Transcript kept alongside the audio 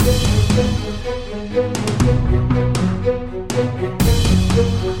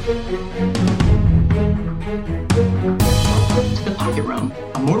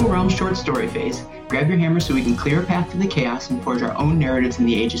Grab your hammer so we can clear a path through the chaos and forge our own narratives in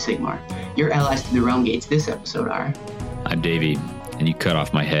the Age of Sigmar. Your allies to the Realm Gates this episode are... I'm Davey, and you cut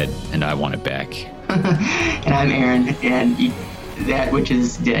off my head, and I want it back. And I'm Aaron, and that which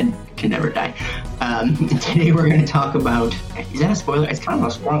is dead can never die. Today we're going to talk about... Is that a spoiler? It's kind of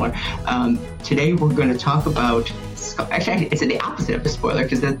a spoiler. Today we're going to talk about... Actually, it's the opposite of a spoiler,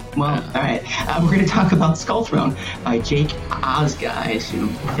 because that... Well, all right. We're going to talk about Skull Throne by Jake Ozga. I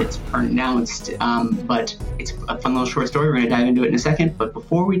assume it's pronounced. But it's a fun little short story. We're going to dive into it in a second. But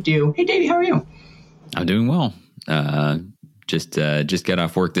before we do... Hey, Davey, how are you? I'm doing well. Just got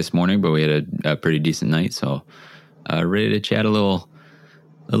off work this morning, but we had a pretty decent night, so ready to chat a little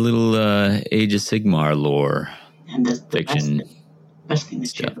Age of Sigmar lore, and the fiction. Best thing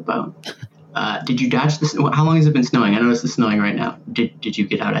to chat about. Did you dodge this? How long has it been snowing? I noticed it's snowing right now. Did you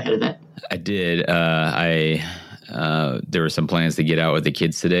get out ahead of that? I did. There were some plans to get out with the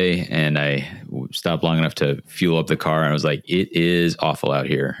kids today, and I stopped long enough to fuel up the car. And I was like, it is awful out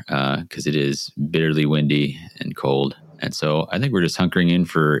here because it is bitterly windy and cold. And so I think we're just hunkering in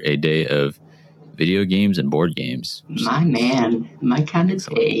for a day of video games and board games. My man, my kind of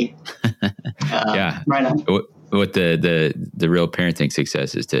day. Yeah. Right on. What the real parenting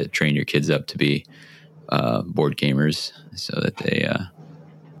success is to train your kids up to be board gamers so that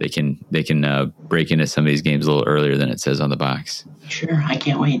they can break into some of these games a little earlier than it says on the box. Sure, I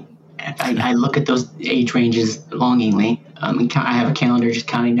can't wait. I look at those age ranges longingly. I have a calendar just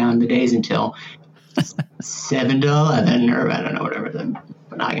counting down the days until 7 to 11, or I don't know, whatever.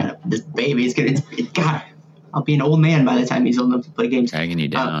 But I got this baby. God, I'll be an old man by the time he's old enough to play games. Dragging you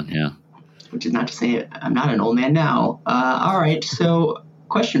down, yeah. Which is not to say I'm not an old man now. All right, so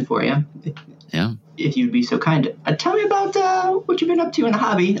question for you. Yeah. If you'd be so kind, tell me about what you've been up to in a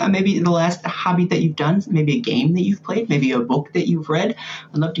hobby. Maybe the last hobby that you've done. Maybe a game that you've played. Maybe a book that you've read.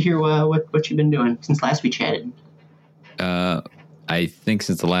 I'd love to hear what you've been doing since last we chatted. I think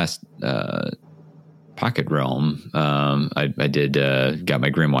since the last Pocket Realm, I did got my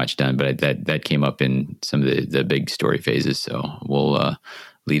Grimwatch done, but that came up in some of the big story phases. So we'll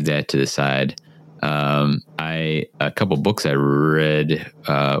leave that to the side. A couple books I read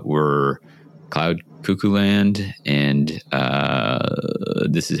were Cloud Cuckoo Land and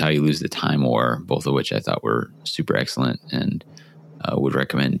This Is How You Lose the Time War, both of which I thought were super excellent and would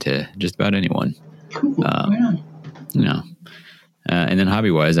recommend to just about anyone. Cool. And then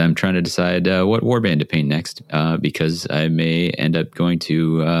hobby-wise, I'm trying to decide what warband to paint next because I may end up going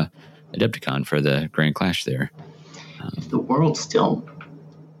to Adepticon for the Grand Clash there. If the world's still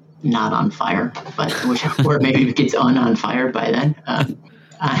not on fire, or maybe it gets on fire by then.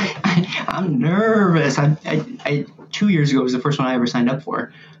 I'm nervous. I 2 years ago was the first one I ever signed up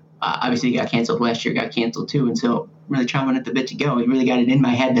for. Obviously, it got canceled last year. Got canceled too, and so really chomping at the bit to go. It really got it in my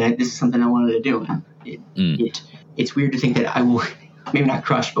head that this is something I wanted to do. It's weird to think that I will, maybe not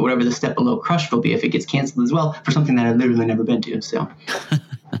crush, but whatever the step below crush will be if it gets canceled as well for something that I've literally never been to. So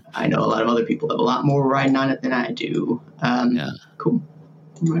I know a lot of other people have a lot more riding on it than I do. Cool.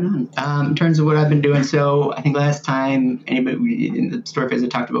 Right on. In terms of what I've been doing, so I think last time anybody in the story phase I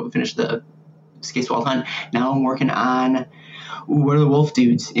talked about, we finished the Scasewald Hunt. Now I'm working on what are the wolf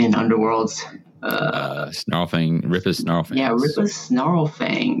dudes in Underworlds? Rippus Snarlfangs. Yeah, Rippus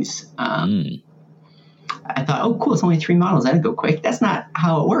Snarlfangs. I thought, oh, cool, it's only 3 models. That'd go quick. That's not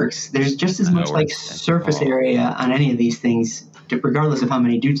how it works. There's just as much surface area on any of these things, regardless of how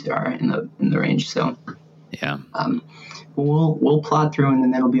many dudes there are in the range. So, yeah. We'll plod through, and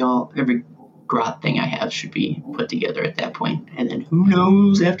then that'll be all. Every grot thing I have should be put together at that point, and then who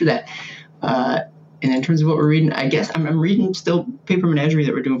knows after that. And in terms of what we're reading, I guess I'm reading still Paper Menagerie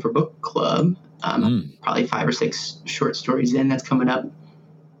that we're doing for book club. Probably 5 or 6 short stories in. That's coming up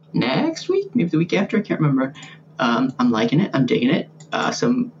next week, maybe the week after. I can't remember. I'm liking it. I'm digging it.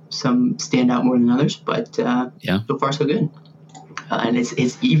 Some stand out more than others, but so far so good. And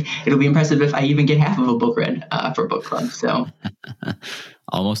it'll be impressive if I even get half of a book read for book club. So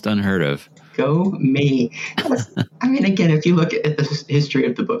almost unheard of. Go me. I mean, again, if you look at the history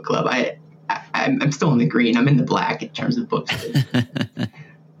of the book club, I'm still in the green. I'm in the black in terms of books.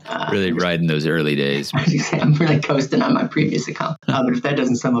 Really riding those early days. I'm really coasting on my previous account. But if that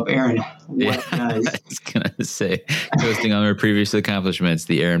doesn't sum up Aaron, what does? I was going to say, coasting on our previous accomplishments,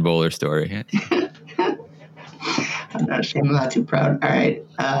 the Aaron Bowler story. I'm not ashamed. I'm not too proud. All right.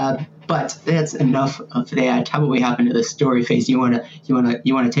 But that's enough of today. How about we hop into the story phase? You want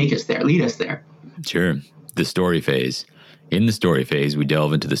to take us there, lead us there? Sure. The story phase. In the story phase, we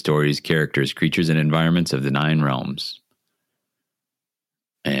delve into the stories, characters, creatures, and environments of the 9 realms.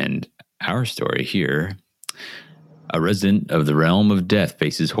 And our story here A resident of the realm of death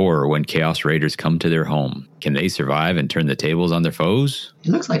faces horror when Chaos Raiders come to their home. Can they survive and turn the tables on their foes? It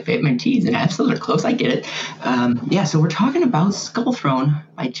looks like Fate Mentees and absolute close. I get it. So we're talking about Skull Throne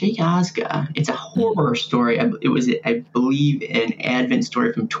by Jake Ozga. It's a horror story. It was, I believe, an Advent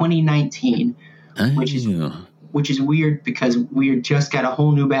story from 2019, which is weird because we just got a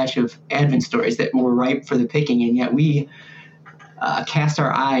whole new batch of Advent stories that were ripe for the picking, and yet we cast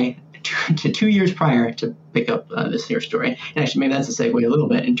our eye to 2 years prior to pick up this here story. And actually, maybe that's a segue a little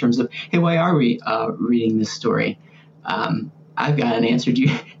bit in terms of, hey, why are we reading this story? I've got an answer. Do you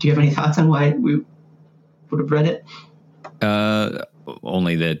have any thoughts on why we would have read it?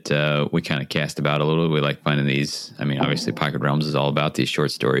 Only that we kind of cast about a little. We like finding these. I mean, obviously, Pocket Realms is all about these short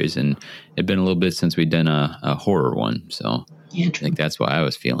stories, and it'd been a little bit since we'd done a horror one. So yeah, I think that's why I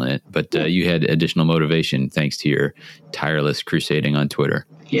was feeling it. But you had additional motivation thanks to your tireless crusading on Twitter.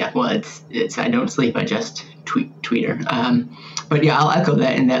 Yeah, well, it's I don't sleep. I just tweeter. But yeah, I'll echo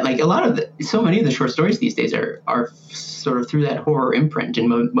that in that, like, so many of the short stories these days are sort of through that horror imprint,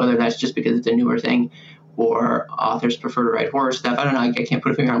 and whether that's just because it's a newer thing or authors prefer to write horror stuff. I don't know. I can't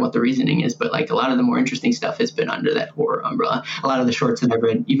put a finger on what the reasoning is, but like a lot of the more interesting stuff has been under that horror umbrella. A lot of the shorts that I've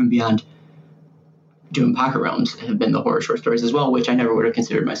read, even beyond doing Pocket Realms, have been the horror short stories as well, which I never would have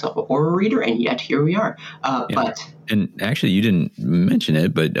considered myself a horror reader, and yet here we are. And actually, you didn't mention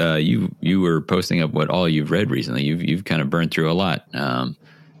it, but you were posting up what all you've read recently. You've kind of burned through a lot, and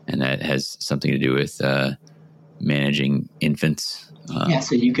that has something to do with managing infants.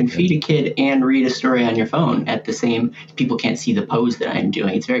 So you can feed a kid and read a story on your phone at the same. People can't see the pose that I'm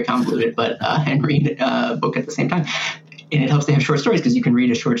doing. It's very convoluted, but and read a book at the same time. And it helps to have short stories because you can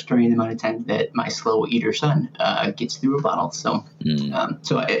read a short story in the amount of time that my slow eater son gets through a bottle. So,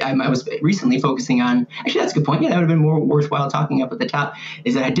 I was recently focusing on. Actually, that's a good point. Yeah, that would have been more worthwhile talking up at the top.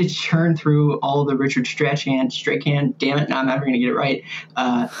 Is that I did churn through all the Richard Strachan. Damn it! Now I'm never going to get it right.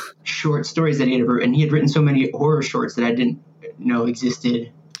 Short stories that he had written. He had written so many horror shorts that I didn't know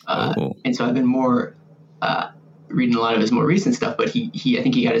existed, and so I've been more reading a lot of his more recent stuff. But I think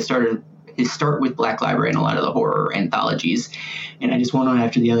he got his start with Black Library and a lot of the horror anthologies, and I just one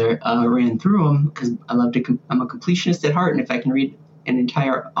after the other ran through them because I love to. I'm a completionist at heart, and if I can read an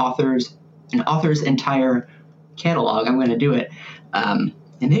author's entire catalog, I'm going to do it. And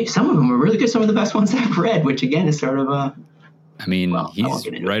some of them are really good. Some of the best ones I've read, which again is sort of a. I mean, he's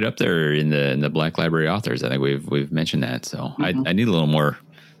right up there in the Black Library authors. I think we've mentioned that. So I need a little more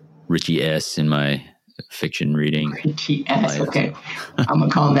Richie S. in my fiction reading. Richie S. Okay, I'm gonna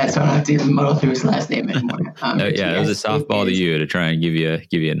call him that, so I don't have to muddle through his last name anymore. It was a softball to you to try and give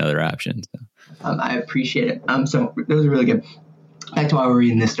you another option. So. I appreciate it. So those are really good. Back to why we're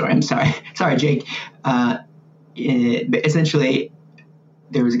reading this story. I'm sorry, Jake. Essentially,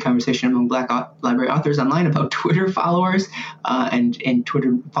 there was a conversation among Black Library authors online about Twitter followers and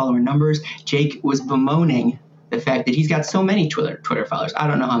Twitter follower numbers. Jake was bemoaning the fact that he's got so many Twitter followers. I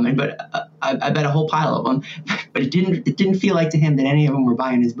don't know how many, but I bet a whole pile of them. But it didn't feel like to him that any of them were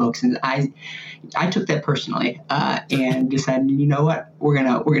buying his books. And I took that personally and decided, you know what, we're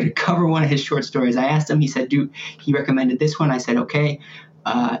gonna cover one of his short stories. I asked him. He said, he recommended this one. I said, okay,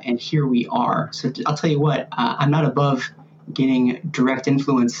 and here we are. So I'll tell you what, I'm not above getting direct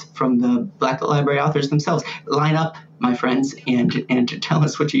influence from the Black Library authors themselves. Line up, my friends, and to tell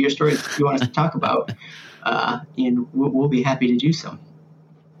us which of your stories you want us to talk about, and we'll be happy to do so.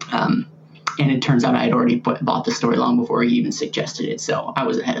 And it turns out I had already bought the story long before he even suggested it, so I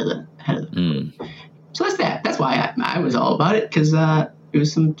was ahead of the. So that's that. That's why I was all about it, because it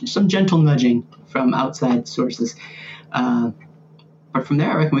was some gentle nudging from outside sources. But from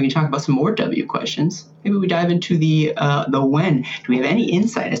there, I reckon we can talk about some more W questions. Maybe we dive into the when. Do we have any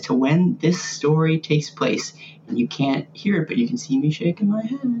insight as to when this story takes place? And you can't hear it, but you can see me shaking my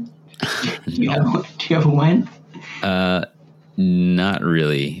head. Do you have a when? Not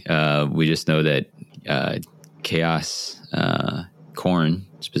really. We just know that Chaos Corn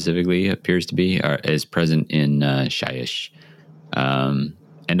specifically appears to be is present in Shyish.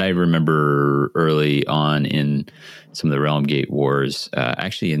 And I remember early on in some of the Realm Gate Wars,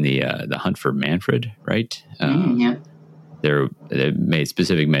 actually in the Hunt for Manfred, right? Yeah. They made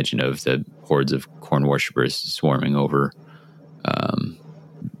specific mention of the hordes of corn worshippers swarming over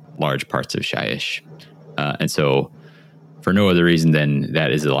large parts of Shyish. And so for no other reason than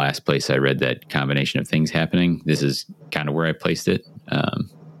that is the last place I read that combination of things happening. This is kind of where I placed it.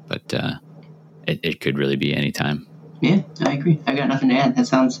 But it could really be any time. Yeah, I agree. I got nothing to add. That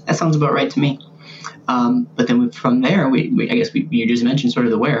sounds about right to me. But then from there, you just mentioned sort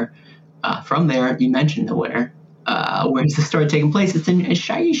of the where. From there, you mentioned the where. Where is the story taking place? It's in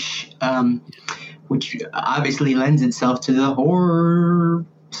Shyish, which obviously lends itself to the horror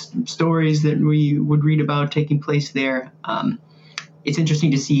stories that we would read about taking place there. It's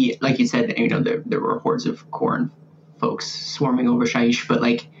interesting to see, like you said, there were hordes of Khorne folks swarming over Shyish, but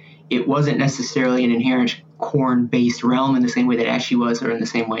like it wasn't necessarily an inherent Khorne-based realm in the same way that Ashi was, or in the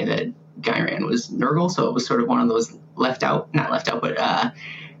same way that Ghyran was Nurgle. So it was sort of one of those left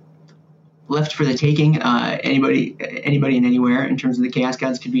for the taking. Anybody and anywhere in terms of the Chaos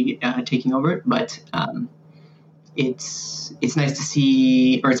Gods could be taking over it, but it's nice to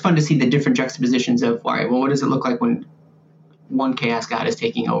see, or it's fun to see the different juxtapositions of, all right, well, what does it look like when one Chaos God is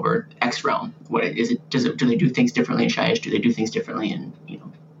taking over X realm? What is it? Do they do things differently in Shyish? Do they do things differently in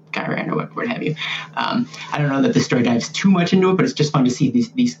Ghyran or what have you? I don't know that the story dives too much into it, but it's just fun to see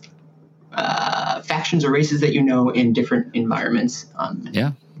these factions or races that in different environments.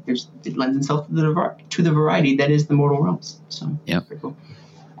 It lends itself to the variety that is the mortal realms. So yeah, pretty cool.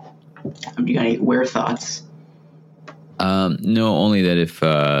 Do you got any weird thoughts? No, only that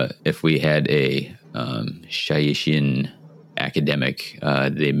if we had a Shyish academic,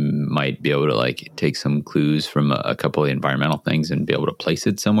 they might be able to like take some clues from a couple of the environmental things and be able to place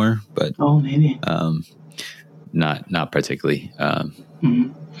it somewhere. But maybe not particularly.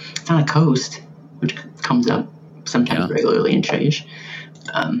 It's on a coast, which comes up sometimes regularly in Shyish.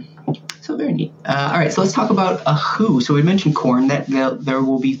 So very neat. All right, so let's talk about who. So we mentioned Khorne, that there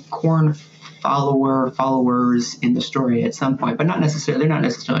will be Khorne followers in the story at some point, but they're not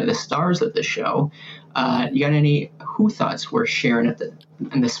necessarily the stars of the show. You got any who thoughts worth sharing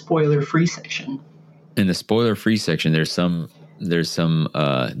in the spoiler-free section? In the spoiler-free section, there's some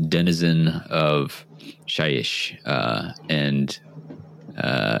denizen of Shyish, and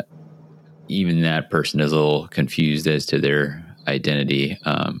even that person is a little confused as to their identity,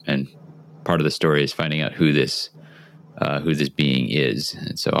 and part of the story is finding out who this being is.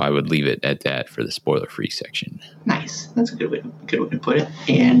 And so I would leave it at that for the spoiler-free section. Nice. That's a good way to put it.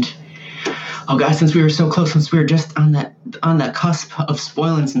 And oh gosh, since we were so close, since we were just on that cusp of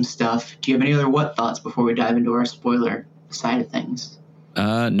spoiling some stuff, do you have any other what thoughts before we dive into our spoiler side of things?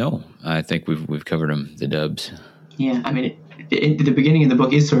 No, I think we've covered them, the dubs. Yeah, I mean, the beginning of the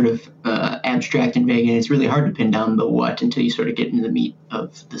book is sort of abstract and vague, and it's really hard to pin down the what until you sort of get into the meat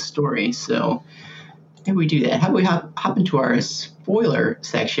of the story. So maybe we do that. How about we hop into our spoiler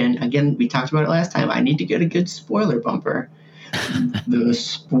section? Again, we talked about it last time. I need to get a good spoiler bumper. The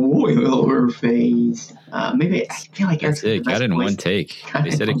spoiler phase. Maybe I feel like that's it. Got it in one take.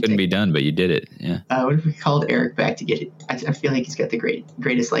 They said it couldn't be done, but you did it. Yeah. What if we called Eric back to get it? I feel like he's got the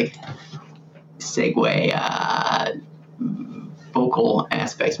greatest like segue vocal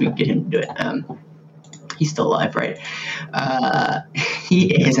aspects. We can get him to do it. He's still alive, right?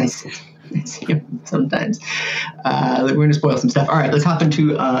 He is. I see him sometimes. We're going to spoil some stuff. All right, let's hop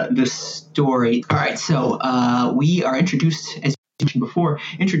into the story. All right, so we are introduced, as I mentioned before,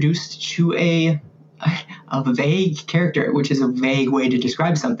 to a vague character, which is a vague way to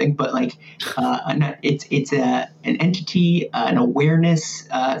describe something, but like it's an entity, an awareness,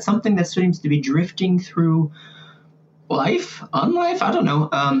 something that seems to be drifting through life, unlife, I don't know,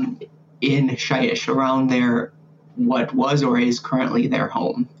 in Shyish, around their what was or is currently their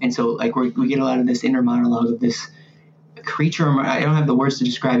home. And so like we get a lot of this inner monologue of this creature. I don't have the words to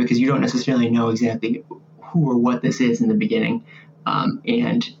describe it because you don't necessarily know exactly who or what this is in the beginning.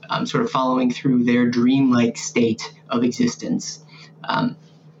 And sort of following through their dreamlike state of existence.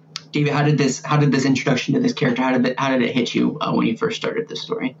 David, how did this introduction to this character, how did it hit you when you first started this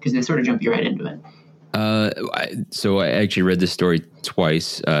story? Because they sort of jump you right into it. So I actually read this story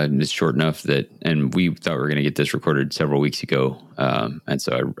twice. It's short enough and we thought we were going to get this recorded several weeks ago. And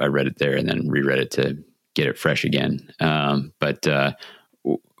so I read it there and then reread it to get it fresh again. But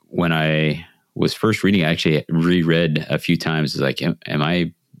when I was first reading, I actually reread a few times. It's like, am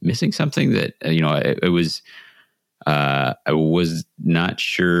I missing something that, it was, I was not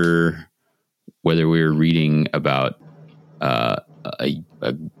sure whether we were reading about, a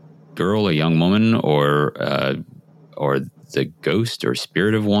girl, a young woman, or the ghost or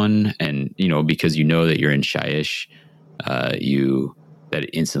spirit of one. And, because that you're in Shyish, that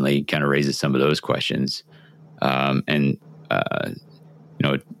instantly kind of raises some of those questions.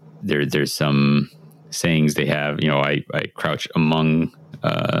 There's some sayings they have, I crouch among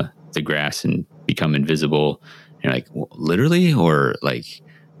the grass and become invisible. And you're like, well, literally, or like,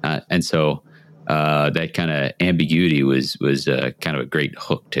 and so that kind of ambiguity was kind of a great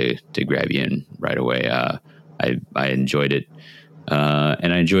hook to grab you in right away. I enjoyed it.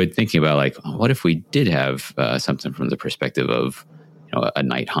 And I enjoyed thinking about like, what if we did have something from the perspective of, a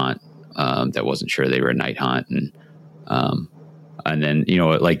night haunt that wasn't sure they were a night haunt. And And then,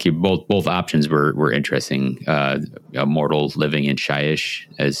 like both options were interesting. A mortal living in Shyish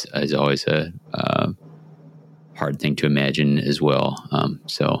is always a hard thing to imagine as well.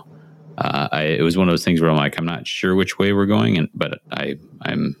 It was one of those things where I'm like, I'm not sure which way we're going, but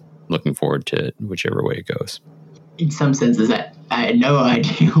I'm looking forward to whichever way it goes. In some senses, I had no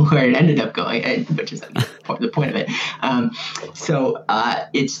idea where it ended up going, which is the point of it.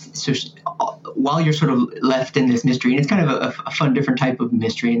 While you're sort of left in this mystery, and it's kind of a fun, different type of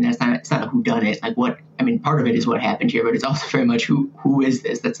mystery, and it's not a whodunit. Like part of it is what happened here, but it's also very much who is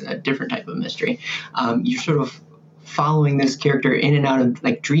this? That's a different type of mystery. You're sort of following this character in and out of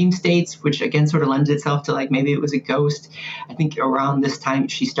like dream states, which again sort of lends itself to like maybe it was a ghost. I think around this time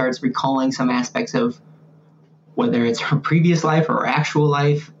she starts recalling some aspects of whether it's her previous life or her actual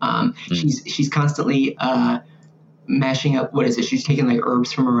life. She's constantly mashing up, what is it? She's taking like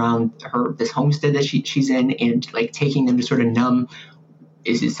herbs from around this homestead that she's in and like taking them to sort of numb.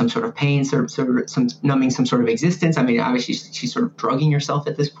 Is it some sort of pain, sort of some numbing some sort of existence? I mean, obviously she's sort of drugging herself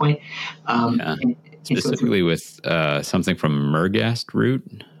at this point. Specifically with something from Murgast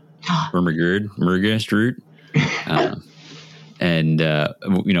root, Murgast root. And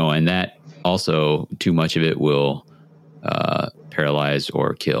that also too much of it will paralyze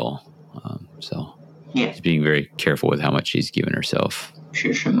or kill. She's being very careful with how much she's giving herself.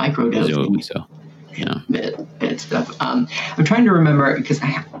 Sure, microdosing. So, bad stuff. I'm trying to remember because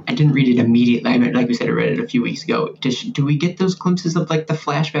I didn't read it immediately. Like we said, I read it a few weeks ago. Do we get those glimpses of like the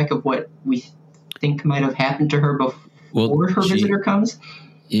flashback of what we think might have happened to her before her visitor comes?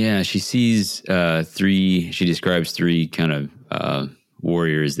 Yeah, she sees three. She describes three kind of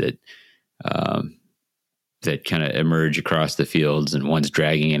warriors that kind of emerge across the fields, and one's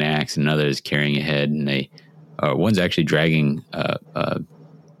dragging an axe, and another is carrying a head, and one's actually dragging a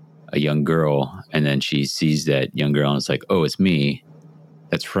young girl, and then she sees that young girl, and it's like, oh, it's me.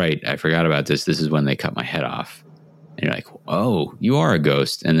 That's right. I forgot about this. This is when they cut my head off. And you're like, oh, you are a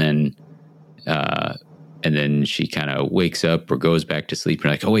ghost. And then she kind of wakes up or goes back to sleep. And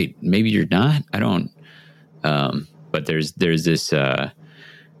you're like, oh, wait, maybe you're not? I don't. But there's this,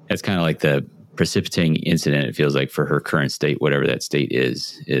 that's kind of like the precipitating incident. It feels like for her current state, whatever that state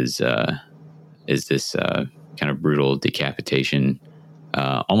is this kind of brutal decapitation,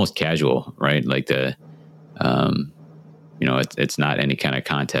 almost casual, right? Like it's not any kind of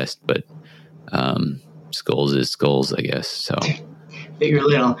contest, but skulls is skulls, I guess. So big or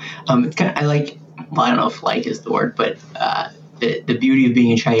little. It's kind of, I don't know if like is the word, but the beauty of being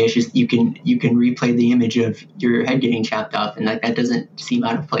in Shyish is you can replay the image of your head getting chopped off, and that doesn't seem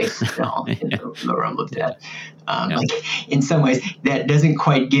out of place at all in the realm of death. Like in some ways, that doesn't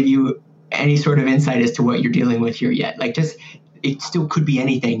quite give you any sort of insight as to what you're dealing with here yet. Like it still could be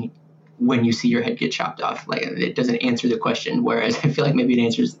anything when you see your head get chopped off. Like it doesn't answer the question, whereas I feel like maybe it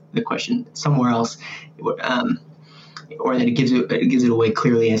answers the question somewhere else, or that it gives it away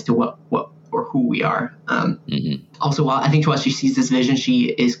clearly as to what or who we are. Also, while she sees this vision,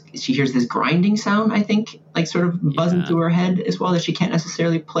 she hears this grinding sound, I think, like sort of buzzing through her head as well, that she can't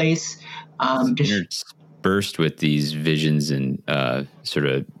necessarily place. It's burst with these visions and sort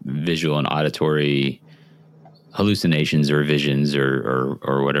of visual and auditory hallucinations or visions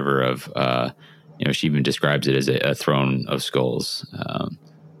or whatever of, she even describes it as a throne of skulls.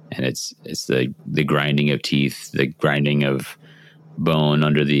 And it's the grinding of teeth, the grinding of bone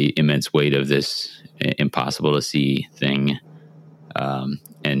under the immense weight of this impossible to see thing.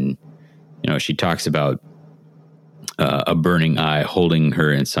 And she talks about a burning eye holding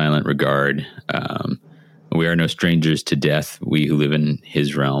her in silent regard. We are no strangers to death, we who live in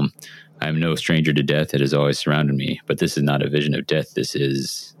his realm. I am no stranger to death. It has always surrounded me, but this is not a vision of death. This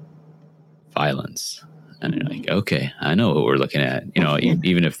is violence. And you're like, okay, I know what we're looking at,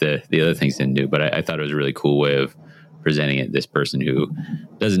 even if the other things didn't do, but I thought it was a really cool way of presenting it. This person who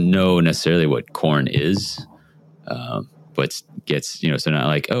doesn't know necessarily what corn is, but gets, so not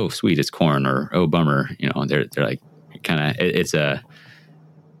like, oh, sweet, it's corn, or, oh, bummer. They're like kind of,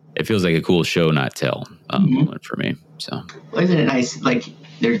 it feels like a cool show, not tell moment for me. So isn't it nice? Like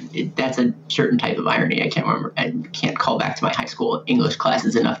that's a certain type of irony. I can't remember. I can't call back to my high school English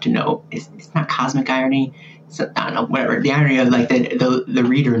classes enough to know. It's not cosmic irony. I don't know, whatever. The irony of like the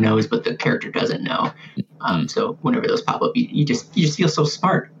reader knows, but the character doesn't know. So whenever those pop up, you just feel so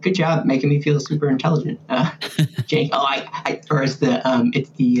smart. Good job making me feel super intelligent, Jake. It's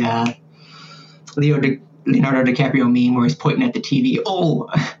the Leonardo DiCaprio meme where he's pointing at the TV. Oh,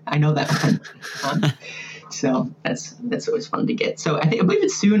 I know that one. So that's always fun to get. So I believe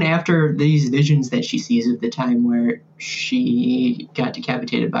it's soon after these visions that she sees of the time where she got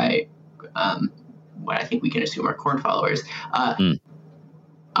decapitated by what I think we can assume are corn followers. Mm.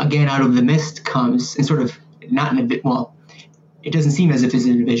 Again, out of the mist comes, and sort of not in a bit, well, it doesn't seem as if it's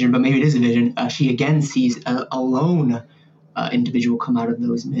in a vision, but maybe it is a vision. She again sees a lone individual come out of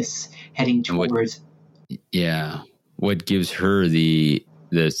those mists heading towards. What gives her the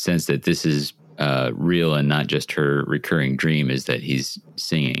sense that this is real and not just her recurring dream is that he's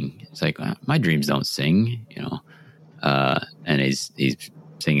singing. It's like, my dreams don't sing, and he's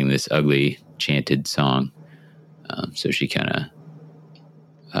singing this ugly chanted song. So she kind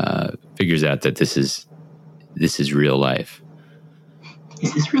of figures out that this is real life.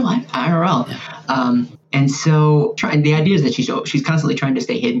 Is this real life? IRL. Yeah. And so the idea is that she's constantly trying to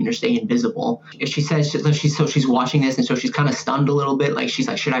stay hidden or stay invisible. If she says she's watching this, and so she's kind of stunned a little bit. Like, she's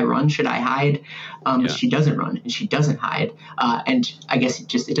like, should I run? Should I hide? But she doesn't run and she doesn't hide. And I guess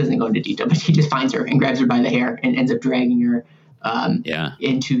it doesn't go into detail, but he just finds her and grabs her by the hair and ends up dragging her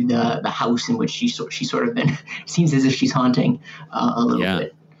into the house in which she sort of been seems as if she's haunting a little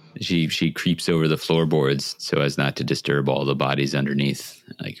bit. She creeps over the floorboards so as not to disturb all the bodies underneath.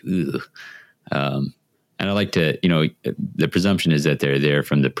 Like, ooh. And I like to, the presumption is that they're there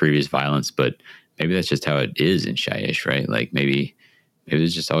from the previous violence, but maybe that's just how it is in Shyish, right? Like maybe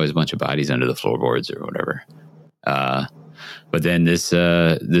there's just always a bunch of bodies under the floorboards or whatever. But then this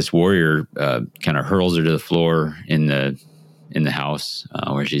warrior kind of hurls her to the floor in the house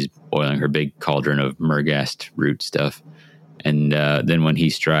where she's boiling her big cauldron of Murghast root stuff. And then when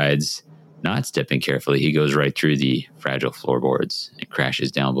he strides, not stepping carefully, he goes right through the fragile floorboards and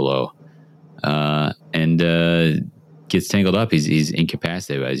crashes down below. And gets tangled up. He's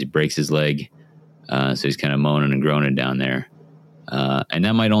incapacitated as he breaks his leg. So he's kind of moaning and groaning down there. And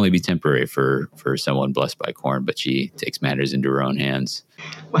that might only be temporary for someone blessed by corn, but she takes matters into her own hands.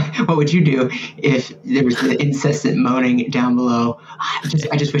 What would you do if there was the incessant moaning down below?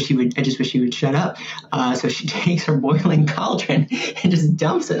 I just wish he would shut up. So she takes her boiling cauldron and just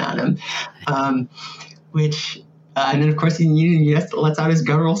dumps it on him. And then of course he lets out his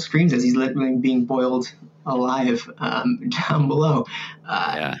guttural screams as he's literally being boiled alive down below.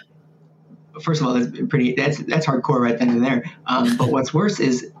 First of all, that's hardcore right then and there. But what's worse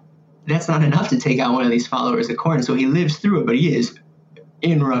is that's not enough to take out one of these followers of corn. So he lives through it, but he is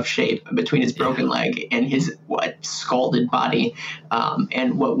in rough shape between his broken leg and his scalded body,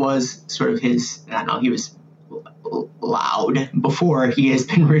 and what was sort of his, I don't know, he was loud before. He has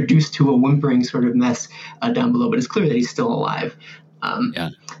been reduced to a whimpering sort of mess down below, but it's clear that he's still alive.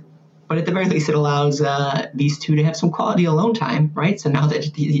 But at the very least, it allows these two to have some quality alone time, right? So now that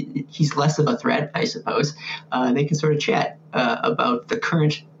he's less of a threat, I suppose, they can sort of chat about the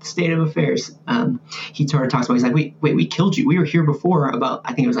current state of affairs. He sort of talks about, he's like, wait, we killed you. We were here before about,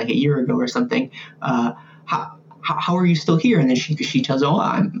 I think it was like a year ago or something. How are you still here? And then she tells,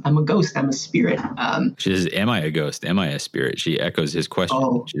 I'm a ghost. I'm a spirit. She says, am I a ghost? Am I a spirit? She echoes his question.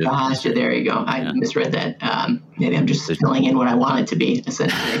 Oh, gosh, there you go. I misread that. Maybe I'm just filling in what I want it to be,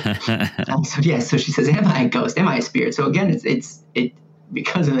 essentially. So she says, am I a ghost? Am I a spirit? So again, it's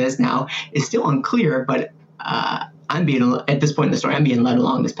because of this now, it's still unclear, but at this point in the story, I'm being led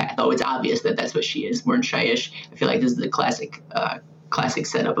along this path. Oh, it's obvious that that's what she is. We're in Shyish. I feel like this is the classic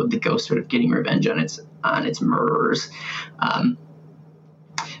setup of the ghost sort of getting revenge on its murderers.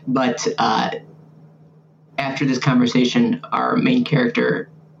 But after this conversation, our main character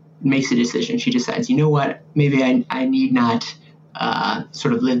makes a decision. She decides, you know what, maybe I need not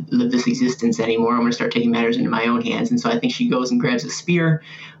sort of live this existence anymore. I'm going to start taking matters into my own hands. And so I think she goes and grabs a spear.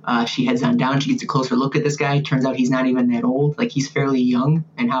 She heads on down. She gets a closer look at this guy. Turns out he's not even that old. Like, he's fairly young.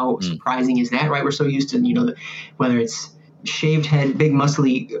 And how surprising is that, right? We're so used to, whether it's shaved head, big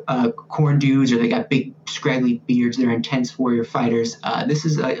muscly corn dudes, or they got big scraggly beards. They're intense warrior fighters. This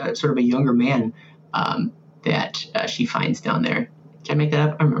is a sort of a younger man that she finds down there. Did I make that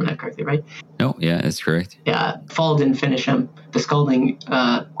up? I remember that correctly, right? No, yeah, that's correct. Yeah, fall didn't finish him. The scalding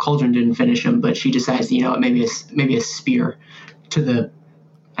cauldron didn't finish him, but she decides, maybe a spear to the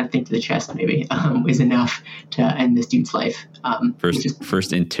chest maybe is enough to end this dude's life.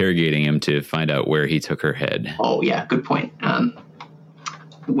 First interrogating him to find out where he took her head. Oh yeah, good point.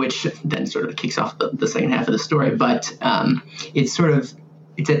 Which then sort of kicks off the second half of the story. But it's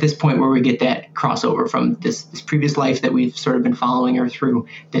at this point where we get that crossover from this previous life that we've sort of been following her through,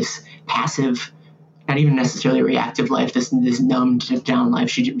 this passive, not even necessarily reactive life, this numbed down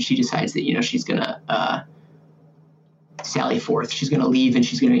life. She decides that she's gonna sally forth. She's gonna leave, and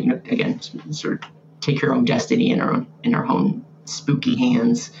she's gonna again sort of take her own destiny in her own spooky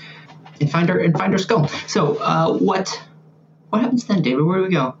hands and find her skull. So what happens then, David? Where do we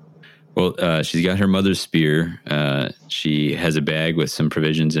go? Well, she's got her mother's spear. She has a bag with some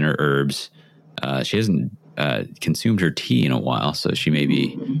provisions and her herbs. She hasn't consumed her tea in a while, so she may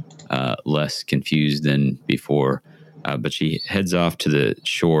be less confused than before. But she heads off to the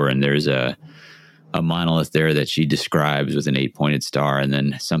shore, and there's a monolith there that she describes with an 8-pointed star, and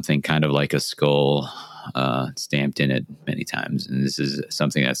then something kind of like a skull stamped in it many times. And this is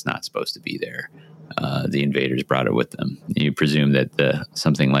something that's not supposed to be there. The invaders brought it with them. You presume that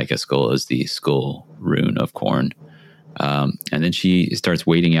something like a skull is the skull rune of Khorne. And then she starts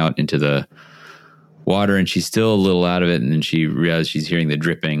wading out into the water, and she's still a little out of it. And then she realizes she's hearing the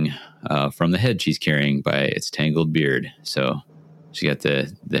dripping from the head she's carrying by its tangled beard. So she got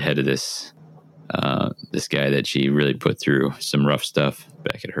the head of this guy that she really put through some rough stuff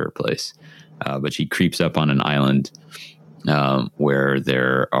back at her place. But she creeps up on an island where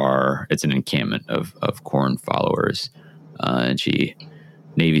it's an encampment of Khorne followers. And she,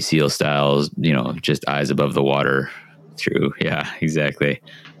 Navy SEAL styles, just eyes above the water through. Yeah, exactly.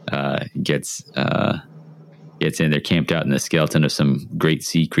 Gets in. They're camped out in the skeleton of some great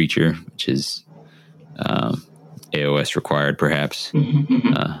sea creature, which is AOS required, perhaps.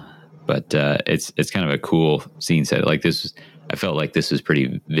 But it's kind of a cool scene set. Like this, I felt like this was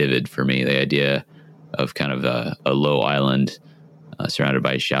pretty vivid for me. The idea of kind of a low island surrounded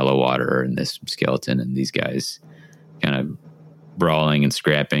by shallow water, and this skeleton and these guys kind of brawling and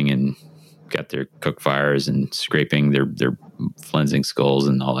scrapping, and got their cook fires and scraping their flensing skulls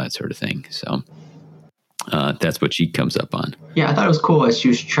and all that sort of thing. So that's what she comes up on. Yeah, I thought it was cool as she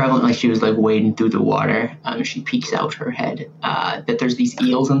was traveling, like she was like wading through the water. She peeks out her head. That there's these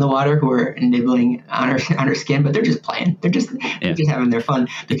eels in the water who are nibbling on her skin, but they're just playing. They're just having their fun,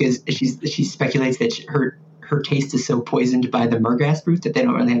 because she speculates that her taste is so poisoned by the murgrass fruit that they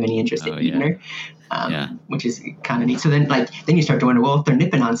don't really have any interest in eating her, which is kind of neat. So then you start to wonder, well, if they're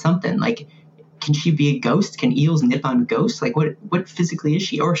nipping on something, like, can she be a ghost? Can eels nip on ghosts? Like, what physically is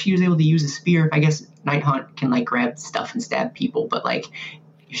she? Or she was able to use a spear. I guess Nighthaunt can grab stuff and stab people, but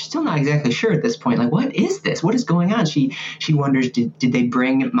you're still not exactly sure at this point. Like, what is this? What is going on? She wonders, did they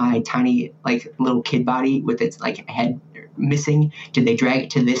bring my tiny little kid body with its head missing? Did they drag it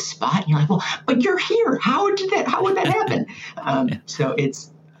to this spot? And you're like, well, but you're here. How would that happen? So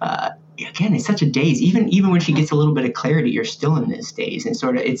it's again, it's such a daze. Even when she gets a little bit of clarity, you're still in this daze, and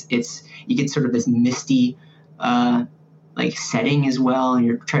sort of you get sort of this misty setting as well,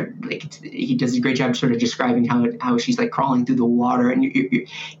 and he does a great job sort of describing how she's crawling through the water, and you're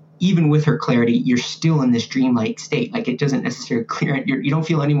even with her clarity, you're still in this dreamlike state. It doesn't necessarily clear it. You don't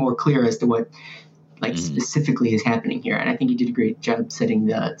feel any more clear as to what specifically is happening here. And I think he did a great job setting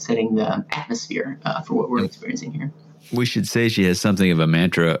the atmosphere for what we're experiencing here. We should say she has something of a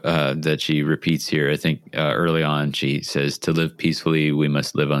mantra that she repeats here. I think early on she says, "To live peacefully, we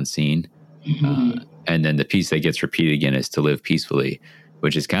must live unseen." And then the piece that gets repeated again is "to live peacefully,"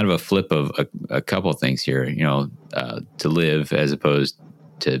 which is kind of a flip of a couple things here. To live as opposed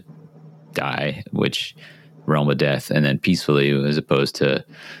to die, which realm of death, and then peacefully as opposed to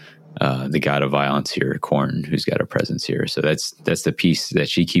the god of violence here, Khorne, who's got a presence here. So that's the piece that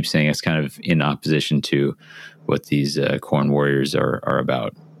she keeps saying is kind of in opposition to what these Khorne warriors are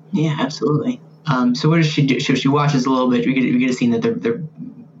about. Yeah, absolutely. So what does she do? So she watches a little bit. We get a scene that they're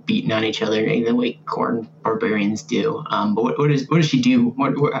beating on each other the way Khorne barbarians do. But what does she do?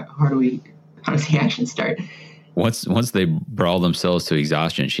 How does the action start? Once they brawl themselves to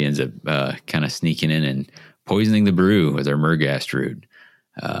exhaustion, she ends up kind of sneaking in and poisoning the brew with her murgast root.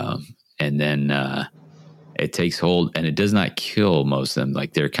 And then it takes hold, and it does not kill most of them.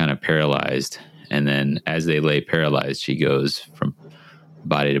 They're kind of paralyzed. And then as they lay paralyzed, she goes from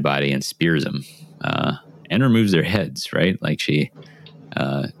body to body and spears them and removes their heads, right? She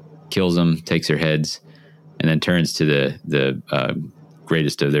kills them, takes their heads, and then turns to the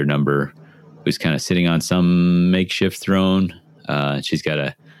greatest of their number, who's kind of sitting on some makeshift throne. She's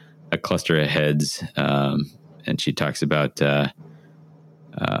got a cluster of heads, and she talks about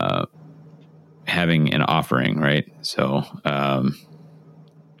having an offering, right? So,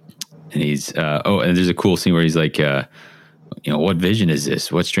 and he's, and there's a cool scene where he's like, what vision is this?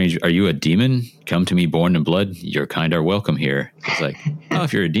 What strange, are you a demon? Come to me born in blood. Your kind are welcome here. It's like, oh,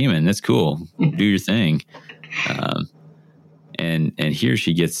 if you're a demon, that's cool. Do your thing. And here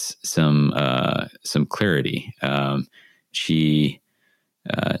she gets some clarity. She,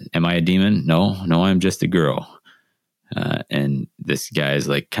 am I a demon? No, I'm just a girl. And this guy is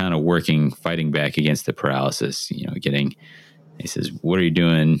kind of fighting back against the paralysis, he says, what are you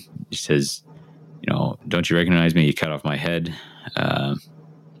doing? He says, don't you recognize me? You cut off my head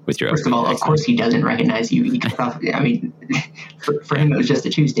with your... First of all, of course he doesn't recognize you. He cut off, for him, it was just a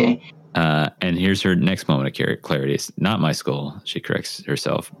Tuesday. And here's her next moment of clarity. It's not my skull. She corrects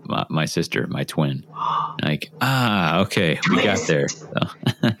herself. My sister, my twin. Like, okay, we got there.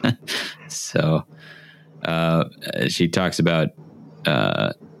 So, she talks about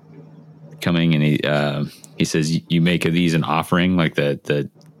coming, and he says, "You make of these an offering," like the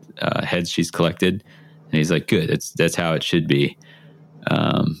heads she's collected, and he's like, "Good. That's how it should be."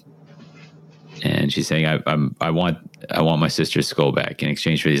 And she's saying, I want my sister's skull back. In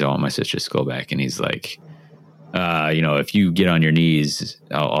exchange for these, I want my sister's skull back. And he's like, if you get on your knees,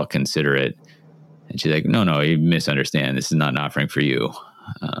 I'll consider it. And she's like, no, you misunderstand. This is not an offering for you.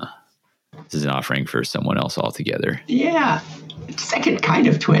 This is an offering for someone else altogether. Yeah. Second kind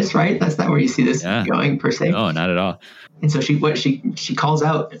of twist, right? That's not where you see this going per se. No, not at all. And so she calls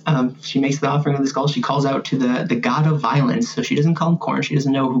out, she makes the offering of the skull. She calls out to the god of violence. So she doesn't call him Korn. She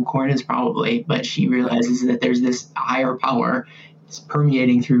doesn't know who Korn is probably, but she realizes that there's this higher power that's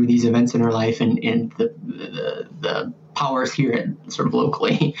permeating through these events in her life and the powers here sort of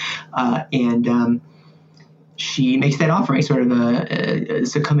locally. And she makes that offering, sort of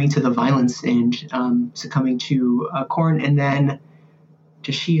succumbing to the violence and succumbing to Korn. And then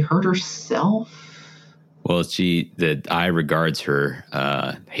does she hurt herself? Well, the eye regards her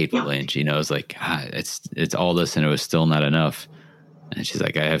hatefully, and she knows, like, it's all this, and it was still not enough. And she's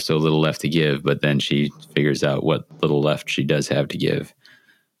like, I have so little left to give. But then she figures out what little left she does have to give,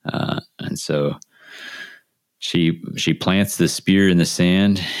 and so she plants the spear in the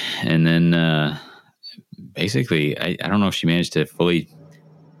sand, and then basically, I don't know if she managed to fully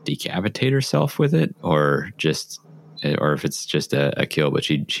decapitate herself with it, or if it's just a kill. But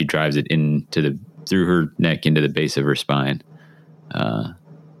she drives it through her neck into the base of her spine,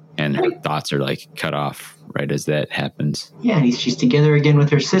 and her thoughts are like cut off right as that happens. Yeah, and she's together again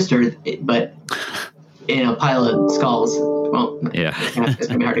with her sister, but in a pile of skulls. Well, yeah, it's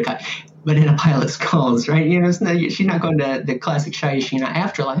gonna be hard to cut, but in a pile of skulls, right? She's not going to the classic Shayashina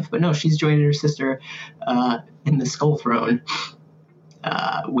afterlife, but no, she's joining her sister in the skull throne,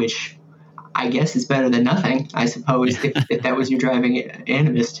 which I guess is better than nothing, I suppose, if that was your driving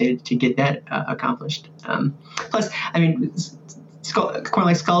animus to get that accomplished. Plus, I mean, Korn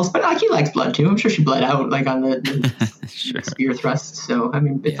likes skulls, but he likes blood too. I'm sure she bled out like on the sure. Spear thrust. So I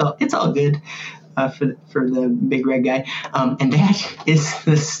mean, it's all good for the big red guy. And that is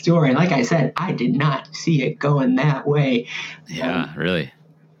the story. And like I said, I did not see it going that way. Yeah, really.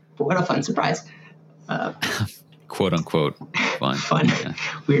 But what a fun surprise. Quote unquote fun. Fun. Yeah.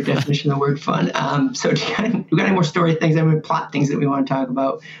 Weird definition of the word fun. So we got any more story things? I mean, plot things that we want to talk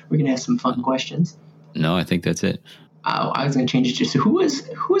about? We're gonna have some fun questions. No, I think that's it. I was gonna change it to, so who is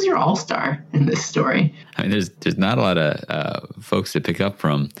your all-star in this story? I mean, there's not a lot of folks to pick up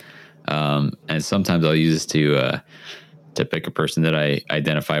from, and sometimes I'll use this to pick a person that I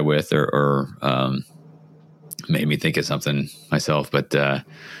identify with or made me think of something myself, but.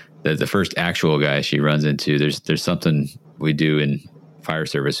 The first actual guy she runs into, there's something we do in fire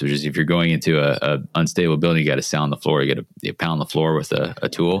service, which is if you're going into a unstable building, you got to sound the floor. You got to pound the floor with a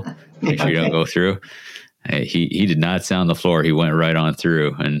tool, make sure you don't go through. He did not sound the floor. He went right on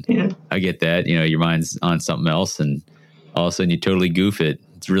through. And I get that, your mind's on something else, and all of a sudden you totally goof it.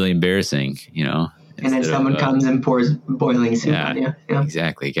 It's really embarrassing, And then someone comes and pours boiling soup on you. Yeah,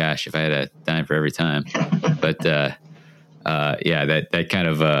 exactly. Gosh, if I had a dime for every time. But that kind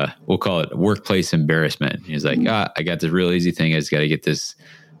of we'll call it workplace embarrassment. He's like, I got this real easy thing. I just got to get this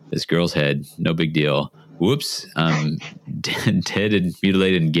girl's head. No big deal. Whoops, I'm dead and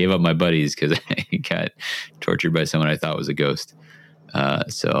mutilated and gave up my buddies because I got tortured by someone I thought was a ghost.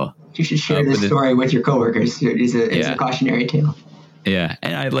 So you should share this story with your coworkers. It's a cautionary tale. Yeah,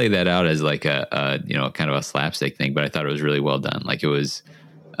 and I lay that out as like a kind of a slapstick thing, but I thought it was really well done. Like it was.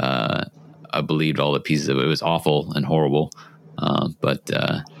 I believed all the pieces of it. It was awful and horrible, but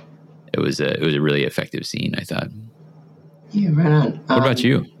it was a really effective scene, I thought. Yeah, right on. What about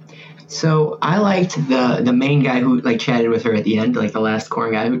you? So I liked the main guy who like chatted with her at the end, like the last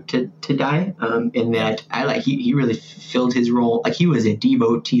Korn guy to die. In that he really filled his role. Like he was a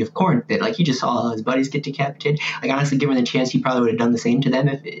devotee of Korn. That like he just saw all his buddies get decapitated. Like honestly, given the chance, he probably would have done the same to them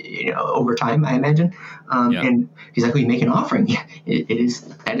if over time, I imagine. And he's like, "Well, you make an offering. That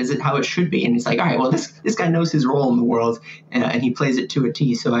is how it should be." And it's like, all right, well, this guy knows his role in the world, and he plays it to a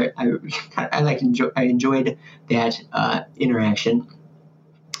T. So I enjoyed that interaction.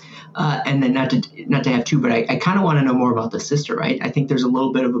 And then not to have two, but I kind of want to know more about the sister, right? I think there's a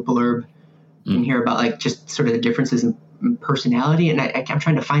little bit of a blurb in here about like just sort of the differences in personality, and I'm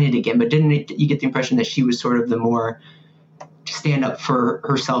trying to find it again, but didn't you get the impression that she was sort of the more stand up for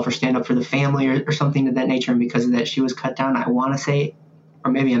herself or stand up for the family or something of that nature, and because of that she was cut down? I want to say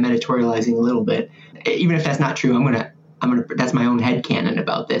or maybe I'm editorializing a little bit. Even if that's not true, I'm gonna that's my own headcanon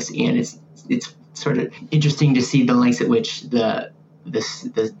about this, and it's sort of interesting to see the lengths at which the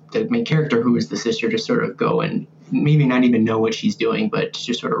main character, who is the sister, just sort of go and maybe not even know what she's doing, but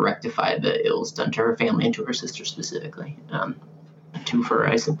just sort of rectify the ills done to her family and to her sister specifically. To her,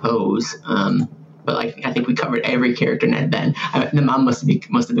 I suppose. But like, I think we covered every character in that. Then the mom must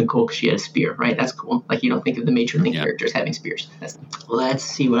have been cool because she had a spear, right? That's cool. Like, you don't think of the matronly characters having spears. Let's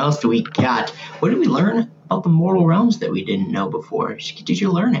see, what else do we got? What did we learn about the mortal realms that we didn't know before? Did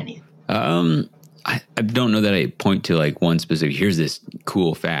you learn any? I don't know that I point to like one specific, here's this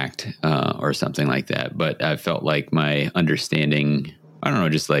cool fact or something like that. But I felt like my understanding, I don't know,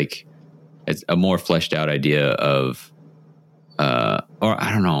 just like it's a more fleshed out idea of, or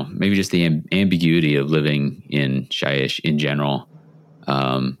I don't know, maybe just the ambiguity of living in Shyish in general.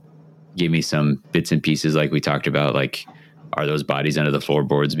 Gave me some bits and pieces like we talked about, like, are those bodies under the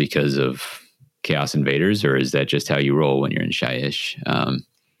floorboards because of Chaos Invaders, or is that just how you roll when you're in Shyish?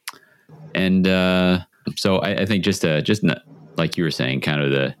 So I think just like you were saying, kind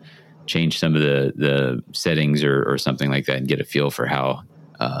of the change some of the settings or something like that and get a feel for how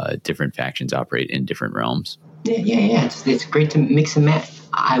different factions operate in different realms. Yeah. It's great to mix and match.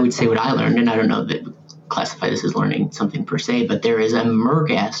 I would say what I learned, and I don't know that classify this as learning something per se, but there is a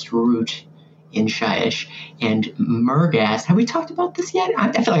Murghast root in Shyish, and Murghast, have we talked about this yet?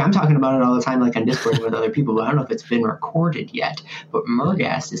 I feel like I'm talking about it all the time, like on Discord with other people, but I don't know if it's been recorded yet. But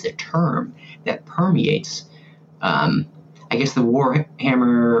Murghast is a term that permeates, I guess, the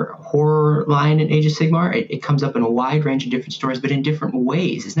Warhammer horror line in Age of Sigmar. It comes up in a wide range of different stories, but in different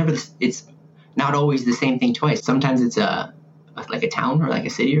ways. It's not always the same thing twice. Sometimes it's like a town or like a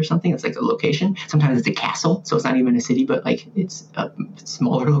city or something. It's like a location. Sometimes it's a castle, so it's not even a city, but like it's a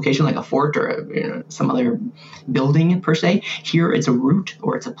smaller location, like a fort or some other building per se. Here it's a root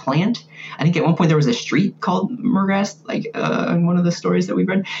or it's a plant. I think at one point there was a street called Murghast, like in one of the stories that we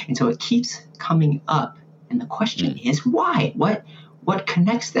read, and so it keeps coming up. And the question is why? What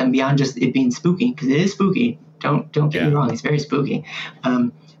connects them beyond just it being spooky? Because it is spooky. Don't get me wrong. It's very spooky.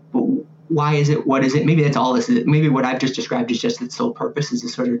 But why is it? What is it? Maybe that's all this is. Maybe what I've just described is just its sole purpose is to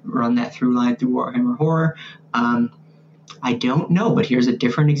sort of run that through line through Warhammer Horror. I don't know, but here's a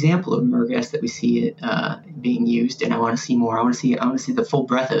different example of Murghast that we see it being used, and I want to see more. I want to see the full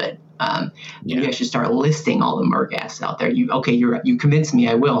breadth of it. Maybe I should start listing all the Murghasts out there. You convinced me.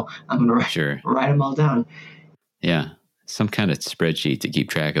 I will. I'm going to write them all down. Yeah, some kind of spreadsheet to keep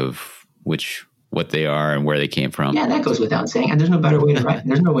track of what they are and where they came from. Yeah, that goes without saying. And there's no better way to write.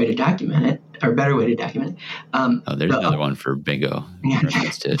 There's no way to document it, or better way to document it. There's another one for bingo. In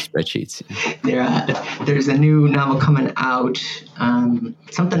reference to spreadsheets. There's a new novel coming out.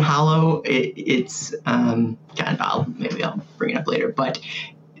 Something Hollow. It's maybe I'll bring it up later. But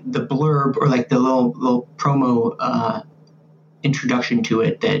the blurb or like the little promo introduction to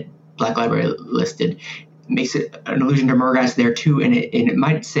it that Black Library listed makes it an allusion to Murghast there too, and it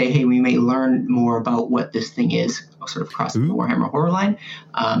might say, hey, we may learn more about what this thing is, sort of crossing the Warhammer horror line.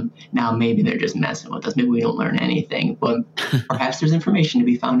 Now maybe they're just messing with us. Maybe we don't learn anything, but perhaps there's information to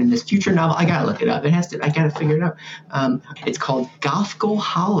be found in this future novel. I gotta look it up. I gotta figure it out. It's called Gothgul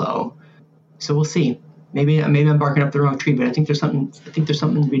Hollow, so we'll see. Maybe I'm barking up the wrong tree, but I think there's something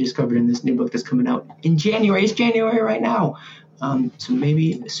to be discovered in this new book that's coming out in January. It's January right now, so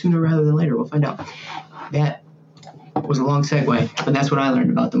maybe sooner rather than later we'll find out. That was a long segue, but that's what I learned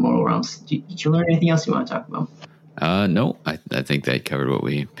about the Mortal Realms. Did you learn anything else you want to talk about? No, I think that covered what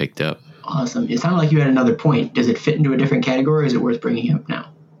we picked up. Awesome. It sounded like you had another point. Does it fit into a different category, or is it worth bringing up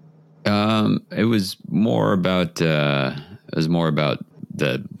now? It was more about the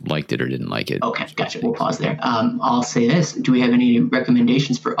liked it or didn't like it. Okay, gotcha. We'll pause there. I'll say this. Do we have any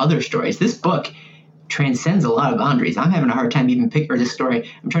recommendations for other stories? This book transcends a lot of boundaries. I'm having a hard time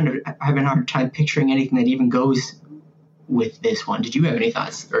having a hard time picturing anything that even goes with this one. Did you have any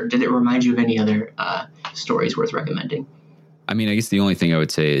thoughts, or did it remind you of any other stories worth recommending? I mean, I guess the only thing I would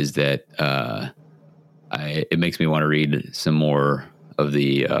say is that it makes me want to read some more of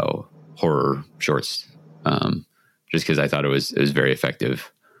the horror shorts, just because I thought it was very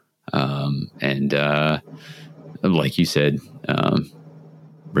effective, and like you said,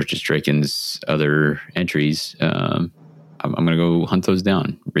 Richard Straken's other entries, I'm going to go hunt those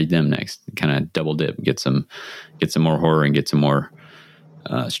down, read them next, kind of double dip, get some more horror and get some more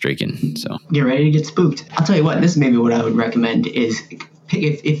Straken. So get ready to get spooked. I'll tell you what, this is maybe what I would recommend is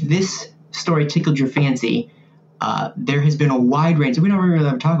if this story tickled your fancy, there has been a wide range, we don't really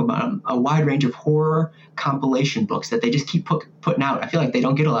ever talk about them, a wide range of horror compilation books that they just keep putting out. I feel like they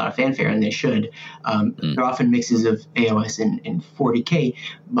don't get a lot of fanfare, and they should. They're often mixes of AOS and 40K,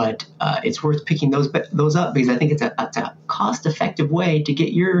 but it's worth picking those up, because I think it's a cost-effective way to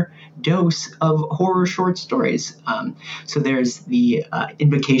get your dose of horror short stories. So there's the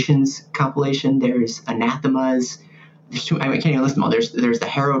Invocations compilation, there's Anathemas. There's two. I can't even list them all. There's the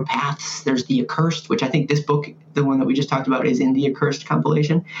Harrowed Paths. There's the Accursed, which I think this book, the one that we just talked about, is in the Accursed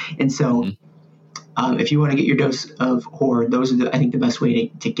compilation. And so, if you want to get your dose of horror, those are I think the best way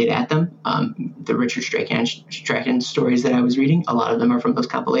to get at them. The Richard Strachan stories that I was reading, a lot of them are from those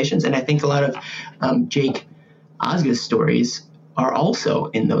compilations, and I think a lot of Jake Ozga's stories are also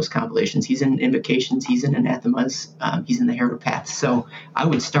in those compilations. He's in Invocations. He's in Anathemas. He's in the Harrowed Paths. So I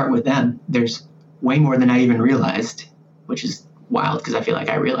would start with them. There's way more than I even realized, which is wild because I feel like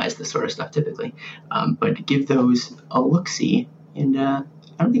I realize this sort of stuff typically. But give those a look-see, and I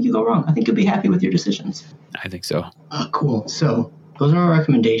don't think you go wrong. I think you'll be happy with your decisions. I think so. Cool. So those are our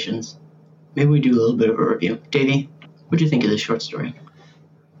recommendations. Maybe we do a little bit of a review. Davey, what did you think of this short story?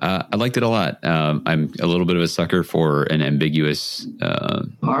 I liked it a lot. I'm a little bit of a sucker for an ambiguous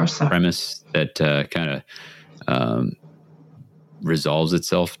premise that kind of resolves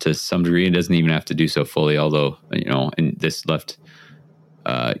itself to some degree. It doesn't even have to do so fully, although, and this left,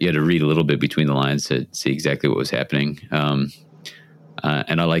 you had to read a little bit between the lines to see exactly what was happening. And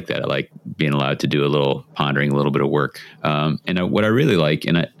I like that. I like being allowed to do a little pondering, a little bit of work. And what I really like,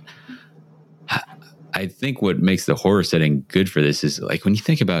 and I think what makes the horror setting good for this is, like, when you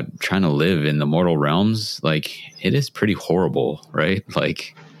think about trying to live in the mortal realms, like, it is pretty horrible, right?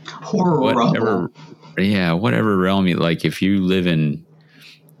 Like, horrible. Whatever realm you like, if you live in,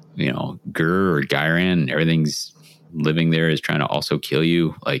 Gur or Gyran, everything's living there is trying to also kill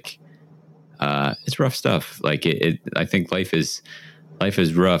you. Like, it's rough stuff. Like I think life is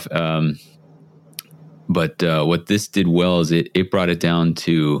rough. But what this did well is it brought it down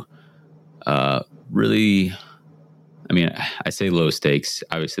to, really, I mean, I say low stakes.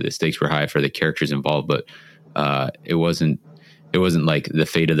 Obviously the stakes were high for the characters involved, but, it wasn't like the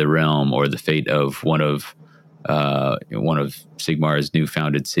fate of the realm or the fate of one of Sigmar's new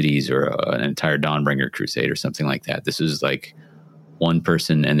founded cities or an entire Dawnbringer crusade or something like that. This was like one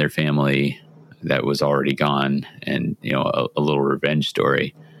person and their family that was already gone, and a little revenge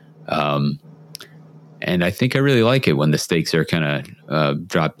story. And I think I really like it when the stakes are kind of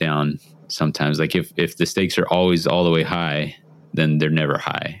dropped down sometimes. Like if the stakes are always all the way high, then they're never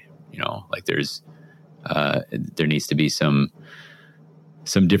high. Like there needs to be some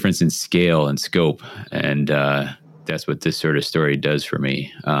difference in scale and scope, and that's what this sort of story does for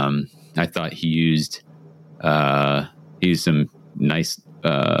me. I thought he used some nice.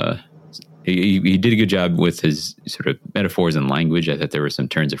 He did a good job with his sort of metaphors and language. I thought there were some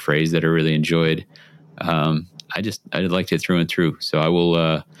turns of phrase that I really enjoyed. I liked it through and through. So I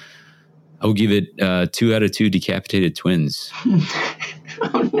will give it 2 out of 2 decapitated twins.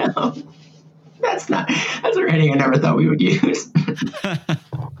 Oh no. That's a rating I never thought we would use.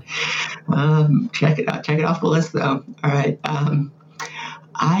 Check it out. Check it off the list, though. All right.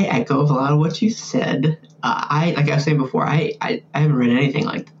 I echo a lot of what you said. Like I was saying before, I haven't read anything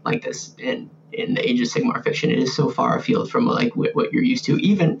like this in the Age of Sigmar fiction. It is so far afield from like what you're used to.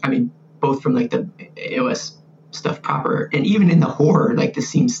 Even, I mean, both from like the AOS stuff proper, and even in the horror, like this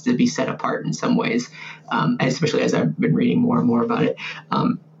seems to be set apart in some ways. Especially as I've been reading more and more about it.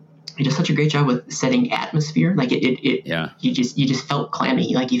 He does such a great job with setting atmosphere. Like you just felt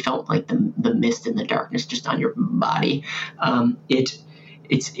clammy. Like you felt like the mist and the darkness just on your body. It's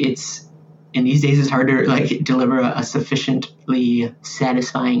in these days it's hard to like deliver a sufficiently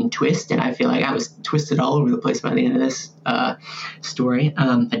satisfying twist. And I feel like I was twisted all over the place by the end of this story.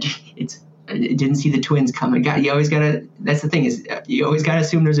 I didn't see the twins coming. You always gotta. That's the thing, is you always gotta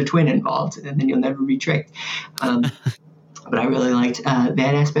assume there's a twin involved, and then you'll never be tricked. But I really liked that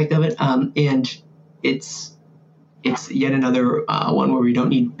aspect of it, and it's yet another one where we don't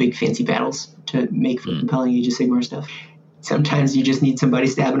need big fancy battles to make for compelling Age of Sigmar stuff. Sometimes you just need somebody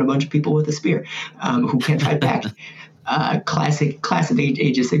stabbing a bunch of people with a spear who can't fight back. Classic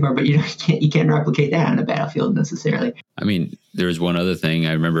Age of Sigmar, but you can't replicate that on a battlefield necessarily. I mean, there's one other thing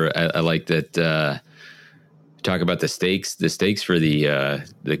I remember. I like that. Talk about the stakes. The stakes for the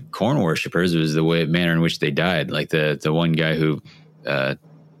corn worshippers was the manner in which they died. Like the one guy who, the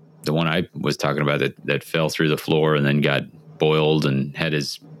one I was talking about that fell through the floor and then got boiled and had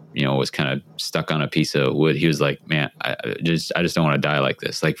his, was kind of stuck on a piece of wood. He was like, man, I just don't want to die like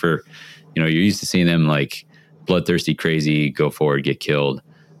this. Like for, you're used to seeing them like bloodthirsty, crazy, go forward, get killed.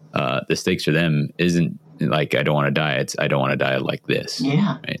 The stakes for them isn't like I don't want to die. It's I don't want to die like this.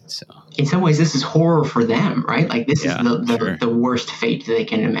 Yeah. Right. So in some ways, this is horror for them, right? Like this is sure. the worst fate they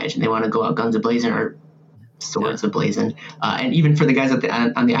can imagine. They want to go out guns a-blazing or swords ablazing. And even for the guys on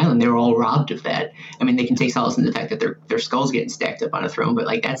the island, they were all robbed of that. I mean, they can take solace in the fact that their skulls getting stacked up on a throne, but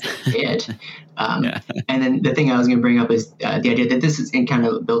like that's it. And then the thing I was going to bring up is the idea that this is, and kind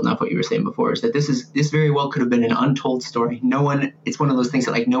of building off what you were saying before, is that this very well could have been an untold story. It's one of those things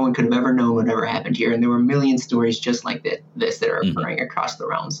that like no one could have ever known what ever happened here, and there were a million stories just like this that are occurring across the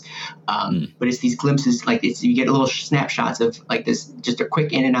realms. But it's these glimpses, like you get little snapshots of like this, just a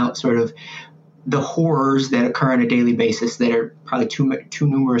quick in and out sort of the horrors that occur on a daily basis that are probably too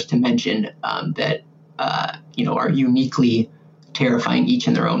numerous to mention, that are uniquely terrifying each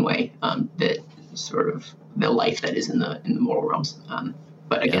in their own way. That sort of the life that is in the mortal realms.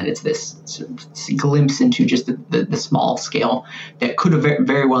 But again, it's this sort of glimpse into just the small scale that could have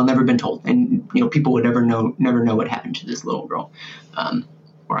very well never been told, and people would never know what happened to this little girl,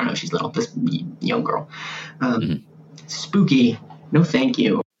 or I know she's little, this young girl. Spooky. No, thank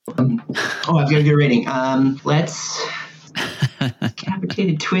you. I've got a good rating. Let's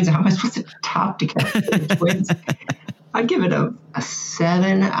decapitated twins. How am I supposed to top decapitated twins? I'd give it a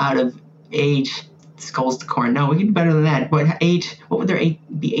 7 out of 8 skulls to corn. No, we can do better than that. What would there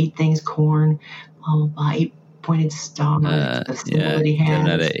be 8 things? Corn, blah, blah, blah, 8 pointed stars. The symbol that he has. 7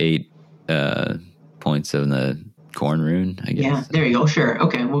 out of 8 points on the corn rune, I guess. Yeah, there you go. Sure.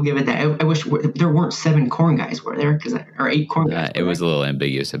 Okay, we'll give it that. I wish there weren't 7 corn guys, were there? Or 8 corn guys. It was a little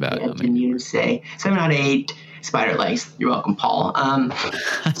ambiguous about it. Didn't you say 7 out of 8 spider legs? You're welcome, Paul.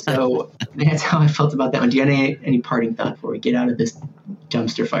 So that's how I felt about that one. Do you have any parting thought before we get out of this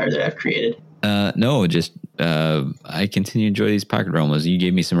dumpster fire that I've created? No, just I continue to enjoy these pocket realms. You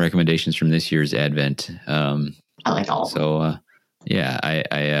gave me some recommendations from this year's Advent. I like all of them. So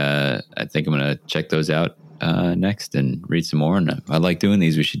I think I'm gonna check those out next and read some more. And I like doing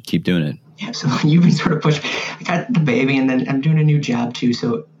these. We should keep doing it. Yeah, so you've been sort of pushing. I got the baby, and then I'm doing a new job too.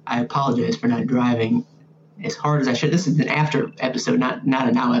 So I apologize for not driving as hard as I should. This is an after episode, not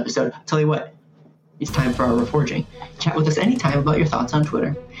a now episode. I'll tell you what, it's time for our reforging. Chat with us anytime about your thoughts on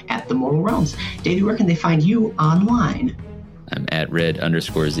Twitter at The Mortal Realms. Davey, where can they find you online? I'm at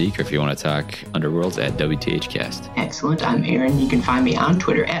red_Zeke, or if you want to talk Underworlds, at WTHcast. Excellent. I'm Aaron. You can find me on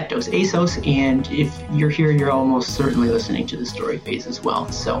Twitter at DosAsos, and if you're here, you're almost certainly listening to the story phase as well.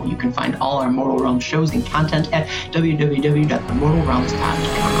 So you can find all our Mortal Realms shows and content at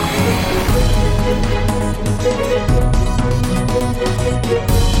www.themortalrealms.com.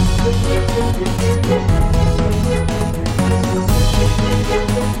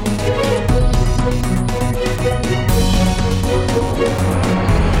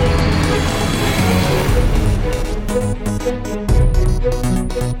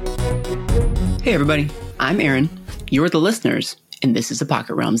 Hey everybody, I'm Aaron, you're the listeners, and this is a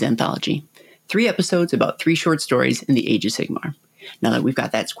Pocket Realms Anthology. 3 episodes about 3 short stories in the Age of Sigmar. Now that we've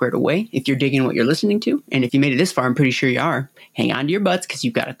got that squared away, if you're digging what you're listening to, and if you made it this far, I'm pretty sure you are, hang on to your butts because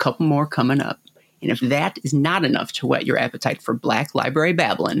you've got a couple more coming up. And if that is not enough to whet your appetite for Black Library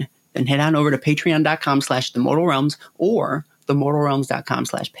Babylon, then head on over to patreon.com/themortalrealms or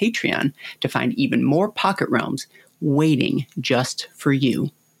themortalrealms.com/Patreon to find even more Pocket Realms waiting just for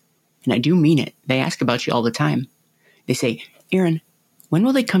you. And I do mean it. They ask about you all the time. They say, Aaron, when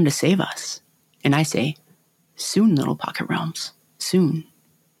will they come to save us? And I say, soon, little Pocket Realms. Soon.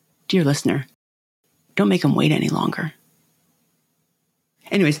 Dear listener, don't make them wait any longer.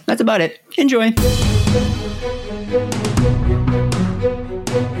 Anyways, that's about it. Enjoy.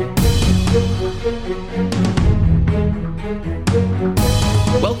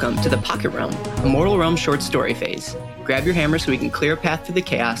 Welcome to the Pocket Realm, a Mortal Realm short story phase. Grab your hammer so we can clear a path through the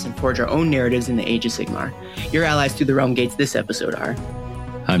chaos and forge our own narratives in the Age of Sigmar. Your allies through the realm gates this episode are...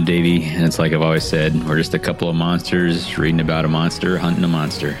 I'm Davey, and it's like I've always said, we're just a couple of monsters reading about a monster, hunting a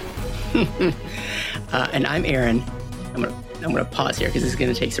monster. And I'm Aaron. I'm gonna pause here because this is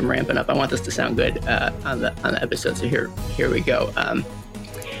gonna take some ramping up. I want this to sound good on the episode. So here we go.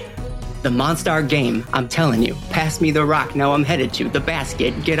 The Monstar game, I'm telling you. Pass me the rock, now I'm headed to the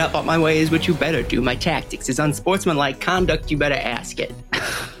basket. Get up on my way is what you better do. My tactics is unsportsmanlike conduct, you better ask it.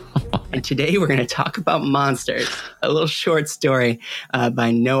 And today we're going to talk about monsters. A little short story by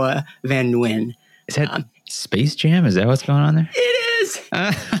Noah Van Nguyen. Is that Space Jam? Is that what's going on there? It is!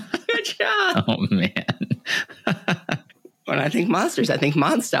 Good job! Oh, man. When I think monsters, I think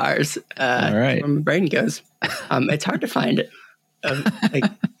Monstars. All right. Where my brain goes. It's hard to find it.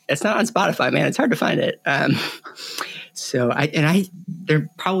 It's not on Spotify, man. It's hard to find it. They're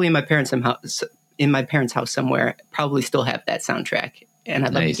probably in my parents' house somewhere. Probably still have that soundtrack, and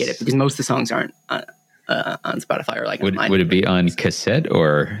I'd love to get it because most of the songs aren't on Spotify or like would it be on cassette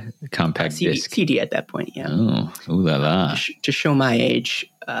or compact disc? CD at that point. Yeah. Oh, ooh la la. To show my age,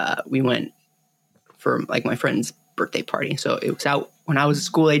 we went for like my friend's birthday party. So it was out when I was a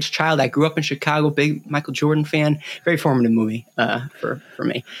school age child. I grew up in Chicago, big Michael Jordan fan. Very formative movie for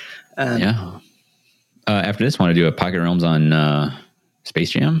me. After this, want to do a Pocket Realms on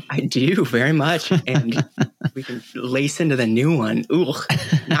Space Jam? I do very much, and we can lace into the new one. Ooh,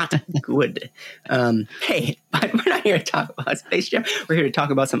 not good. Hey, but we're not here to talk about Space Jam. We're here to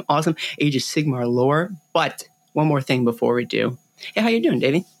talk about some awesome Age of Sigmar lore. But one more thing before we do. Hey, how you doing,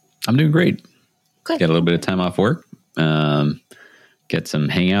 Davey? I'm doing great. Good. Got a little bit of time off work. Got some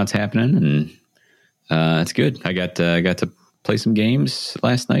hangouts happening, and it's good. I got to play some games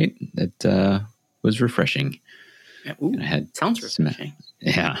last night. That was refreshing. Ooh, I had sounds refreshing.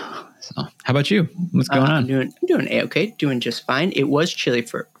 Yeah. So, how about you? What's going on? I'm doing A-okay, doing just fine. It was chilly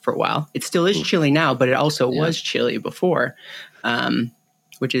for a while. It still is chilly now, but it also was chilly before,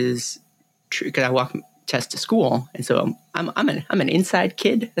 which is true because I walk test to school, and so I'm an inside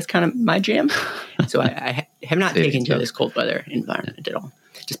kid. That's kind of my jam. So I have not taken to this cold weather environment at all,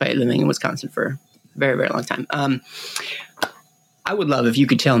 despite living in Wisconsin for a very, very long time. I would love if you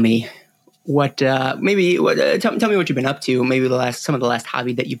could tell me tell me what you've been up to. Maybe some of the last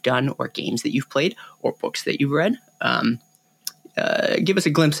hobby that you've done, or games that you've played, or books that you've read. Give us a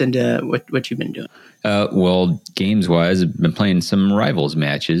glimpse into what you've been doing. Well, games wise, I've been playing some Rivals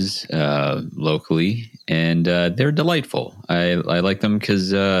matches locally, and they're delightful. I like them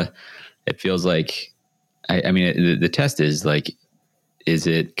because it feels like I mean the test is like, is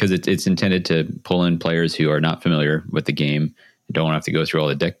it because it's intended to pull in players who are not familiar with the game and don't have to go through all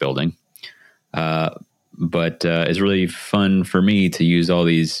the deck building. But it's really fun for me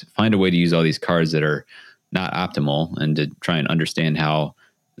to find a way to use all these cards that are not optimal, and to try and understand how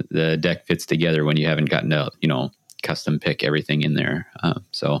the deck fits together when you haven't gotten to, custom pick everything in there.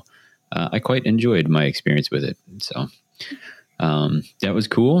 So I quite enjoyed my experience with it. So that was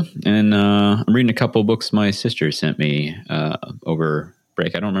cool. And I'm reading a couple books my sister sent me over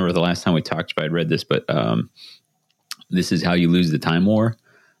break. I don't remember the last time we talked, but I'd read this, but This Is How You Lose the Time War.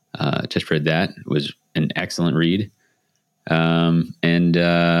 Just read that. It was an excellent read. And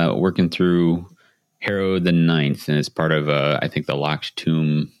working through Harrow the Ninth, and it's part of, I think, the Locked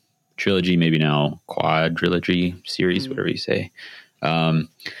Tomb trilogy, maybe now quadrilogy series, whatever you say.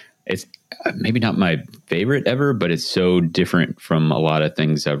 It's maybe not my favorite ever, but it's so different from a lot of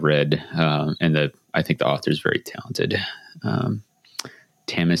things I've read. And I think the author is very talented.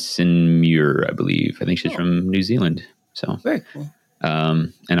 Tamsin Muir, I believe. I think she's from New Zealand. So very cool.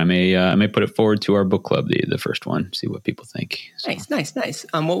 And I may put it forward to our book club, the first one, see what people think. So. Nice.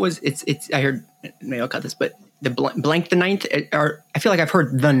 What was it's? I heard, maybe I'll cut this, but the blank the Ninth. I feel like I've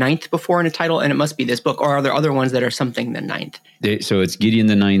heard the Ninth before in a title, and it must be this book. Or are there other ones that are something the Ninth? So it's Gideon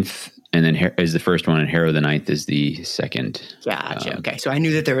the Ninth, and then is the first one, and Harrow the Ninth is the second. Gotcha. Okay, so I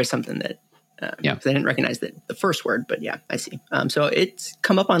knew that there was something that. Because I didn't recognize the first word, but yeah, I see. So it's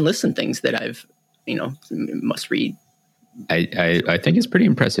come up on lists and things that I've must read. I think it's pretty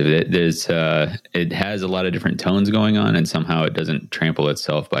impressive. It has a lot of different tones going on, and somehow it doesn't trample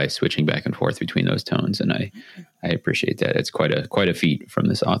itself by switching back and forth between those tones. And I appreciate that. It's quite a feat from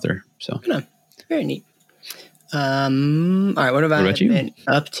this author. So very neat. All right, what have I been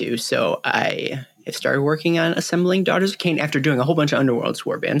up to? So I have started working on assembling Daughters of Cain after doing a whole bunch of Underworlds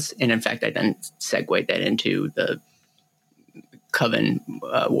warbands, and in fact, I then segued that into the Coven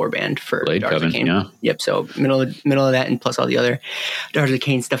warband for Blade Daughters of Cain. Yeah. Yep. So middle of that, and plus all the other Daughters of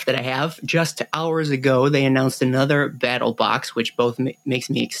Cain stuff that I have. Just hours ago, they announced another battle box, which both makes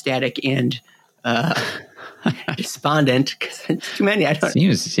me ecstatic and despondent because it's too many.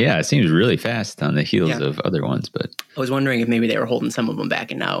 It seems really fast on the heels of other ones. But I was wondering if maybe they were holding some of them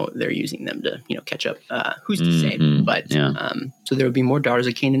back, and now they're using them to catch up. Who's to say? But so there would be more Daughters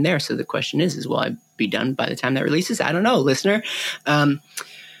of Cain in there. So the question is will I be done by the time that releases? I don't know, listener.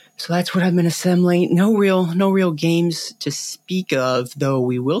 So that's what I've been assembling. No real games to speak of, though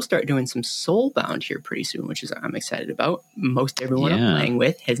we will start doing some Soulbound here pretty soon, which is I'm excited about. Most everyone I'm playing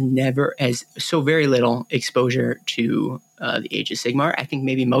with has so very little exposure to the Age of Sigmar. I think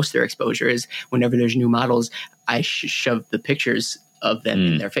maybe most of their exposure is whenever there's new models, I shove the pictures of them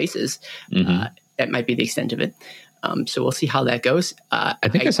in their faces. That might be the extent of it. So we'll see how that goes. I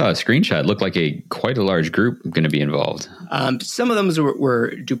think I saw a screenshot. It looked like quite a large group going to be involved. Some of them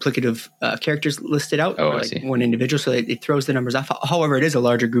were duplicative characters listed out. Oh, I see. One individual, so it throws the numbers off. However, it is a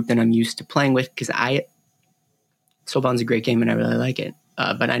larger group than I'm used to playing with because Soulbound's a great game and I really like it.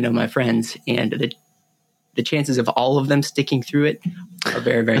 But I know my friends, and the chances of all of them sticking through it are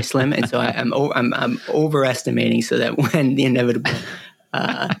very, very slim. And so I'm overestimating so that when the inevitable,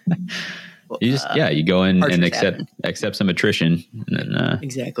 you go in and accept some attrition. And then,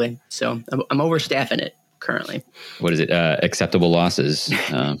 exactly. So I'm overstaffing it currently. What is it? Acceptable losses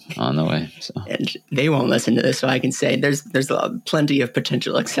on the way. So. And they won't listen to this, so I can say there's plenty of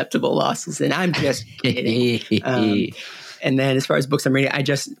potential acceptable losses, and I'm just kidding. And then as far as books I'm reading, I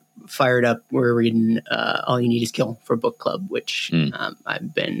just fired up. We're reading All You Need Is Kill for book club, which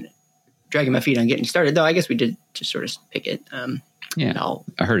I've been dragging my feet on getting started, though I guess we did just sort of pick it. I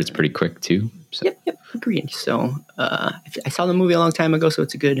heard it's pretty quick too. So. Yep, agreed. So I saw the movie a long time ago, so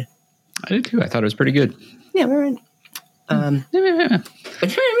it's a good. I did too. I thought it was pretty good. Yeah, we're right.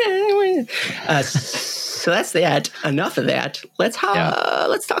 So that's that. Enough of that. Let's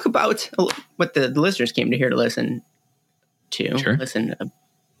talk about what the listeners came to here to listen to. Sure. Listen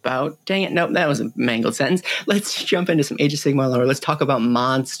about. Dang it! Nope, that was a mangled sentence. Let's jump into some Age of Sigmar lore. Let's talk about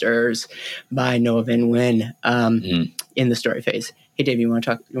Monsters by Noah Van Wyn in the story phase. Hey, Dave, you want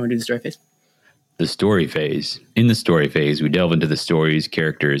to do the story phase? The story phase. In the story phase, we delve into the stories,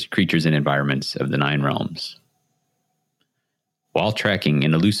 characters, creatures, and environments of the 9 realms. While tracking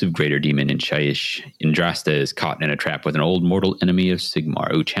an elusive greater demon in Shyish, Indrasta is caught in a trap with an old mortal enemy of Sigmar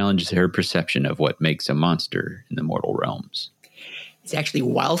who challenges her perception of what makes a monster in the mortal realms. It's actually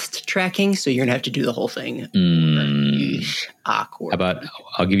whilst tracking, so you're gonna have to do the whole thing. Awkward. How about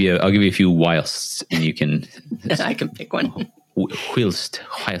I'll give you a few whilsts, and you can. I can pick one. Whilst.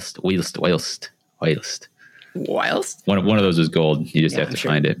 One of those is gold. You just have to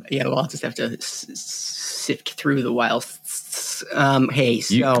find it. Yeah, well, I'll just have to sift through the whilsts. Hey,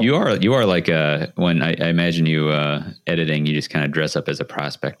 so you are like when I imagine you editing, you just kind of dress up as a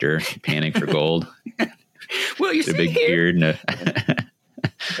prospector, panning for gold. Well, you see a big here. beard and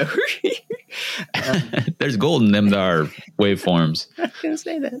there's gold in them dar waveforms. I was gonna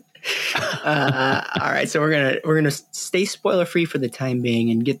say that. All right, so we're gonna stay spoiler free for the time being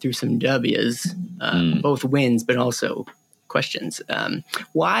and get through some W's, both wins, but also questions.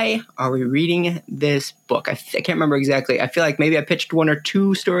 Why are we reading this book? I can't remember exactly. I feel like maybe I pitched 1 or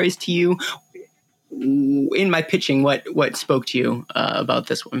 2 stories to you in my pitching. What spoke to you about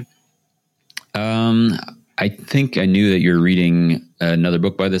this one? I think I knew that you're reading another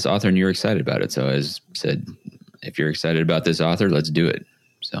book by this author and you're excited about it. So I said, if you're excited about this author, let's do it.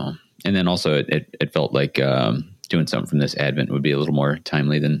 So, and then also it felt like doing something from this Advent would be a little more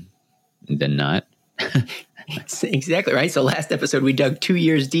timely than not. Exactly right. So last episode, we dug 2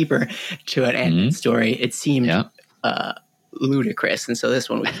 years deeper to an Advent story. It seemed ludicrous. And so this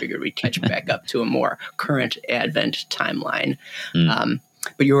one, we figured we'd catch back up to a more current Advent timeline.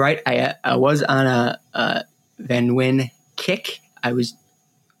 But you're right. I was on a Van Wyn kick.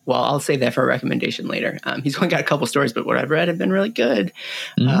 I'll save that for a recommendation later. He's only got a couple stories, but what I've read have been really good.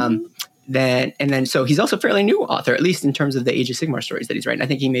 So he's also a fairly new author, at least in terms of the Age of Sigmar stories that he's writing. I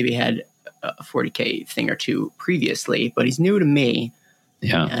think he maybe had a 40K thing or two previously, but he's new to me.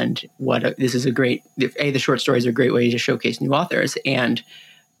 Yeah. And this is the short stories are a great way to showcase new authors, and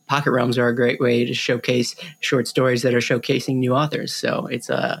Pocket Realms are a great way to showcase short stories that are showcasing new authors. So it's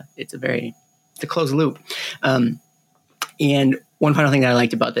a closed loop. And one final thing that I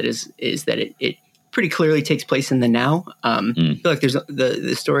liked about that is that it pretty clearly takes place in the now. I feel like there's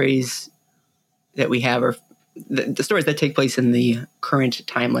the stories that we have are the stories that take place in the current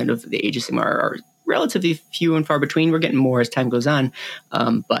timeline of the Age of Sigmar are relatively few and far between. We're getting more as time goes on.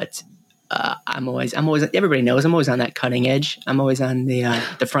 But I'm always, everybody knows I'm always on that cutting edge. I'm always on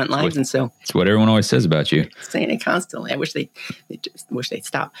the front lines. And so it's what everyone always says about you. Saying it constantly. I wish they'd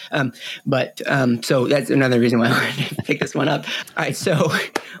stop. So that's another reason why I wanted to pick this one up. All right. So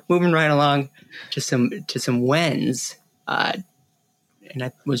moving right along to some whens, and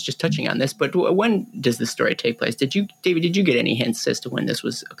I was just touching on this, but when does this story take place? David, did you get any hints as to when this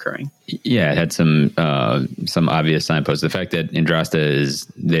was occurring? Yeah, it had some obvious signposts. The fact that Indrasta is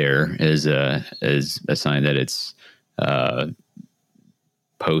there is a sign that it's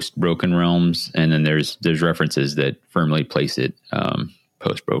post Broken Realms, and then there's references that firmly place it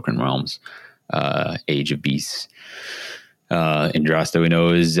post Broken Realms, Age of Beasts. Indrasta, we know,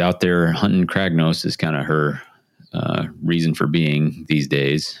 is out there hunting Kragnos. Is kind of her reason for being these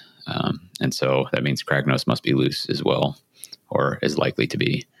days. And so that means Kragnos must be loose as well, or is likely to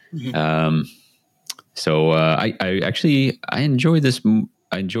be. Mm-hmm. I enjoyed this.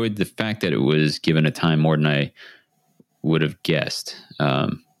 I enjoyed the fact that it was given a time more than I would have guessed. I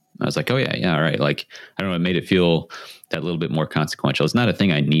was like, oh yeah. All right. Like, I don't know. It made it feel that little bit more consequential. It's not a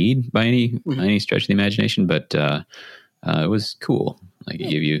thing I need by any stretch of the imagination, but it was cool. Like, it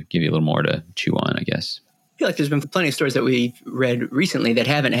give you a little more to chew on, I guess. feel like there's been plenty of stories that we've read recently that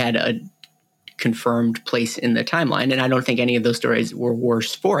haven't had a confirmed place in the timeline, and I don't think any of those stories were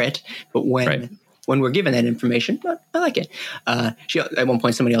worse for it. But when we're given that information, I like it. At one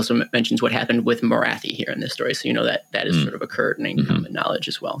point, somebody also mentions what happened with Morathi here in this story, so that has sort of occurred in common knowledge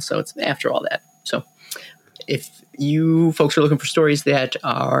as well. So it's after all that. So if you folks are looking for stories that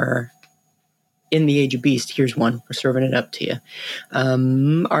are in the Age of Beast, here's one. We're serving it up to you.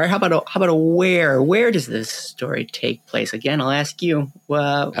 All right, how about a where? Where does this story take place? Again, I'll ask you. Where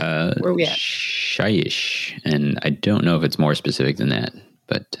are we at? Shyish, and I don't know if it's more specific than that,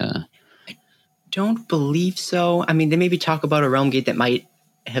 but I don't believe so. I mean, they maybe talk about a realm gate that might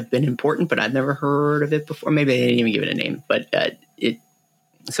have been important, but I've never heard of it before. Maybe they didn't even give it a name, but it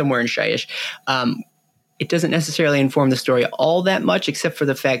somewhere in Shyish. It doesn't necessarily inform the story all that much, except for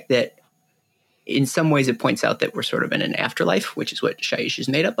the fact that in some ways it points out that we're sort of in an afterlife, which is what Shyish is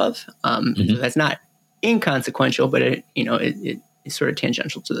made up of. So that's not inconsequential, but it is sort of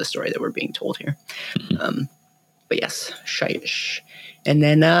tangential to the story that we're being told here. But yes, Shyish. And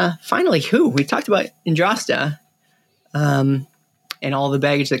then finally, who? We talked about Indrasta and all the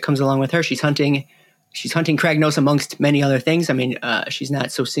baggage that comes along with her. She's hunting Kragnos amongst many other things. I mean, she's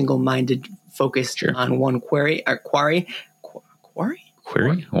not so single-minded, focused on one quarry.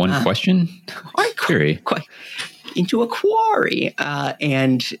 Query? One question? Query. Into a quarry.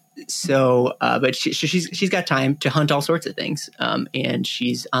 And so, but she's got time to hunt all sorts of things. And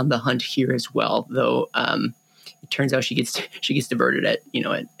she's on the hunt here as well, though it turns out she gets diverted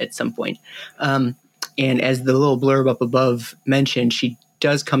at some point. And as the little blurb up above mentioned, she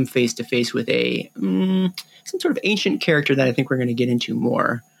does come face to face with some sort of ancient character that I think we're going to get into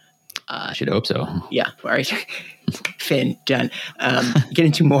more. I should hope so. Yeah, all right. Finn, done. Get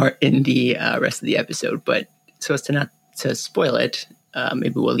into more in the rest of the episode, but so as to not to spoil it,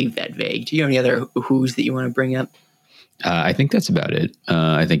 maybe we'll leave that vague. Do you have any other who's that you want to bring up? I think that's about it.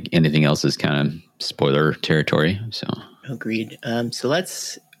 I think anything else is kind of spoiler territory. So agreed. So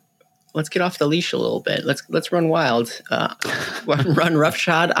let's get off the leash a little bit. Let's run wild. Run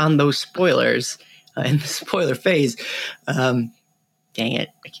roughshod on those spoilers in the spoiler phase. Dang it.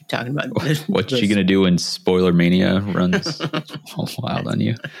 I keep talking about this. What's she going to do when Spoiler Mania runs all wild on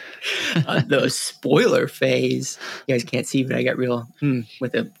you? The spoiler phase. You guys can't see, but I got real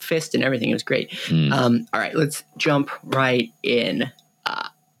with a fist and everything. It was great. All right, let's jump right in.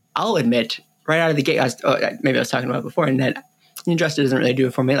 I'll admit, right out of the gate, maybe I was talking about it before, and that Indrasta doesn't really do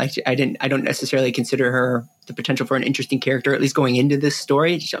it for me. Like I don't necessarily consider her the potential for an interesting character, at least going into this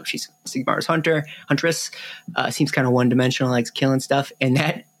story. She's Sigmar's huntress, seems kind of one-dimensional, likes killing stuff, and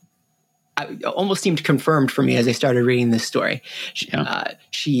that almost seemed confirmed for me as I started reading this story.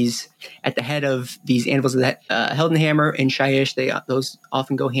 She's at the head of these anvils of the Heldenhammer in Shyish. Those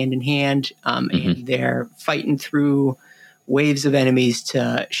often go hand in hand, and they're fighting through waves of enemies.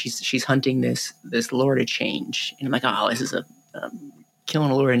 She's hunting this Lord of Change, and I'm like, oh, this is a killing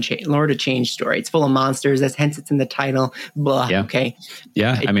a Lord of Change story. It's full of monsters. Hence it's in the title. Blah. Yeah. Okay.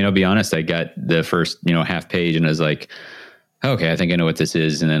 Yeah. I mean, I'll be honest. I got the first, half page and I was like, okay, I think I know what this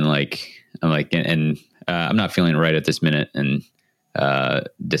is. And then I'm not feeling it right at this minute, and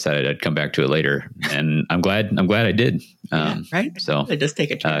decided I'd come back to it later. And I'm glad I did. Right. So it does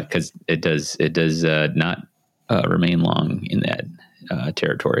take a time, because it does not remain long in that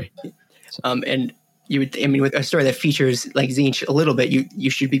territory. So. And with a story that features like Tzeentch a little bit, you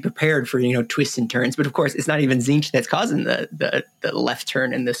should be prepared for twists and turns. But of course, it's not even Tzeentch that's causing the left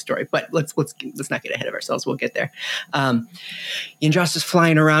turn in this story. But let's not get ahead of ourselves. We'll get there. Indrasta's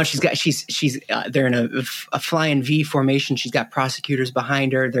flying around. They're in a flying V formation. She's got prosecutors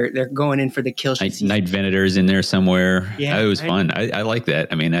behind her. They're going in for the kill. Night Venator's in there somewhere. Yeah, it was fun. I like that.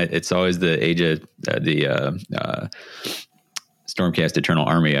 I mean, it's always the age of the Stormcast Eternal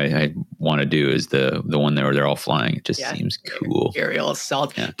Army I want to do is the one where they're all flying. It just seems cool. Aerial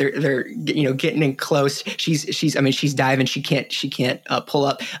assault. Yeah. They're getting in close. She's diving. She can't pull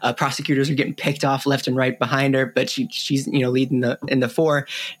up. Prosecutors are getting picked off left and right behind her, but she's leading in the fore.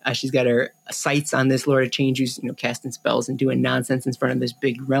 She's got her sights on this Lord of Change who's casting spells and doing nonsense in front of this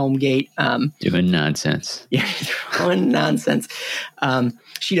big realm gate. Doing nonsense. Yeah, doing nonsense.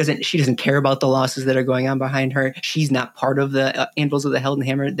 She doesn't care about the losses that are going on behind her. She's not part of the Anvils of the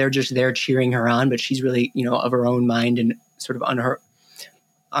Heldenhammer. They're just there cheering her on, but she's really, of her own mind and sort of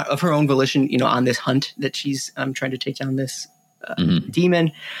of her own volition, on this hunt that she's trying to take down this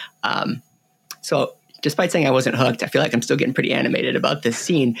demon. So despite saying I wasn't hooked, I feel like I'm still getting pretty animated about this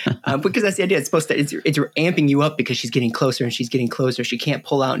scene because that's the idea. It's supposed to, it's amping you up because she's getting closer and she's getting closer. She can't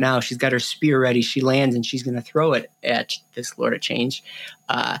pull out now. She's got her spear ready. She lands and she's going to throw it at this Lord of Change.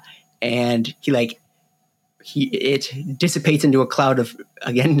 And he it dissipates into a cloud of,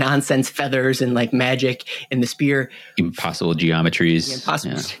 again, nonsense, feathers and like magic, and the spear. Impossible geometries.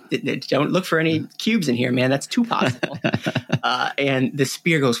 Don't look for any cubes in here, man. That's too possible. And the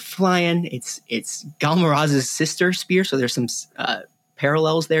spear goes flying. It's Galmaraz's sister spear, so there's some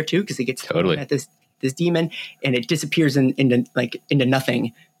parallels there too, because it gets thrown at this demon, and it disappears into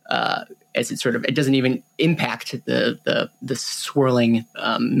nothing. As it doesn't even impact the swirling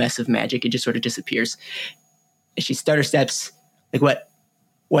mess of magic. It just sort of disappears. And she stutter steps, like,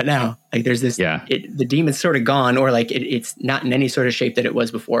 what now? Like, there's this, the demon's sort of gone, or like it's not in any sort of shape that it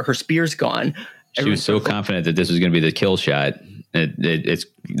was before. Her spear's gone. She was so confident that this was going to be the kill shot.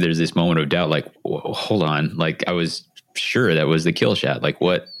 There's this moment of doubt, like, hold on. Like, I was sure that was the kill shot. Like,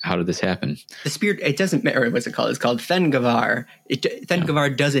 what? How did this happen? The spear, it doesn't matter. What's it called? It's called Thengavar.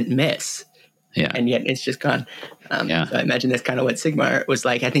 Thengavar doesn't miss. Yeah. And yet it's just gone. So I imagine that's kind of what Sigmar was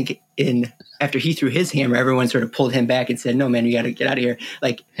like. I think after he threw his hammer, everyone sort of pulled him back and said, no, man, you got to get out of here.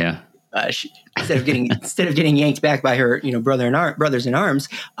 Like, instead of getting yanked back by her, brothers in arms,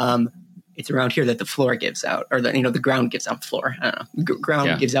 it's around here that the floor gives out, or the ground gives out the floor. I don't know.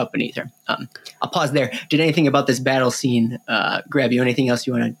 Ground gives out beneath her. I'll pause there. Did anything about this battle scene grab you? Anything else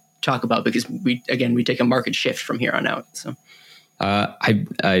you want to talk about? Because we take a market shift from here on out. So.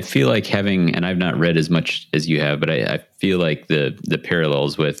 I feel like and I've not read as much as you have, but I feel like the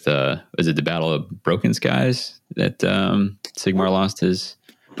parallels with, was it the Battle of Broken Skies that Sigmar lost his?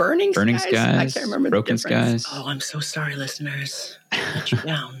 Burning Skies? I can't remember Broken the difference. Skies? Oh, I'm so sorry, listeners. I let you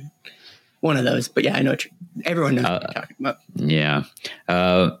down. One of those, but yeah, I know everyone knows what you're talking about. Yeah.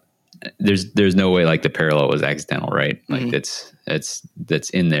 There's no way like the parallel was accidental, right? Like that's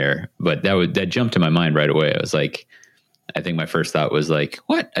in there, but that jumped to my mind right away. I was like, I think my first thought was like,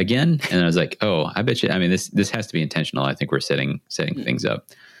 what, again? And I was like, oh, I bet you, I mean, this has to be intentional. I think we're setting things up.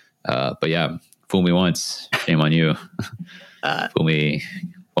 But yeah, fool me once, shame on you. Fool me,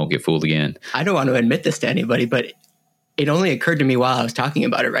 won't get fooled again. I don't want to admit this to anybody, but it only occurred to me while I was talking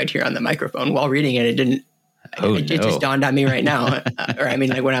about it right here on the microphone. While reading it, it didn't. It just dawned on me right now. Or I mean,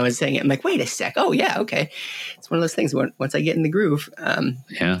 like when I was saying it, I'm like, wait a sec. Oh yeah, okay. It's one of those things. Once I get in the groove,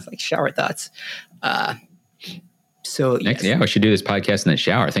 it's like shower thoughts. So we should do this podcast in the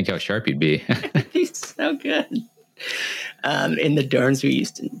shower. Think how sharp you'd be. He's so good. In the dorms, we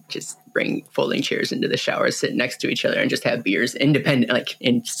used to just bring folding chairs into the shower, sit next to each other, and just have beers independent, like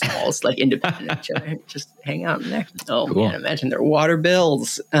in stalls, like independent of each other. Just hang out in there. Oh, cool. Man, imagine their water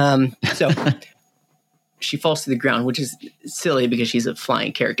bills. So she falls to the ground, which is silly because she's a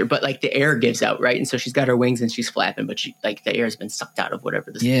flying character, but like the air gives out, right? And so she's got her wings and she's flapping, but the air has been sucked out of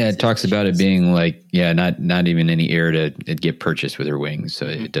whatever this is. Yeah, it talks about it being like, not even any air to get purchased with her wings. So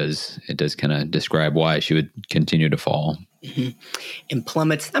it does kind of describe why she would continue to fall. Mm-hmm. And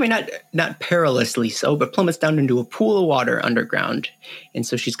plummets, I mean, not perilously so, but plummets down into a pool of water underground. And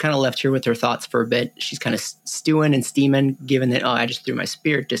so she's kind of left here with her thoughts for a bit. She's kind of stewing and steaming, given that, I just threw my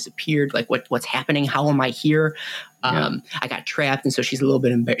spear, it disappeared. Like, what's happening? How am I here? I got trapped. And so she's a little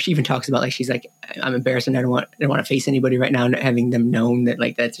bit embarrassed. She even talks about, like, she's like, I'm embarrassed and I don't want to face anybody right now, having them known that,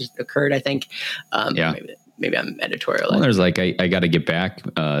 like, that just occurred, I think. Maybe I'm editorial. Well, there's like, I got to get back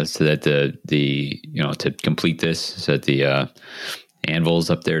so that to complete this, so that the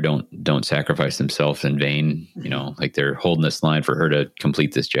anvils up there don't sacrifice themselves in vain. Like they're holding this line for her to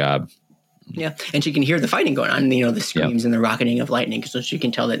complete this job. Yeah, and she can hear the fighting going on. The screams and the rocketing of lightning, so she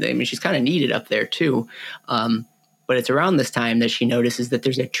can tell that. I mean, she's kind of needed up there too. But it's around this time that she notices that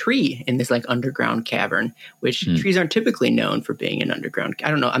there's a tree in this like underground cavern, which trees aren't typically known for being an underground.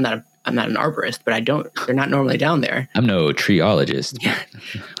 I don't know. I'm not an arborist, but they're not normally down there. I'm no treeologist. Yeah.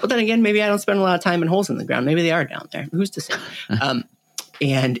 Well, then again, maybe I don't spend a lot of time in holes in the ground. Maybe they are down there. Who's to say?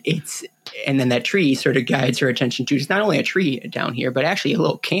 And then that tree sort of guides her attention to, it's not only a tree down here, but actually a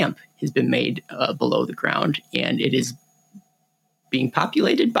little camp has been made below the ground, and it is being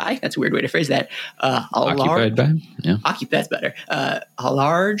populated by, that's a weird way to phrase that. Occupied by? Yeah. That's better. A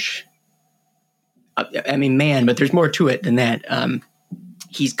large, man, but there's more to it than that.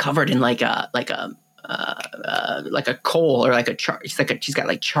 He's covered in like a coal, or like she's got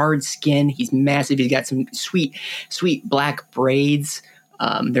like charred skin. He's massive. He's got some sweet black braids.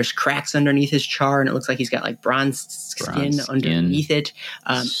 There's cracks underneath his char, and it looks like he's got like bronze skin underneath it.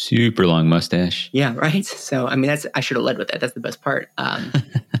 Super long mustache. Yeah, right. So, I mean, I should have led with that. That's the best part.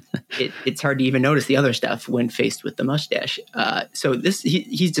 It's hard to even notice the other stuff when faced with the mustache. So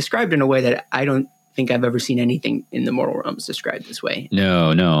he's described in a way that I don't think I've ever seen anything in the mortal realms described this way.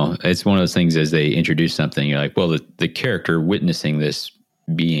 No. It's one of those things, as they introduce something, you're like, well, the character witnessing this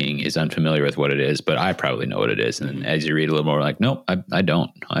being is unfamiliar with what it is, but I probably know what it is. And then as you read a little more, like, nope, I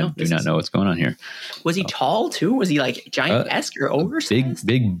don't. I do not know what's going on here. Was he tall too? Was he like giant-esque or ogre?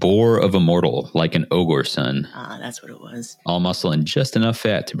 Big boar of a mortal, like an ogre son. Ah, that's what it was. All muscle and just enough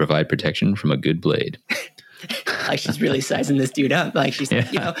fat to provide protection from a good blade. Like she's really sizing this dude up. Like she's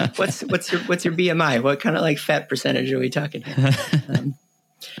like, what's your BMI? What kind of like fat percentage are we talking here? And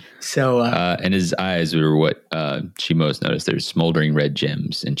his eyes were what she most noticed. There's smoldering red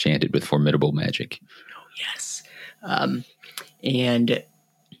gems enchanted with formidable magic. Oh, yes. And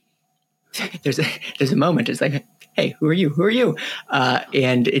there's a moment. It's like, hey, who are you? Who are you?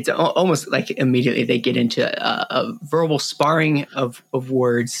 And it's almost like immediately they get into a verbal sparring of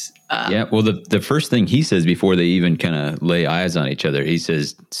words. Well, the first thing he says before they even kind of lay eyes on each other, he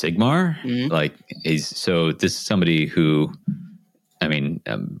says, Sigmar? Mm-hmm. Like, so this is somebody who, I mean,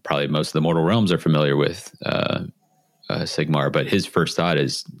 probably most of the mortal realms are familiar with Sigmar, but his first thought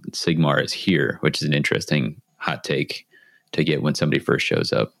is Sigmar is here, which is an interesting hot take to get when somebody first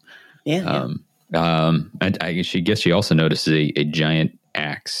shows up. Yeah. And I guess she also notices a giant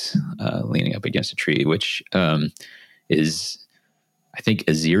axe leaning up against a tree, which is, I think,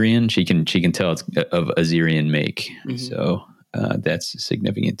 Azerian. She can tell it's of Azerian make. Mm-hmm. So that's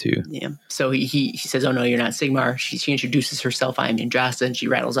significant too. Yeah. So he says, "Oh no, you're not Sigmar." She introduces herself. I am Andrasta, and she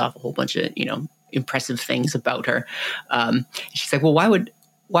rattles off a whole bunch of impressive things about her. She's like, "Well, why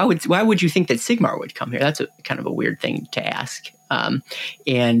would you think that Sigmar would come here?" That's kind of a weird thing to ask. So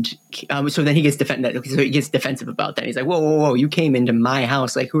then he gets defensive about that. He's like, whoa, you came into my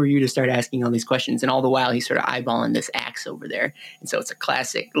house. Like, who are you to start asking all these questions? And all the while he's sort of eyeballing this axe over there. And so it's a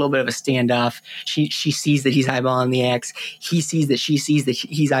classic, a little bit of a standoff. She sees that he's eyeballing the axe. He sees that she sees that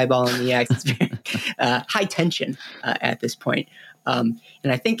he's eyeballing the axe. It's very high tension at this point. And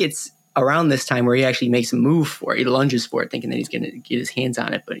I think it's around this time where he actually makes a move for it. He lunges for it, thinking that he's going to get his hands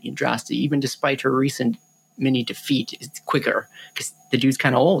on it. But Andrasta, even despite her recent mini defeat, is quicker because the dude's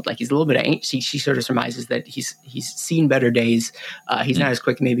kind of old. Like, he's a little bit anxious. She sort of surmises that he's seen better days. He's not as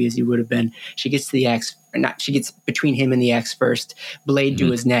quick maybe as he would have been. She gets to the axe, or not. She gets between him and the axe first, blade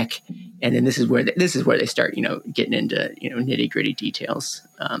to his neck, and then this is where they start getting into nitty gritty details.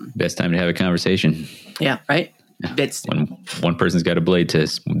 Best time to have a conversation. Yeah, right. That's when one person's got a blade to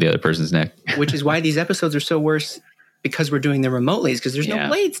the other person's neck. Which is why these episodes are so worse, because we're doing them remotely, because there's no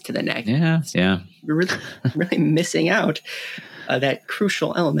blades to the neck. Yeah. You're really missing out that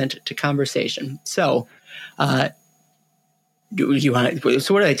crucial element to conversation. So, do you want to?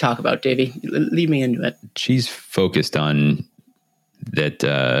 So, what do they talk about, Davey? Lead me into it. She's focused on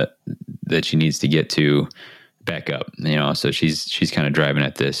that she needs to get to back up. So she's kind of driving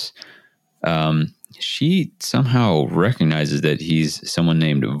at this. She somehow recognizes that he's someone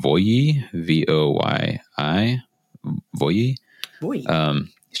named Voyi, Voyi. Voyi.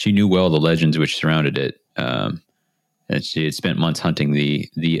 She knew well the legends which surrounded it. And she had spent months hunting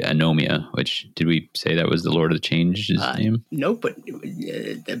the Anomia, which, did we say that was the Lord of the Change's name? No, but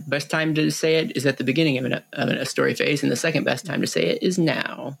the best time to say it is at the beginning of a story phase, and the second best time to say it is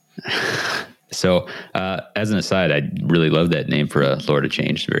now. So, as an aside, I really love that name for a Lord of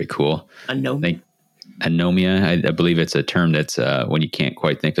Change. It's very cool. Anomia, I believe it's a term that's when you can't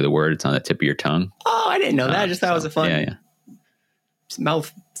quite think of the word, it's on the tip of your tongue. Oh, I didn't know that. I just thought it was a fun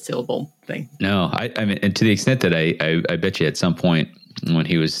mouth syllable thing. No, I mean, and to the extent that I bet you at some point when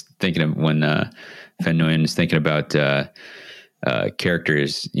he was thinking of, when Van Nooyen was thinking about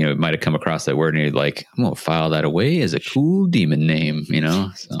characters, might have come across that word and he'd like, I'm going to file that away as a cool demon name,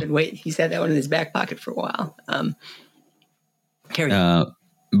 So. He's had that one in his back pocket for a while. Carry on.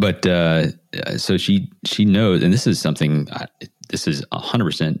 But so she knows, and this is something, this is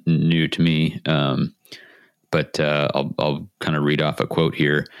 100% new to me. But I'll kind of read off a quote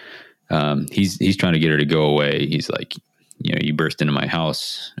here. He's trying to get her to go away. He's like, you burst into my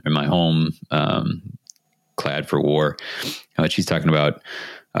house or my home, clad for war. She's talking about,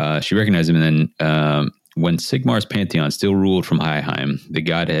 she recognized him. And then when Sigmar's pantheon still ruled from Highheim, the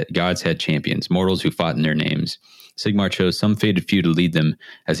gods had champions, mortals who fought in their names. Sigmar chose some fated few to lead them,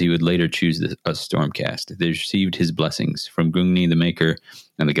 as he would later choose a Stormcast. They received his blessings from Gungni the Maker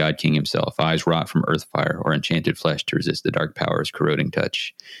and the God King himself, eyes wrought from earth fire or enchanted flesh to resist the dark power's corroding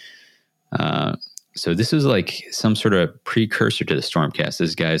touch. So this is like some sort of precursor to the Stormcast.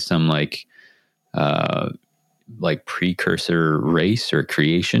 This guy is some like precursor race or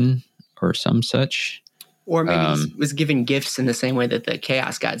creation or some such. Or maybe he was given gifts in the same way that the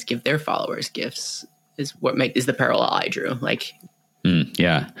Chaos Gods give their followers gifts. Is the parallel I drew. Like, and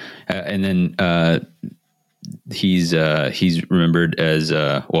then he's remembered as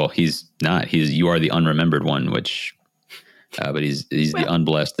he's not. You are the unremembered one, which But he's the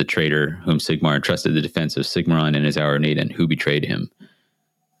unblessed, the traitor, whom Sigmar entrusted the defense of Sigmaron in his hour of need, and who betrayed him.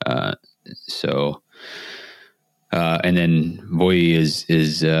 And then Voyi is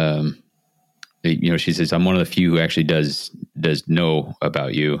she says, I'm one of the few who actually does know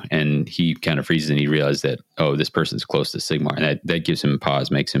about you. And he kind of freezes and he realizes that, oh, this person's close to Sigmar. And that gives him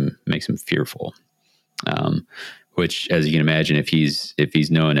pause, makes him fearful. Which, as you can imagine, if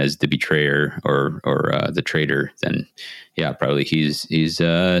he's known as the betrayer or the traitor, then yeah, probably he's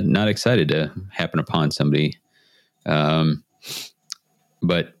not excited to happen upon somebody.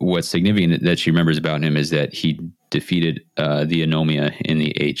 But what's significant that she remembers about him is that he defeated the Anomia in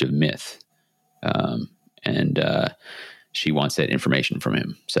the Age of Myth. And she wants that information from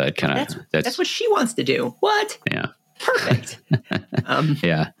him. So that's what she wants to do. What? Yeah. Perfect.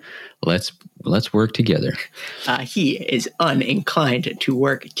 Yeah. Let's work together. He is uninclined to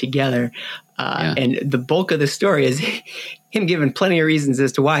work together. And the bulk of the story is him giving plenty of reasons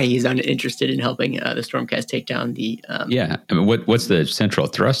as to why he's uninterested in helping the Stormcast take down the... I mean, what's the central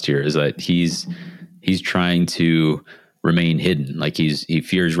thrust here is that he's trying to remain hidden. Like he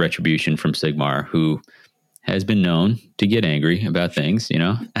fears retribution from Sigmar, who has been known to get angry about things,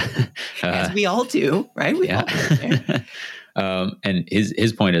 as we all do, right? We all do. And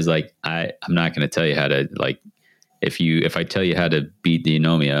his point is like, I'm not going to tell you how to, like, if I tell you how to beat the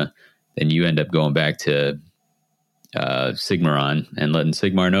Anomia, then you end up going back to Sigmaron and letting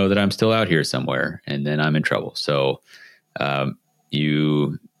Sigmar know that I'm still out here somewhere, and then I'm in trouble. So I'm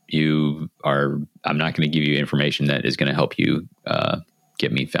not going to give you information that is going to help you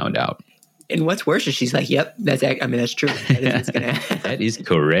get me found out. And what's worse is she's like, "Yep, that's true. That is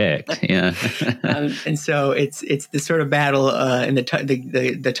correct." Yeah. And so it's this sort of battle and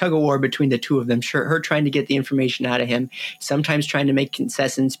the tug of war between the two of them. Sure, her trying to get the information out of him, sometimes trying to make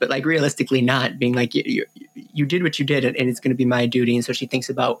concessions, but like realistically not being like, you did what you did, and it's going to be my duty. And so she thinks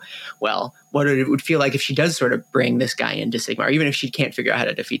about, well, what it would feel like if she does sort of bring this guy into Sigmar, even if she can't figure out how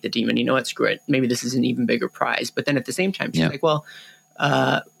to defeat the demon. You know what? Screw it. Maybe this is an even bigger prize. But then at the same time, she's like, well.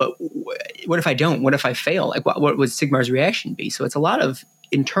 But what if I don't? What if I fail? Like, what would Sigmar's reaction be? So it's a lot of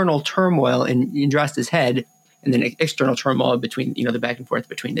internal turmoil in Andrasta's head, and then external turmoil between, the back and forth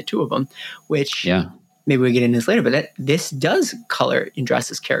between the two of them, which maybe we get into this later, but this does color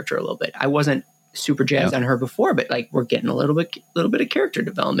Andrasta's character a little bit. I wasn't super jazzed on her before, but like we're getting a little bit of character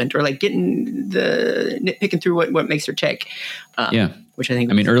development, or like getting the nitpicking through what makes her tick. Which I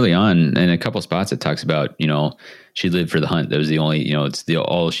think. I mean, early on in a couple spots, it talks about she lived for the hunt. That was the only it's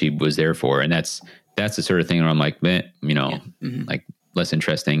all she was there for, and that's the sort of thing where I'm like, like less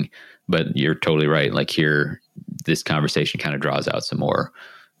interesting. But you're totally right. Like here, this conversation kind of draws out some more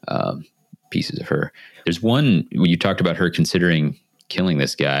pieces of her. There's one when you talked about her considering killing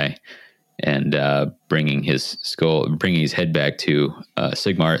this guy and bringing his head back to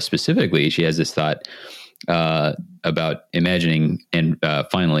Sigmar. Specifically, she has this thought about imagining, and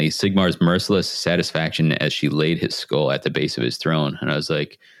finally, Sigmar's merciless satisfaction as she laid his skull at the base of his throne. And I was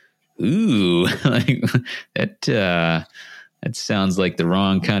like, ooh, like that sounds like the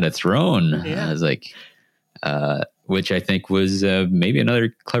wrong kind of throne. Yeah. I was like, which I think was maybe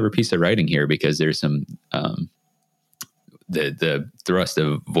another clever piece of writing here, because there's some the thrust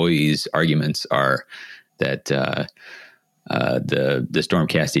of Voyi's arguments are that the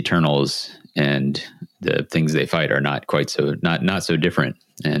Stormcast Eternals and the things they fight are not quite so not so different,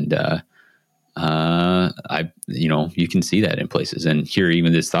 and you can see that in places. And here,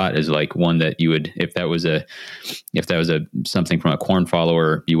 even this thought is like one that you would, if that was something from a Khorne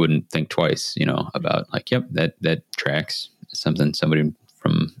follower, you wouldn't think twice, about like, yep, that tracks. Something somebody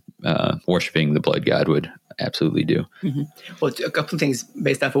from worshiping the blood god would absolutely do. Mm-hmm. Well, a couple of things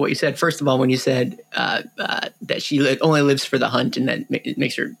based off of what you said. First of all, when you said that she only lives for the hunt, and that it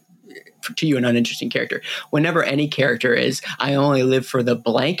makes her, to you, an uninteresting character. Whenever any character is, I only live for the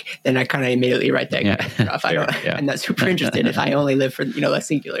blank, then I kind of immediately write that character off. I'm not super interested if I only live for, a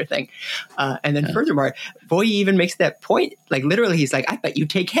singular thing. And then furthermore, Voyi even makes that point. Like literally, he's like, I bet you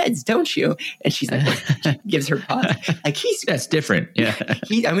take heads, don't you? And she's like, she gives her pause. Like that's different. Yeah.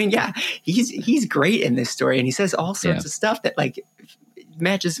 He's great in this story, and he says all sorts of stuff that like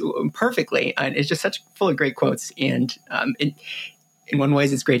matches perfectly. And it's just such full of great quotes. And in one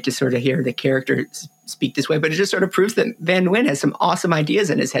ways, it's great to sort of hear the character speak this way, but it just sort of proves that Van Nguyen has some awesome ideas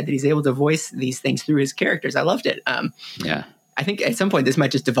in his head, that he's able to voice these things through his characters. I loved it. I think at some point this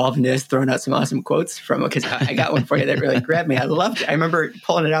might just devolve into us throwing out some awesome quotes from, because I got one for you that really grabbed me. I loved it. I remember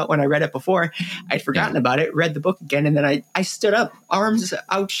pulling it out when I read it before. I'd forgotten about it, read the book again, and then I stood up, arms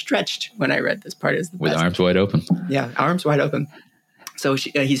outstretched when I read this part. With arms wide open. Yeah, arms wide open. So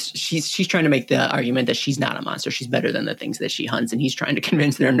she's trying to make the argument that she's not a monster. She's better than the things that she hunts, and he's trying to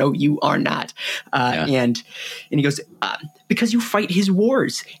convince her, no, you are not. And he goes, because you fight his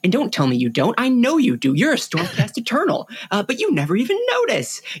wars, and don't tell me you don't. I know you do. You're a Stormcast Eternal, but you never even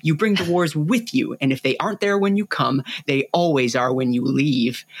notice. You bring the wars with you, and if they aren't there when you come, they always are when you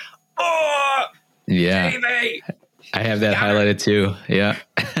leave. Oh, yeah. Jamie! I have that highlighted too. Yeah.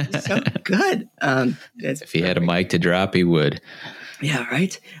 So good. If he had a mic to drop, he would. Yeah,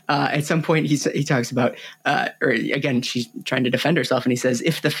 right. At some point, he talks about, or again, she's trying to defend herself, and he says,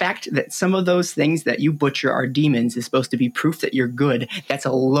 if the fact that some of those things that you butcher are demons is supposed to be proof that you're good, that's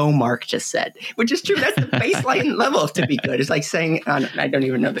a low mark to set, which is true. That's the baseline level to be good. It's like saying, I don't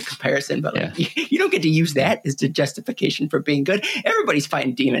even know the comparison, but like, you don't get to use that as the justification for being good. Everybody's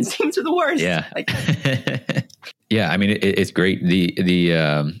fighting demons. Demons are the worst. Yeah. Like, yeah, I mean, it's great.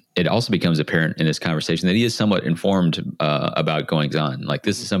 It also becomes apparent in this conversation that he is somewhat informed about goings on. Like,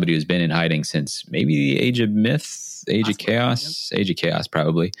 this is somebody who's been in hiding since maybe the Age of Myth, Age of Chaos,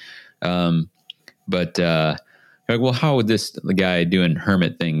 probably. But like, well, how would the guy doing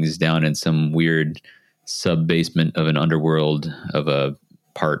hermit things down in some weird sub basement of an underworld of a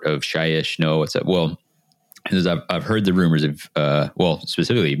part of Shyish know what's up? Well, I've heard the rumors of,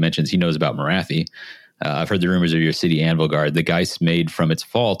 specifically he mentions he knows about Marathi. I've heard the rumors of your city, Anvil Guard. The geist made from its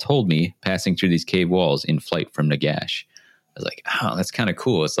fall told me, passing through these cave walls in flight from Nagash. I was like, oh, that's kind of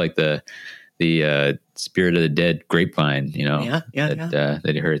cool. It's like the Spirit of the Dead grapevine, that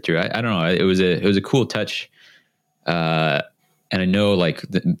he heard through. I don't know. It was a cool touch. And I know, like,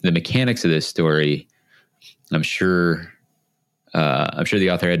 the mechanics of this story, I'm sure the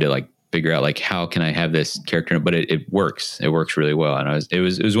author had to, like, figure out, like, how can I have this character, but it works. It works really well. And it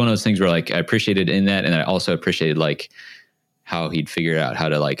was one of those things where, like, I appreciated in that. And I also appreciated, like, how he'd figured out how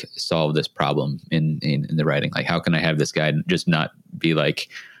to, like, solve this problem in the writing. Like, how can I have this guy just not be like,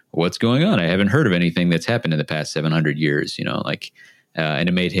 what's going on? I haven't heard of anything that's happened in the past 700 years, like, and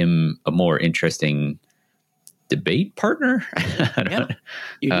it made him a more interesting debate partner.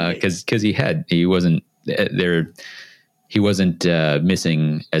 Cause he wasn't there. He wasn't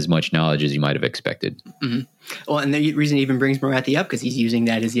missing as much knowledge as you might have expected. Mm-hmm. Well, and the reason he even brings Marathi up, because he's using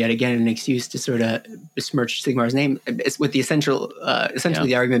that as yet again an excuse to sort of besmirch Sigmar's name. It's with the essentially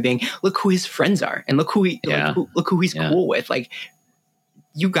the argument being, look who his friends are, and look who look who he's cool with. Like,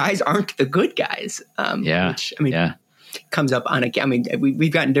 you guys aren't the good guys. Which, I mean, comes up on I mean,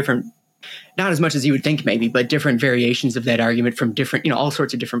 we've gotten different. Not as much as you would think, maybe, but different variations of that argument from different, all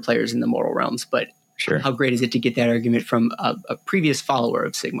sorts of different players in the mortal realms. But sure, how great is it to get that argument from a previous follower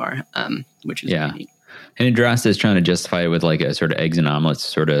of Sigmar, which is really neat. And Andraste is trying to justify it with, like, a sort of eggs and omelets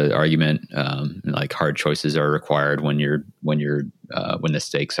sort of argument. Like, hard choices are required when the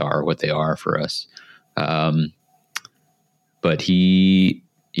stakes are what they are for us. But he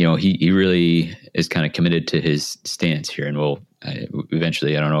really is kind of committed to his stance here, and we'll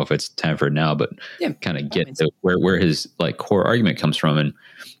eventually, I don't know if it's time for it now, but kind of get to where his, like, core argument comes from. And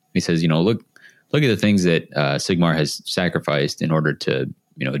he says, look at the things that Sigmar has sacrificed in order to,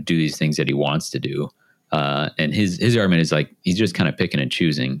 do these things that he wants to do. And his argument is, like, he's just kind of picking and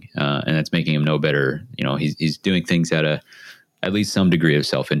choosing, and that's making him no better. He's doing things out of at least some degree of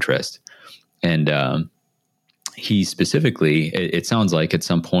self-interest. And he specifically, it sounds like at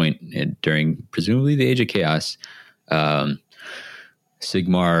some point during presumably the Age of Chaos,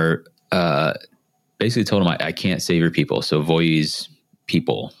 Sigmar basically told him, I can't save your people. So Voi's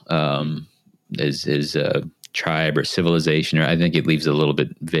people, his tribe or civilization, or I think it leaves it a little bit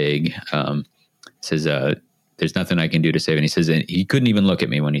vague, says, there's nothing I can do to save it. And he says, and he couldn't even look at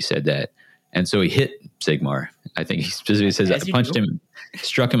me when he said that. And so he hit Sigmar. I think he specifically says, I punched him,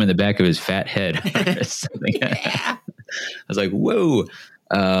 struck him in the back of his fat head. Or something. I was like, whoa.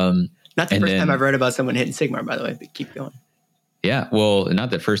 Not the first time I've read about someone hitting Sigmar, by the way, but keep going. Yeah, well, not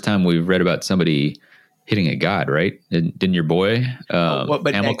the first time we've read about somebody hitting a god, right? Didn't your boy,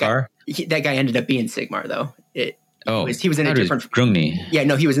 Hamilcar? That guy ended up being Sigmar, though. He was in a different Grungni. Yeah,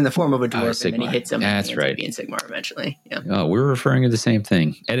 no, he was in the form of a dwarf, and then he hits him. That's right. Being Sigmar eventually. Yeah. Oh, we're referring to the same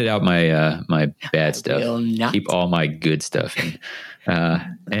thing. Edit out my my bad stuff. Keep all my good stuff.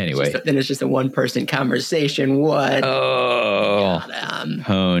 Anyway, then it's just a one-person conversation. What? Oh,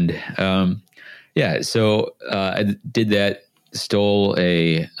 honed. So I did that. Stole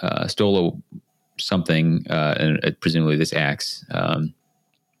something, and presumably this axe.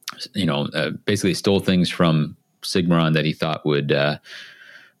 Basically stole things from Sigmaron that he thought would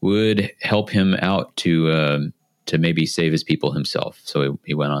help him out to maybe save his people himself. So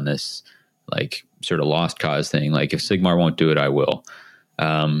he went on this, like, sort of lost cause thing. Like, if Sigmar won't do it, I will.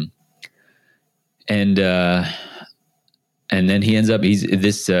 And and then he ends up,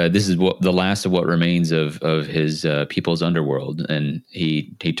 this is what the last of what remains of his people's underworld. And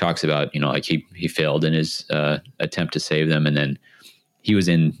he talks about, like he failed in his attempt to save them. And then he was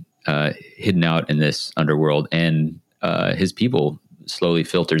hidden out in this underworld, and his people slowly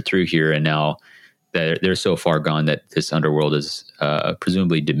filtered through here. And now they're so far gone that this underworld is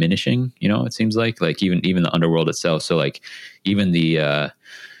presumably diminishing. It seems like even the underworld itself. So like even the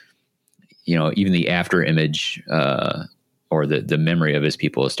even the after image or the memory of his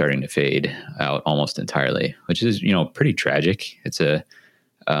people is starting to fade out almost entirely, which is pretty tragic. It's I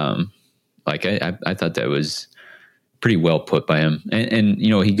thought that was pretty well put by him. And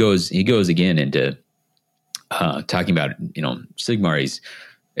he goes again into talking about Sigmar. He's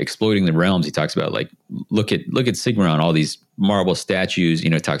exploiting the realms. He talks about look at Sigmar on all these marble statues.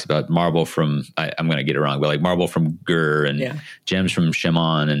 Talks about marble from I'm going to get it wrong, but marble from Gur and gems from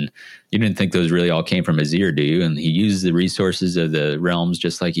Shaman. And you didn't think those really all came from Azir, do you? And he uses the resources of the realms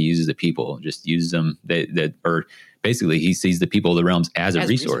just like he uses the people. Just uses them. Or basically, he sees the people of the realms as a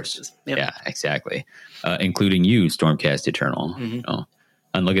resource. Yep. Yeah, exactly. Including you, Stormcast Eternal. Mm-hmm.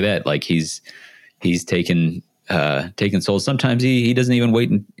 And look at that. He's taken souls. Sometimes he doesn't even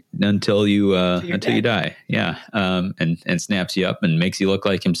wait until you die. Yeah. And snaps you up and makes you look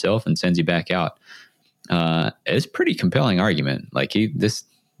like himself and sends you back out. It's a pretty compelling argument.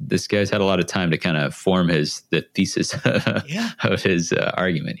 This guy's had a lot of time to kind of form the thesis of his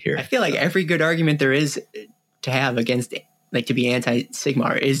argument here. I feel like every good argument there is to have against to be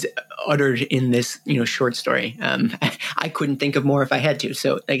anti-Sigmar is uttered in this short story. I couldn't think of more if I had to.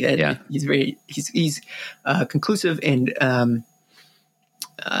 So he's conclusive, and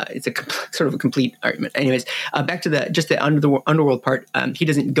it's sort of a complete argument. Anyways, back to the underworld part. He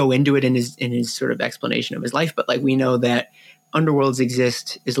doesn't go into it in his sort of explanation of his life, but we know that underworlds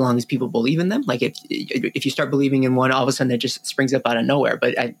exist as long as people believe in them. If you start believing in one, all of a sudden it just springs up out of nowhere.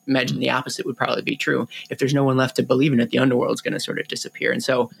 But I imagine the opposite would probably be true. If there's no one left to believe in it, the underworld's going to sort of disappear. And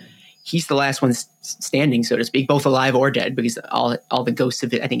so he's the last one standing, so to speak, both alive or dead, because all the ghosts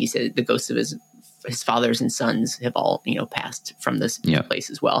of it, I think he said the ghosts of his fathers and sons have all passed from this place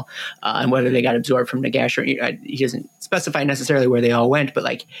as well. And whether they got absorbed from Nagash or he doesn't specify necessarily where they all went,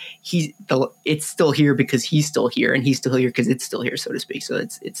 but it's still here because he's still here, and he's still here because it's still here, so to speak. So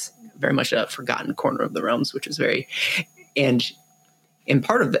it's very much a forgotten corner of the realms, which is very and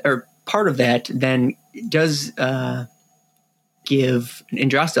part of that then does give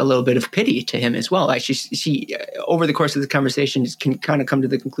Andrasta a little bit of pity to him as well. She over the course of the conversation can kind of come to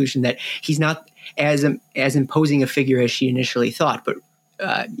the conclusion that he's not as imposing a figure as she initially thought. But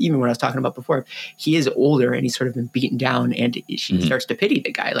even when I was talking about before, he is older and he's sort of been beaten down, and she starts to pity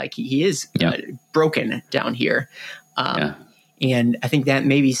the guy. He is broken down here. And I think that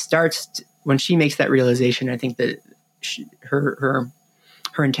maybe starts when she makes that realization. I think that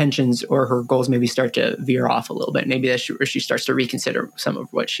her intentions or her goals maybe start to veer off a little bit. Maybe that she starts to reconsider some of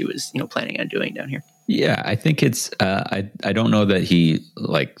what she was, planning on doing down here. Yeah, I think it's. I don't know that he,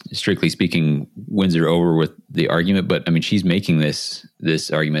 strictly speaking, wins her over with the argument, but I mean, she's making this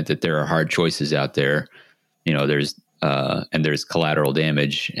argument that there are hard choices out there. There's collateral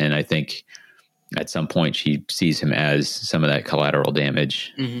damage, and I think at some point she sees him as some of that collateral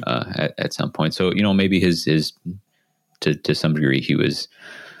damage. At some point, so maybe his to some degree he was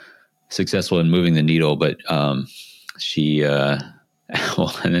successful in moving the needle, but she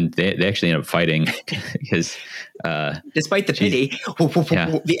and then they actually end up fighting because despite the pity,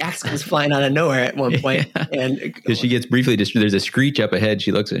 the axe was flying out of nowhere at one point. And because she gets briefly there's a screech up ahead,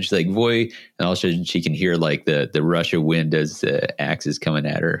 she looks and she's like, "Voy," and all of a sudden she can hear the rush of wind as the axe is coming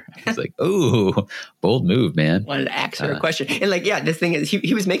at her. It's like, "Oh, bold move, man." Wanted to ask her a question, and this thing is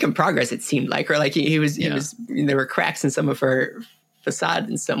he was making progress. It seemed like, or he was there were cracks in some of her facade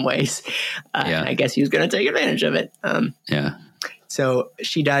in some ways. And I guess he was going to take advantage of it. So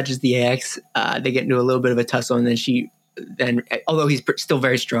she dodges the axe. They get into a little bit of a tussle, and then although he's still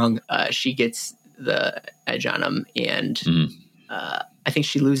very strong, she gets the edge on him, and I think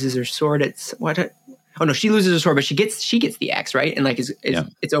she loses her sword. She loses her sword, but she gets the axe, right, and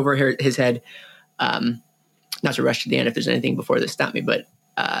it's over his head. Not to rush to the end if there's anything before this, stop me, but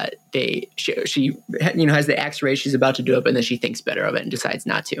she has the axe raised. She's about to do it, but then she thinks better of it and decides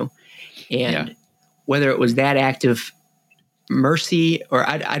not to. And whether it was that act of mercy or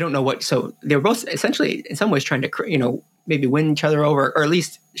I don't know what. So they were both essentially in some ways trying to, maybe win each other over, or at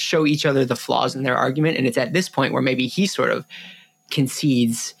least show each other the flaws in their argument. And it's at this point where maybe he sort of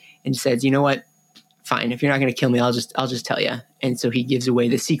concedes and says, "You know what? Fine. If you're not going to kill me, I'll just tell you." And so he gives away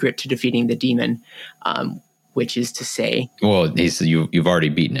the secret to defeating the demon, which is to say, well, you've already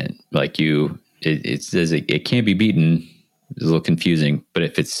beaten it. It says it can't be beaten is a little confusing, but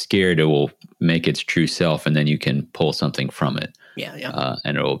if it's scared, it will make its true self, and then you can pull something from it.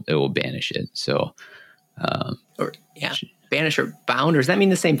 And it will banish it. So, banish or bound, or does that mean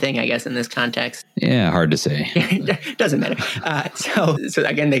the same thing? I guess in this context, hard to say. Doesn't matter. So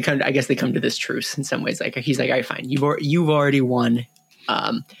again, they come to this truce in some ways. Like he's like, all right, fine, you've already won.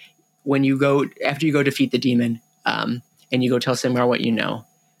 When you go after you go defeat the demon, and you go tell Sigmar what you know.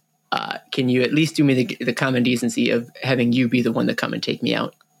 Can you at least do me the common decency of having you be the one to come and take me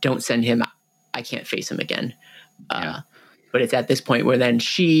out? Don't send him. I can't face him again. But it's at this point where then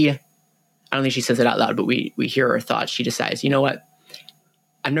I don't think she says it out loud, but we hear her thoughts. She decides, you know what?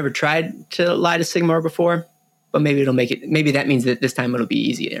 I've never tried to lie to Sigmar before, but maybe it'll make it. Maybe that means that this time it'll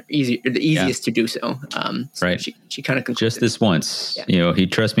be the easiest to do so. Right. She kind of concludes just this once. Yeah. He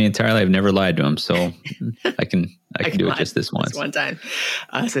trusts me entirely. I've never lied to him, so I can do it just this once. One time.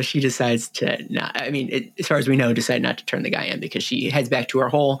 So she decides to not. I mean, as far as we know, decide not to turn the guy in because she heads back to her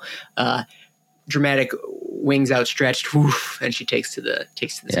hole. Dramatic wings outstretched, woof, and she takes to the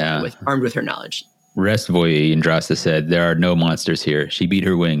sky armed with her knowledge. Rest, Voye, Andrasta said, there are no monsters here. She beat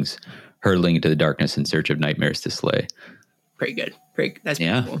her wings, hurtling into the darkness in search of nightmares to slay. Pretty good. That's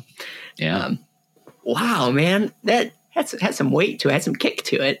pretty cool. Yeah. Wow, man. That had some weight to it, had some kick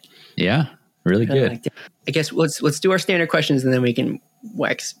to it. Yeah, really good. I guess let's do our standard questions and then we can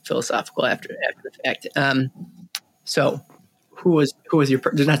wax philosophical after the fact. So who was your,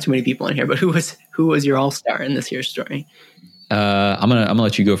 there's not too many people in here, but who was your all-star in this year's story? I'm gonna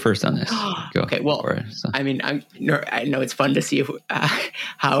let you go first on this. Go. Okay. Well, I mean, I know it's fun to see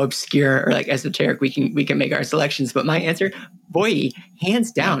how obscure or like esoteric we can make our selections, but my answer, Voye,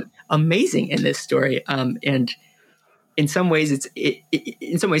 hands down, amazing in this story. And in some ways,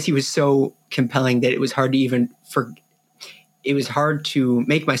 in some ways he was so compelling that it was hard to it was hard to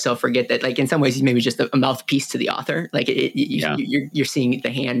make myself forget that, like, in some ways he's maybe just a mouthpiece to the author. Like you're seeing the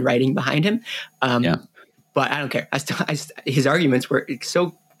handwriting behind him. But I don't care. His arguments were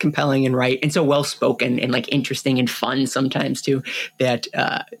so compelling and right, and so well spoken and like interesting and fun sometimes too. That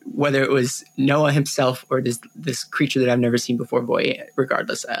whether it was Noah himself or this creature that I've never seen before, Voye,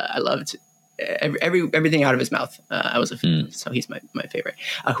 regardless, I loved everything out of his mouth. I was a fan, so he's my favorite.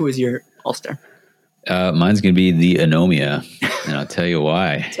 Who is your all-star? Mine's gonna be the Anomia, and I'll tell you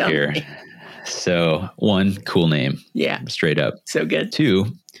why here. Me. So, one, cool name, straight up, so good. Two.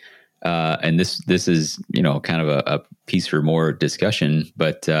 And this is, kind of a piece for more discussion,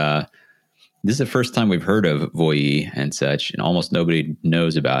 but this is the first time we've heard of Voye and such, and almost nobody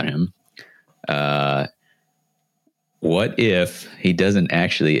knows about him. What if he doesn't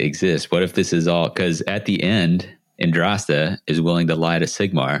actually exist? What if this is all, because at the end, Andrasta is willing to lie to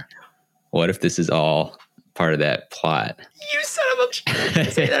Sigmar. What if this is all part of that plot? You son of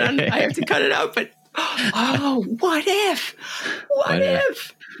a... Say that I have to cut it out, but... Oh, what if? What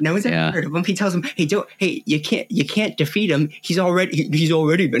if? No one's ever heard of him. He tells him, "Hey, you can't defeat him. He's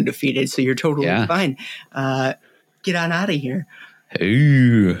already been defeated, so you're totally fine. Get on out of here."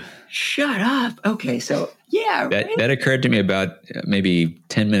 Ooh. Shut up. Okay, so that occurred to me about maybe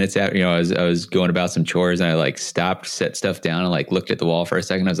 10 minutes after. I was going about some chores and I like stopped, set stuff down, and like looked at the wall for a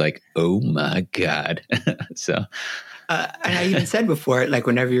second. I was like, "Oh my god!" So. And I even said before, like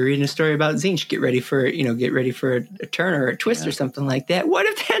whenever you're reading a story about Tzeentch, get ready for a turn or a twist or something like that. What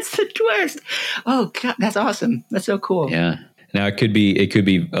if that's the twist? Oh God, that's awesome. That's so cool. Yeah. Now it could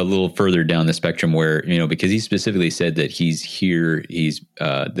be a little further down the spectrum where, because he specifically said that he's here,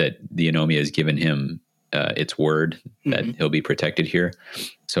 that the Anomia has given him its word that he'll be protected here.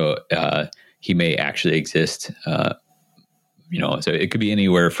 So he may actually exist. So it could be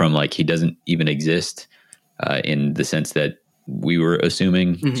anywhere from like he doesn't even exist. In the sense that we were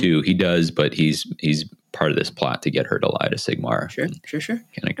assuming to he does, but he's part of this plot to get her to lie to Sigmar. Sure.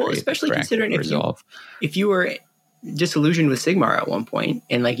 Well, especially considering if you were disillusioned with Sigmar at one point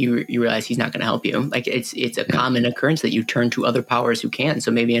and like you realize he's not going to help you, like it's a common occurrence that you turn to other powers who can. So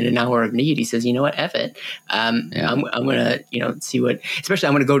maybe in an hour of need, he says, "You know what, F it. I'm going to see what." Especially,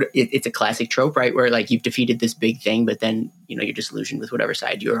 I'm going to go to. It's a classic trope, right, where like you've defeated this big thing, but then you're disillusioned with whatever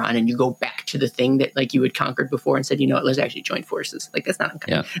side you're on, and you go back to the thing that like you had conquered before and said, "You know what, let's actually join forces." Like that's not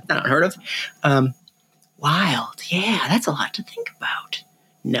unheard of. Wild, that's a lot to think about.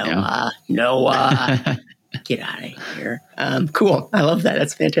 Noah. Get out of here. Cool. I love that.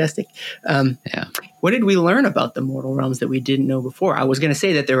 That's fantastic. What did we learn about the mortal realms that we didn't know before? I was going to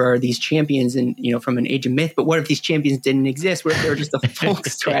say that there are these champions from an age of myth, but what if these champions didn't exist? What if they were just a folk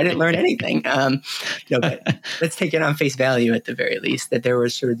story? I didn't learn anything. But let's take it on face value at the very least, that there were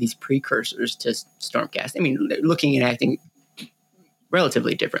sort of these precursors to Stormcast. I mean, looking and acting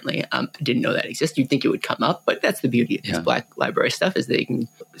relatively differently. Didn't know that exists. You'd think it would come up, but that's the beauty of this Black library stuff, is that you can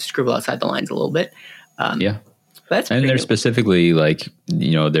scribble outside the lines a little bit. That's and they're new. specifically like,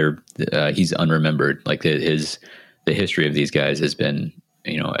 they're he's unremembered. Like the history of these guys has been,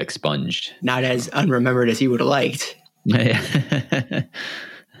 expunged. Not as unremembered as he would have liked.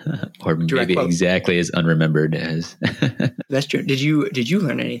 Or maybe exactly as unremembered as. That's true. Did you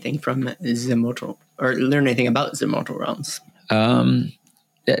learn anything from Zimotral, or learn anything about Zimotral realms?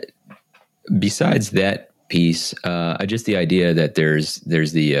 Besides that piece, just the idea that there's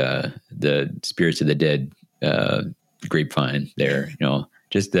the spirits of the dead grapevine there,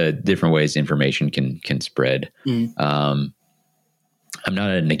 just the different ways information can spread. I'm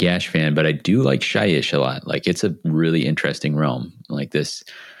not a Nagash fan, but I do like Shyish a lot. Like, it's a really interesting realm. Like this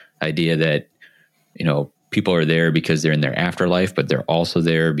idea that, people are there because they're in their afterlife, but they're also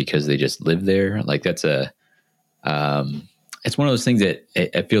there because they just live there. Like that's it's one of those things that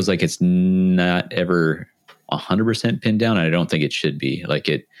it feels like it's not ever 100% pinned down. And I don't think it should be. Like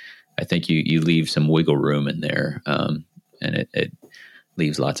I think you leave some wiggle room in there, and it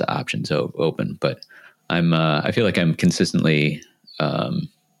leaves lots of options open. But I feel like I consistently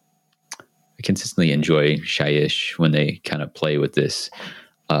enjoy Shyish when they kind of play with this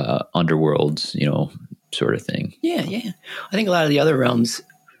underworlds, sort of thing. Yeah. I think a lot of the other realms,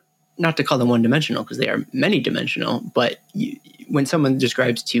 not to call them one-dimensional because they are many-dimensional, but when someone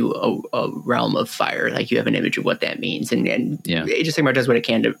describes to a realm of fire, like you have an image of what that means, and Age of Sigmar does what it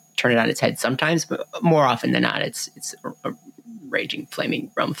can to turn it on its head sometimes, but more often than not, it's a raging, flaming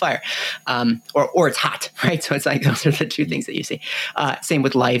realm of fire, or it's hot, right? So it's like those are the two things that you see. Same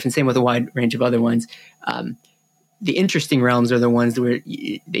with life, and same with a wide range of other ones. The interesting realms are the ones where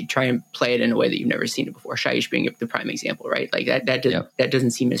they try and play it in a way that you've never seen it before. Shyish being the prime example, right? Like that doesn't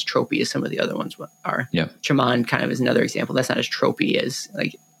seem as tropey as some of the other ones are. Yeah. Chaman kind of is another example. That's not as tropey as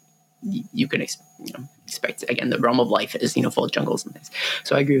like you can expect. Again, the realm of life is full of jungles and things.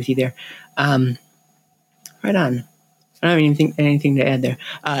 So I agree with you there. Right on. I don't have anything to add there.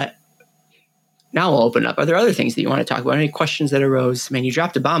 Now we'll open up. Are there other things that you want to talk about? Any questions that arose? Man, you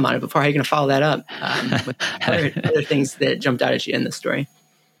dropped a bomb on it before. How are you going to follow that up with other things that jumped out at you in the story?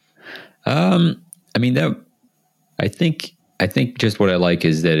 I think just what I like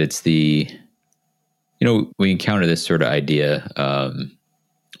is that it's the, we encounter this sort of idea of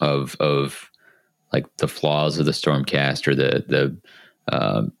like the flaws of the Stormcast, or the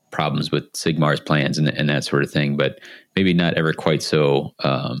problems with Sigmar's plans and that sort of thing, but maybe not ever quite so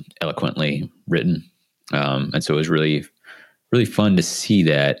eloquently written. And so it was really, really fun to see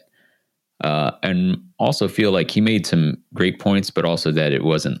that, and also feel like he made some great points, but also that it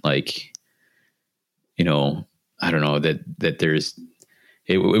wasn't like, I don't know, that there's,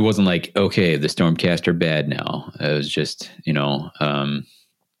 it wasn't like, okay, the Stormcast are bad now. It was just,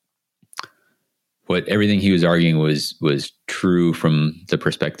 what everything he was arguing was true from the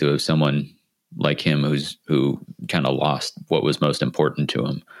perspective of someone like him who kind of lost what was most important to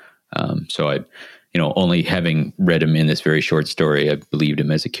him. So I, only having read him in this very short story, I believed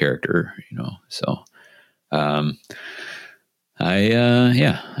him as a character, so, I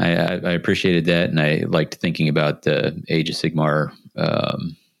appreciated that. And I liked thinking about the Age of Sigmar,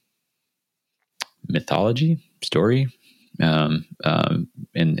 mythology story, in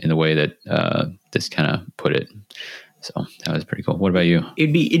the way that, this kind of put it. So that was pretty cool. What about you?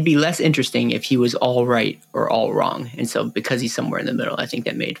 It'd be less interesting if he was all right or all wrong. And so because he's somewhere in the middle, I think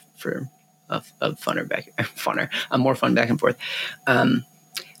that made for a more fun back and forth.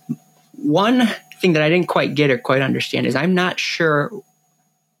 One thing that I didn't quite get or quite understand is I'm not sure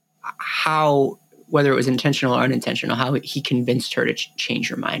whether it was intentional or unintentional, how he convinced her to change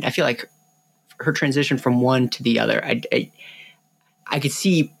her mind. I feel like her transition from one to the other, I could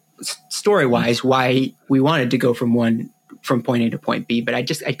see story-wise why we wanted to go from point A to point B, but I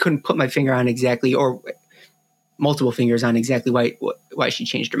couldn't put my finger on exactly, or multiple fingers on exactly why she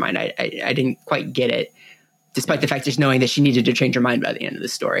changed her mind. I didn't quite get it, despite the fact just knowing that she needed to change her mind by the end of the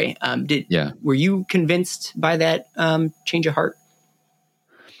story. Were you convinced by that change of heart?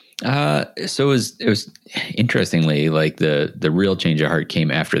 So it was interestingly, like the real change of heart came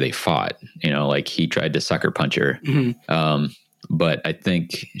after they fought, like he tried to sucker punch her. Mm-hmm. But I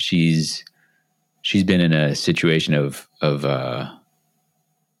think she's been in a situation of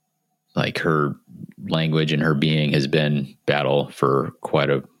like her language and her being has been battle for quite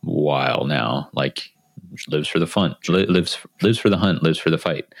a while now. Like lives for the fun, lives for the hunt, lives for the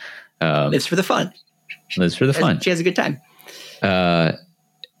fight, lives for the fun, lives for the fun. She has a good time.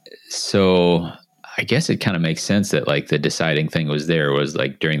 So I guess it kind of makes sense that like the deciding thing was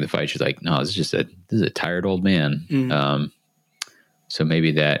like during the fight, she's like, no, this is a tired old man. Mm-hmm. So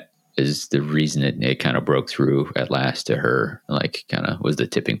maybe that is the reason it kind of broke through at last to her, like kind of was the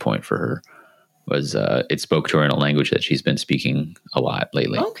tipping point for her, was it spoke to her in a language that she's been speaking a lot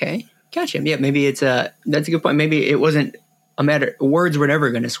lately. Okay. Gotcha. Yeah, maybe that's a good point. Maybe it wasn't a matter, words were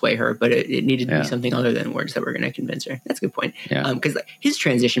never going to sway her, but it needed to be something other than words that were going to convince her. That's a good point. Yeah. Because his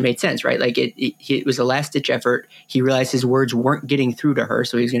transition made sense, right? Like it was a last ditch effort. He realized his words weren't getting through to her,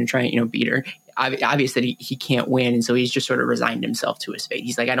 so he was going to try and beat her. Obvious that he can't win, and so he's just sort of resigned himself to his fate.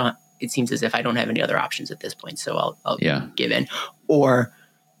 He's like, it seems as if I don't have any other options at this point, so I'll give in. Or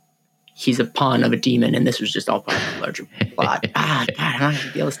he's a pawn of a demon, and this was just all part of the larger plot. God, I'm not going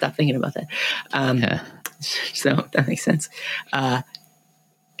to be able to stop thinking about that. So that makes sense.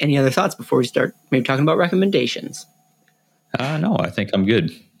 Any other thoughts before we start maybe talking about recommendations? No, I think I'm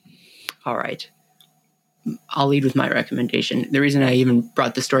good. All right. I'll lead with my recommendation. The reason I even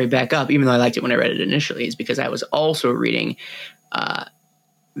brought the story back up, even though I liked it when I read it initially, is because I was also reading Van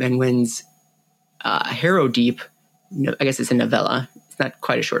Nguyen's Harrow Deep. I guess it's a novella. It's not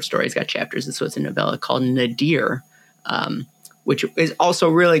quite a short story. It's got chapters, so it's a novella called Nadir, which is also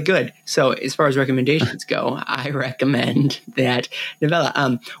really good. So as far as recommendations go, I recommend that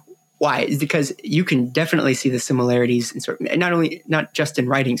novella. Why? Is because you can definitely see the similarities in not just in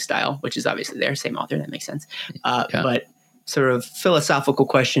writing style, which is obviously there, same author, that makes sense, but sort of philosophical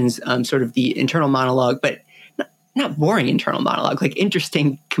questions, sort of the internal monologue, but not boring internal monologue, like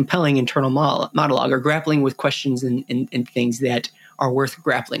interesting, compelling internal monologue, or grappling with questions and things that are worth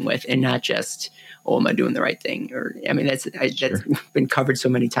grappling with, and not just, am I doing the right thing? Or, I mean, that's been covered so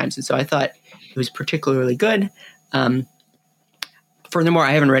many times. And so I thought it was particularly good. Furthermore,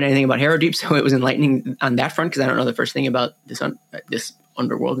 I haven't read anything about Harrow Deep, so it was enlightening on that front, because I don't know the first thing about this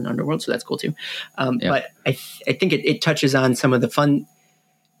underworld, so that's cool too. But I think it touches on some of the fun,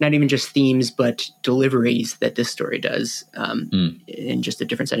 not even just themes, but deliveries that this story does in just a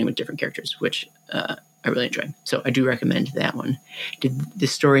different setting with different characters, which I really enjoy. So I do recommend that one. Did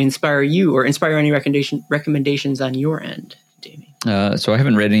this story inspire you, or inspire any recommendations on your end, Davey? So I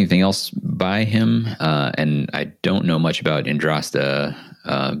haven't read anything else by him, and I don't know much about Andrasta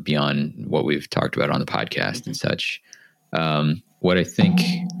beyond what we've talked about on the podcast and such. What I think,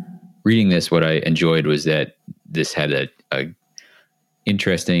 reading this, what I enjoyed was that this had a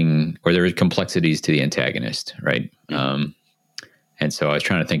interesting, or there were complexities to the antagonist, right? And so I was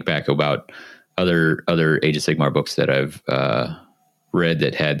trying to think back about other Age of Sigmar books that I've read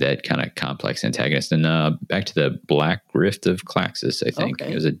that had that kind of complex antagonist. And back to the Black Rift of Claxus, I think.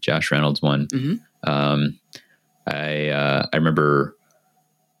 It was a Josh Reynolds one. I remember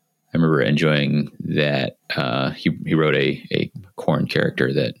enjoying that. He wrote a Khorne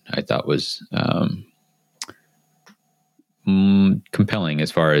character that I thought was compelling,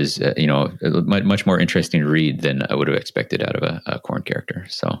 as far as much more interesting to read than I would have expected out of a Khorne character.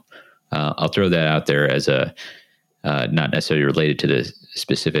 So I'll throw that out there as a not necessarily related to the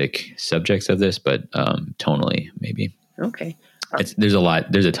specific subjects of this, but tonally maybe. Okay. There's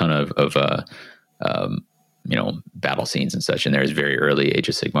a ton of battle scenes and such, and there's very early Age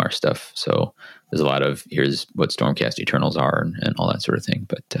of Sigmar stuff. So there's a lot of, here's what Stormcast Eternals are and all that sort of thing.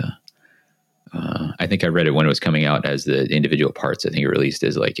 But I think I read it when it was coming out as the individual parts. I think it released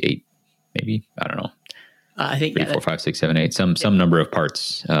as like 8, maybe, I don't know. I think 3, 4, 5, 6, 7, 8. Some number of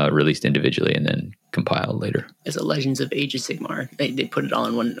parts released individually and then compiled later. As a Legends of Age of Sigmar, they put it all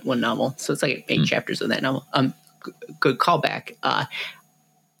in one novel, so it's like 8 chapters of that novel. Good callback.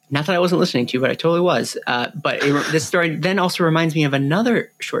 Not that I wasn't listening to you, but I totally was. But this story then also reminds me of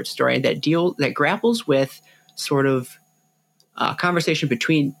another short story that grapples with sort of conversation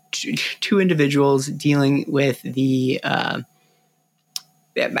between two individuals dealing with the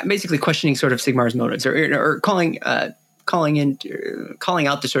basically questioning sort of Sigmar's motives, or calling out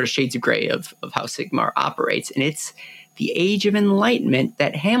the sort of shades of gray of how Sigmar operates. And it's the Age of Enlightenment,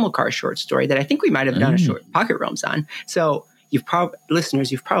 that Hamilcar short story that I think we might have done a short Pocket Realms on. So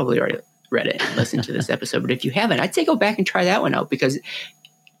listeners, you've probably already read it and listened to this episode, but if you haven't, I'd say go back and try that one out, because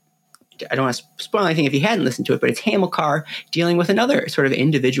I don't want to spoil anything if you hadn't listened to it, but it's Hamilcar dealing with another sort of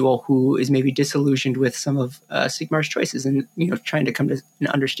individual who is maybe disillusioned with some of Sigmar's choices, and trying to come to an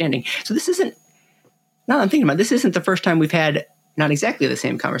understanding. So this isn't, now I'm thinking about it, this isn't the first time we've had not exactly the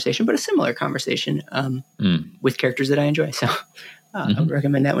same conversation, but a similar conversation with characters that I enjoy. So I would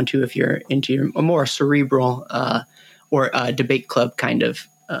recommend that one too if you're into a more cerebral or debate club kind of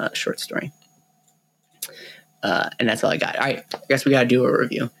short story. And that's all I got. All right, I guess we got to do a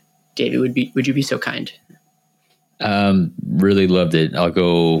review. David, would you be so kind? Really loved it. I'll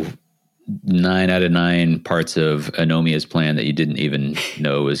go 9 out of 9 parts of Anomia's plan that you didn't even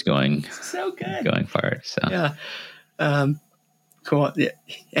know was going so good, going forward. So yeah. Cool. Yeah.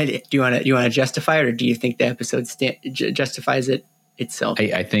 And do you want to justify it, or do you think the episode justifies it itself?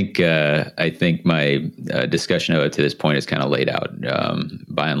 I think my discussion of it to this point is kind of laid out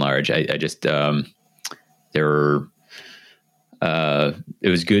by and large. I just there were it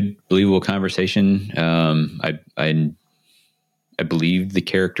was good, believable conversation. I believed the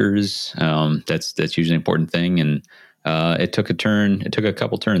characters. That's usually an important thing, and it took a turn. It took a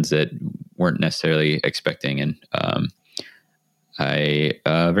couple turns that weren't necessarily expecting, and I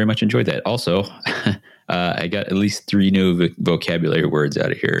very much enjoyed that. Also, I got at least 3 new vocabulary words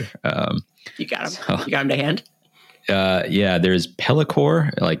out of here. You got them. So, you got them to hand. Yeah, there's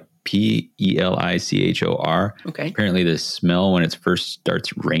Pellichor, like Pelichor. Okay. Apparently, the smell when it first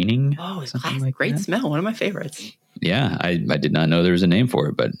starts raining. Oh, it's like great that. Smell. One of my favorites. Yeah, I did not know there was a name for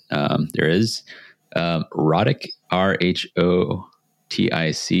it, but there is. Rhotic, RHOTIC,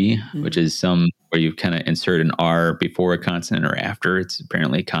 which is some where you kind of insert an R before a consonant or after. It's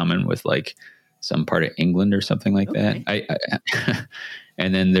apparently common with like some part of England or something like that. I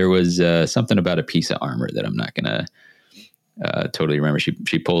and then there was something about a piece of armor that I'm not gonna totally remember.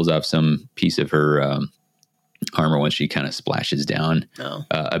 She pulls off some piece of her armor when she kind of splashes down.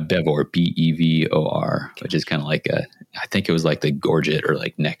 A Bevor, Bevor, which is kind of like I think it was like the gorget or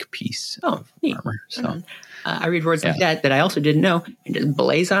like neck piece of armor. So I read words like that I also didn't know, and just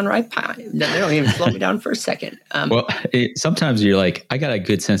blaze on right by. They don't even slow me down for a second. Well, sometimes you're like, I got a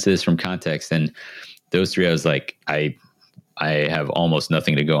good sense of this from context, and those 3, I was like, I have almost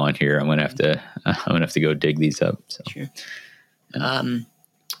nothing to go on here. I'm gonna have to go dig these up. So. Sure.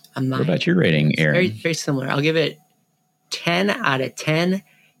 What about your rating, Aaron? Very, very similar. I'll give it 10 out of 10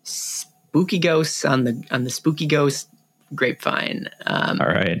 spooky ghosts on the spooky ghost grapevine. All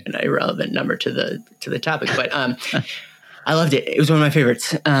right, an irrelevant number to the topic, but I loved it. It was one of my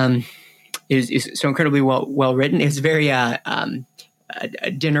favorites. It was so incredibly well written. It was very a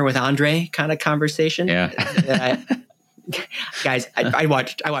dinner with Andre kind of conversation. Yeah. Guys, I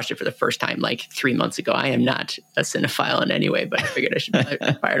watched it for the first time like 3 months ago. I am not a cinephile in any way, but I figured I should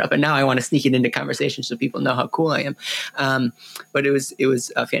fire it up. And now I want to sneak it into conversation so people know how cool I am. But it was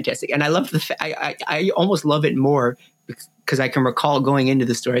fantastic, and I love I almost love it more because I can recall going into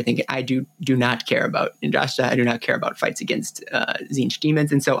the story thinking I do not care about Indrashta. I do not care about fights against Tzeentch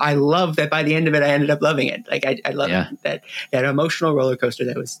demons, and so I love that by the end of it I ended up loving it. Like I love that emotional roller coaster.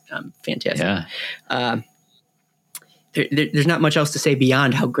 That was fantastic. Yeah. There's not much else to say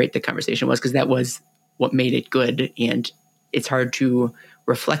beyond how great the conversation was, because that was what made it good, and it's hard to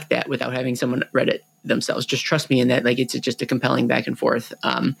reflect that without having someone read it themselves. Just trust me in that, like, it's just a compelling back and forth.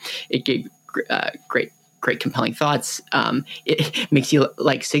 It gave great compelling thoughts. It makes you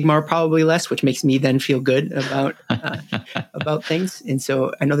like Sigmar probably less, which makes me then feel good about things. And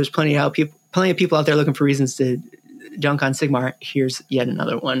so I know there's plenty of people out there looking for reasons to dunk on Sigmar. Here's yet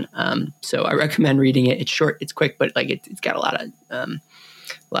another one. So I recommend reading it. It's short, it's quick, but like it's got a lot of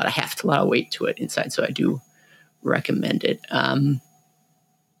heft, a lot of weight to it inside. So I do recommend it.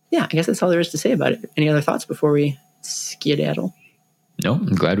 Yeah, I guess that's all there is to say about it. Any other thoughts before we skedaddle? No,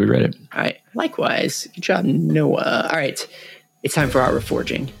 I'm glad we read it. All right. Likewise. Good job, Noah. All right. It's time for our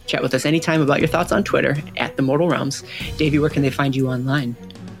reforging. Chat with us anytime about your thoughts on Twitter at The Mortal Realms. Davey, where can they find you online?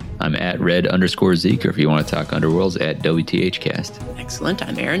 I'm at red_Zeke, or if you want to talk Underworlds, at WTHcast. Excellent.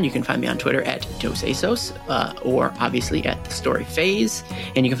 I'm Aaron. You can find me on Twitter at DosAsos, or obviously at The Story Phase.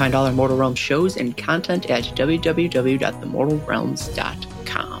 And you can find all our Mortal Realms shows and content at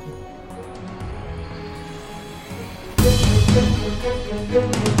www.themortalrealms.com.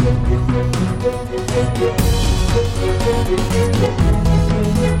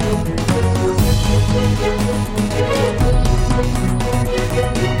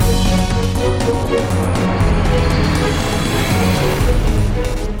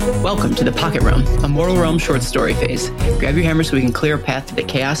 Welcome to the Pocket Realm, a Mortal Realm short story phase. Grab your hammer so we can clear a path to the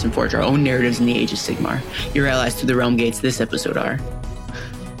chaos and forge our own narratives in the Age of Sigmar. Your allies through the Realm Gates this episode are...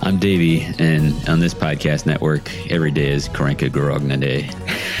 I'm Davey, and on this podcast network, every day is Karenka Gorogna Day.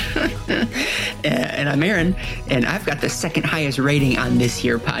 And I'm Aaron, and I've got the second highest rating on this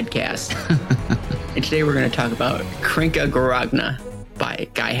here podcast. And today we're going to talk about Karenka Gorogna by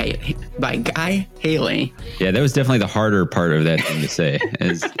Guy Haley. Yeah, that was definitely the harder part of that thing to say,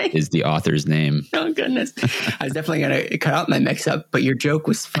 is the author's name. Oh, goodness. I was definitely going to cut out my mix-up, but your joke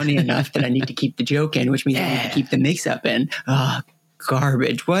was funny enough that I need to keep the joke in, which means I need to keep the mix-up in. Oh,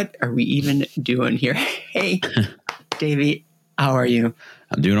 garbage. What are we even doing here? Hey, Davey, how are you?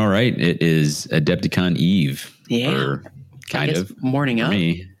 I'm doing all right. It is Adepticon Eve. Yeah. Kind of. Morning up.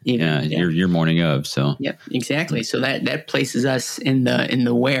 Me. Your morning of. So yep, exactly. So that places us in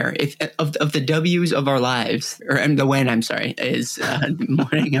the where of the W's of our lives, or the when. I'm sorry, is the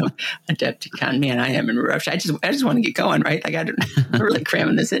morning of Adepticon. Man, I am in a rush. I just want to get going, right? I'm really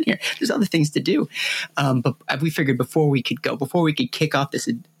cramming this in here. There's other things to do, but we figured before we could kick off this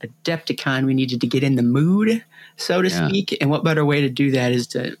Adepticon, we needed to get in the mood, so to speak. And what better way to do that is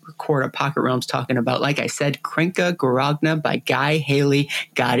to record a Pocket Realms talking about, like I said, Krinka Gorogna by Guy Haley.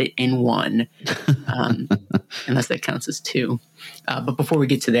 Got it in one, unless that counts as two. But before we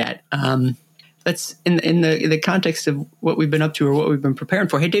get to that, let's in the context of what we've been up to or what we've been preparing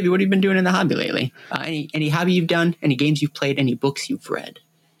for. Hey, Davey, what have you been doing in the hobby lately? Any hobby you've done? Any games you've played? Any books you've read?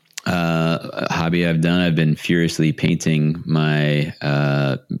 Hobby I've done. I've been furiously painting my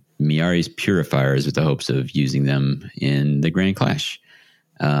Miari's purifiers with the hopes of using them in the Grand Clash.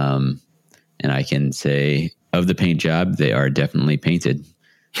 And I can say of the paint job, they are definitely painted.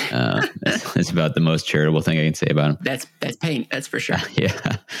 That's about the most charitable thing I can say about them. That's paint. That's for sure.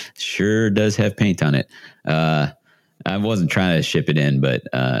 Yeah, sure does have paint on it. I wasn't trying to ship it in, but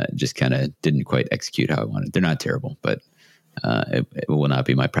just kind of didn't quite execute how I wanted. They're not terrible, but it will not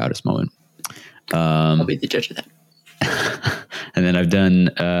be my proudest moment. I'll be the judge of that. And then I've done,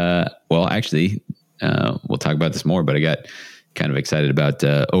 we'll talk about this more, but I got kind of excited about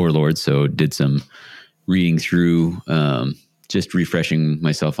Overlord, so did some reading through, just refreshing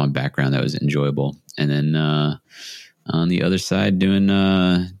myself on background. That was enjoyable. And then on the other side, doing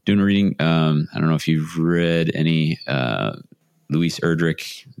reading. I don't know if you've read any Louise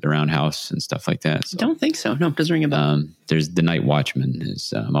Erdrich, The Roundhouse and stuff like that. So, I don't think so. No, it doesn't ring a bell. There's The Night Watchman.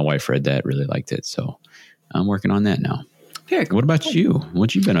 My wife read that, really liked it. So I'm working on that now. Very cool. What about you?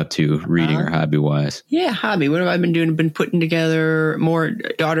 What you been up to, reading or hobby wise? Yeah, hobby. What have I been doing? I've been putting together more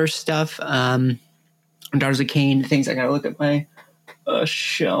daughter stuff. Daughters of Cain, things. I gotta look at my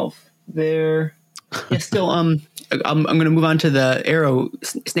shelf there. Yeah, still. I'm going to move on to the Arrow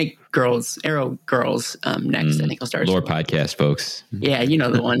Girls next. I think I'll start. Lore podcast, folks. Yeah, you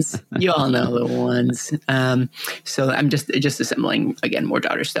know the ones. You all know the ones. So I'm just assembling again more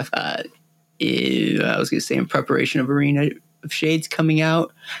daughter stuff. I was going to say in preparation of Arena of Shades coming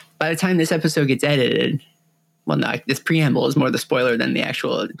out. By the time this episode gets edited, well, no, this preamble is more the spoiler than the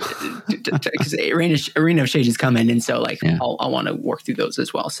actual, because Arena of Shades is coming, and so I'll want to work through those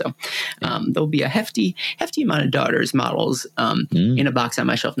as well. So there'll be a hefty amount of daughters models in a box on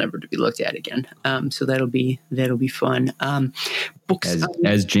my shelf, never to be looked at again. So that'll be fun. Books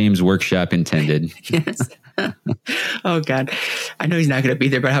as James Workshop intended. Yes. Oh God, I know he's not going to be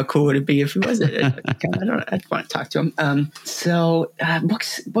there, but how cool would it be if he was? I'd want to talk to him.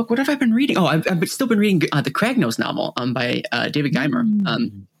 Books. What have I been reading? Oh, I've still been reading the Kragnose novel by David Geimer.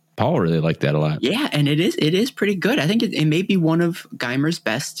 Paul really liked that a lot. Yeah, and it is pretty good. I think it may be one of Geimer's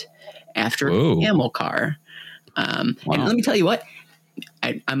best after Hamilcar. Wow. And let me tell you what.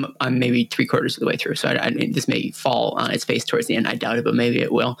 I'm maybe 3/4 of the way through, so this may fall on its face towards the end. I doubt it, but maybe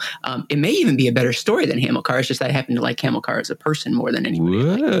it will. It may even be a better story than Hamilcar. It's just that I happen to like Hamilcar as a person more than anybody.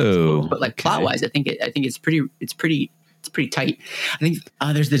 Whoa! But plot wise, I think it's pretty tight. I think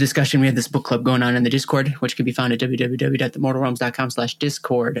there's the discussion. We have this book club going on in the Discord, which can be found at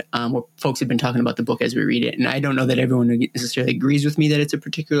www.themortalrealms.com/discord, where folks have been talking about the book as we read it. And I don't know that everyone necessarily agrees with me that it's a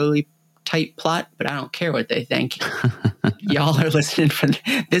particularly tight plot, but I don't care what they think. Y'all are listening for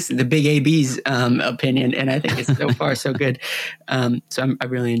the big AB's opinion, and I think it's so far so good. So I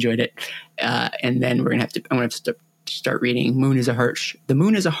really enjoyed it. And then I'm gonna have to start reading The Moon is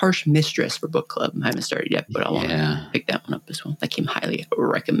a Harsh Mistress for book club. I haven't started yet, but I'll want to pick that one up as well. That came highly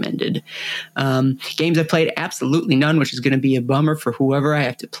recommended. Games I played, absolutely none, which is going to be a bummer for whoever I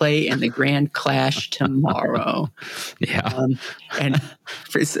have to play in the Grand Clash tomorrow. Yeah. And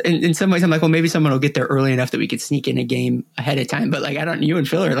in some ways I'm like, well, maybe someone will get there early enough that we could sneak in a game ahead of time. But you and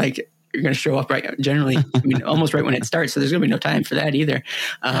Phil are like, you're going to show up almost right when it starts. So there's going to be no time for that either.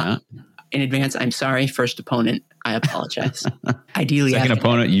 In advance, I'm sorry. First opponent, I apologize. Ideally, second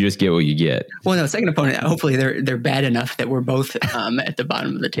opponent, you just get what you get. Well, no, second opponent. Hopefully, they're bad enough that we're both at the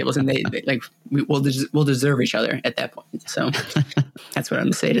bottom of the tables, and we'll deserve each other at that point. So that's what I'm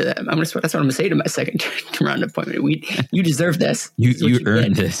going to say to them. That's what I'm going to say to my second round appointment. You deserve this. You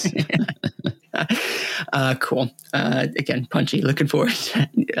earned this. Cool. Again, punchy. Looking forward.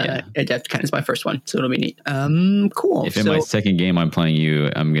 Adepticon is my first one, so it'll be neat. Cool. If in my second game I'm playing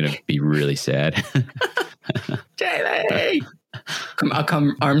you, I'm gonna be really sad. Davey, I'll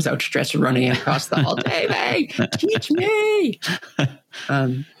come arms outstretched, running across the hall. Davey, teach me.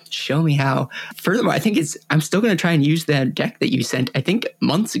 Show me how. Furthermore, I think I'm still going to try and use that deck that you sent, I think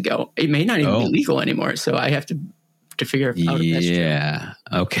months ago. It may not even be legal anymore, so I have to to figure out if that's true. Yeah.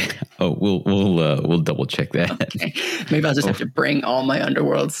 Okay. Oh, we'll double check that. Okay. Maybe I'll just have to bring all my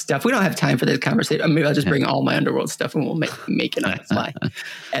Underworld stuff. We don't have time for this conversation. Maybe I'll just bring all my Underworld stuff and we'll make it on the fly.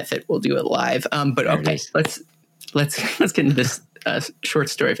 F it, we'll do it live. But There okay, let's get into this short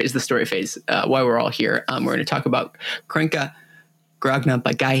story phase. The story phase. Why we're all here. We're going to talk about Krenka Grogna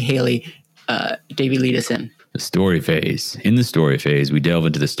by Guy Haley. Davey, lead us in. The story phase. In the story phase, we delve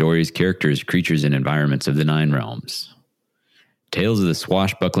into the stories, characters, creatures, and environments of the Nine Realms. Tales of the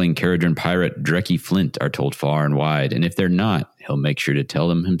swashbuckling Caradron pirate Drecky Flint are told far and wide, and if they're not, he'll make sure to tell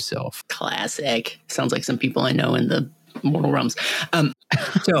them himself. Classic. Sounds like some people I know in the mortal realms.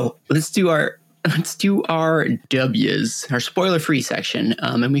 So let's do our W's, our spoiler-free section,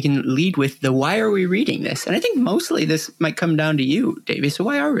 and we can lead with the why are we reading this? And I think mostly this might come down to you, Davey. So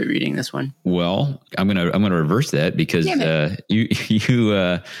why are we reading this one? Well, I'm gonna reverse that because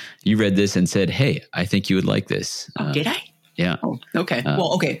you read this and said, "Hey, I think you would like this." Did I? Yeah. Oh, okay.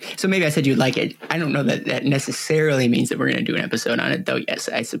 Well, okay. So maybe I said you'd like it. I don't know that necessarily means that we're going to do an episode on it, though. Yes,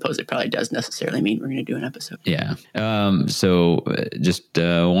 I suppose it probably does necessarily mean we're going to do an episode. Yeah. So just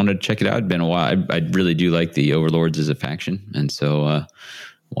wanted to check it out. It's been a while. I really do like the Overlords as a faction, and so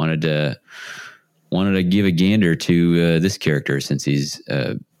wanted to give a gander to this character since he's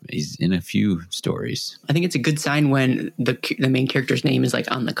in a few stories. I think it's a good sign when the main character's name is like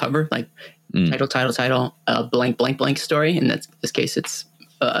on the cover, like title, blank, blank, blank story. In this case, it's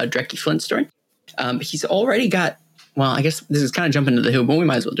a Drecky Flint story. He's already got, well, I guess this is kind of jumping into the who, but we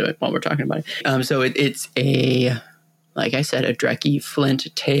might as well do it while we're talking about it. So it's like I said, a Drecky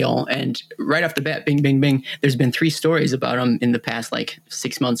Flint tale. And right off the bat, bing, bing, bing, there's been 3 stories about him in the past, like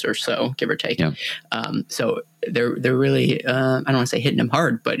 6 months or so, give or take. Yeah. So they're really, I don't want to say hitting him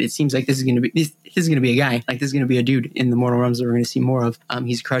hard, but it seems like this is going to be a guy. Like this is going to be a dude in the Mortal Realms that we're going to see more of.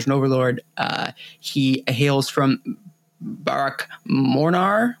 He's a Caradron Overlord. He hails from Barak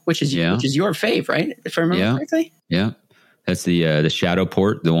Mornar, which is your fave, right? If I remember correctly. Yeah. That's the Shadow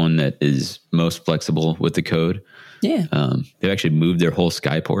Port, the one that is most flexible with the code. Yeah. They've actually moved their whole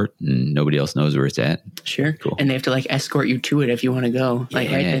skyport and nobody else knows where it's at. Sure. Cool. And they have to like escort you to it if you want to go. Like,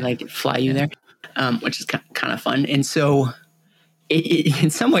 right? They like fly you there, which is kind of fun. And so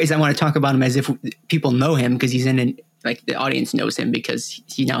in some ways I want to talk about him as if people know him because he's like the audience knows him because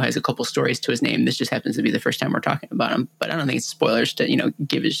he now has a couple stories to his name. This just happens to be the first time we're talking about him, but I don't think it's spoilers to,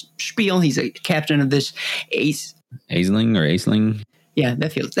 give his spiel. He's a captain of this Aisling. Yeah,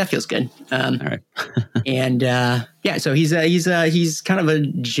 that feels good. All right. And so he's kind of a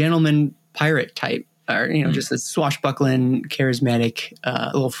gentleman pirate type, or just a swashbuckling, charismatic,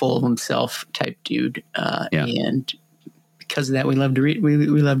 a little full of himself type dude. And because of that, we love to read. We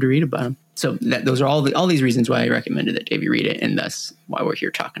love to read about him. So those are all these reasons why I recommended that Davey read it, and thus why we're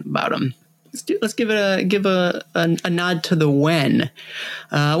here talking about him. Let's give a nod to the when.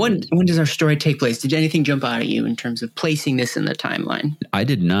 When does our story take place? Did anything jump out at you in terms of placing this in the timeline? I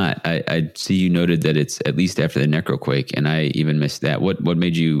did not. I see you noted that it's at least after the Necroquake, and I even missed that. What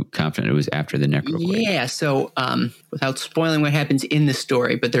made you confident it was after the Necroquake? Yeah. So without spoiling what happens in the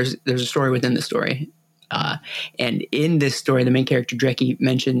story, but there's a story within the story. And in this story, the main character Drecky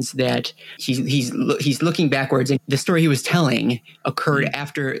mentions that he's looking backwards, and the story he was telling occurred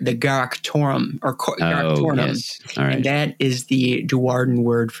after the Garak Torum Yes. All right. And that is the Duarden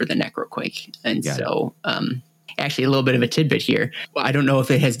word for the Necroquake. And actually, a little bit of a tidbit here. I don't know if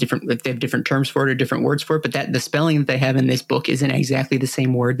they have different terms for it or different words for it, but the spelling that they have in this book isn't exactly the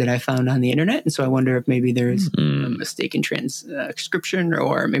same word that I found on the internet. And so I wonder if maybe there's a mistake in transcription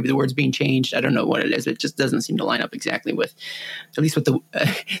or maybe the word's being changed. I don't know what it is. It just doesn't seem to line up exactly with, at least what the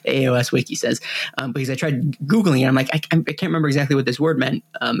AOS wiki says. Because I tried Googling it. I'm like, I can't remember exactly what this word meant.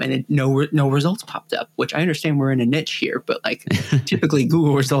 And no results popped up, which I understand we're in a niche here, but like typically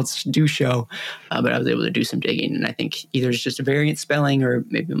Google results do show. But I was able to do some digging. And I think either it's just a variant spelling or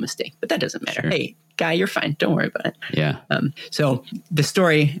maybe a mistake, but that doesn't matter. Sure. Hey, guy, you're fine. Don't worry about it. Yeah. So the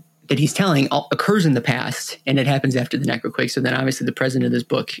story that he's telling occurs in the past, and it happens after the Necroquake. So then obviously the present of this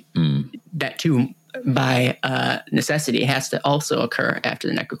book, that too, by necessity, has to also occur after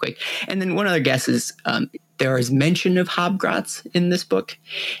the Necroquake. And then one other guess is there is mention of Hobgrots in this book.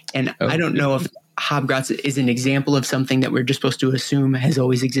 And I don't know if Hobgrots is an example of something that we're just supposed to assume has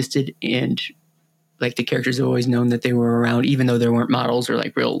always existed, and like the characters have always known that they were around, even though there weren't models or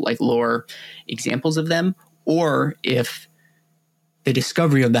like real like lore examples of them, or if the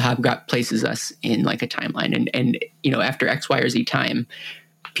discovery of the Hobgrot places us in like a timeline, and after X, Y, or Z time,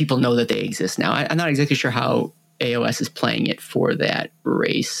 people know that they exist now. I'm not exactly sure how AOS is playing it for that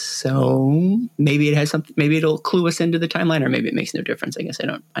race, so maybe it has something. Maybe it'll clue us into the timeline, or maybe it makes no difference. I guess I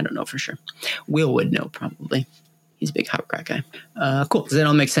don't know for sure. Will would know probably. He's a big Hauptgrad guy. Cool. Does that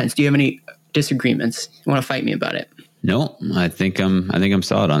all make sense? Do you have any disagreements? You want to fight me about it? No, I think I'm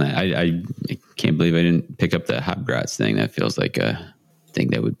solid on that. I can't believe I didn't pick up the Hauptgrad thing. That feels like a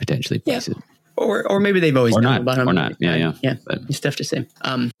thing that would potentially place it. Or maybe they've always known about him. Or not. Yeah. But stuff to say.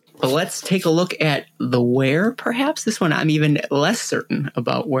 But let's take a look at the where, perhaps. This one I'm even less certain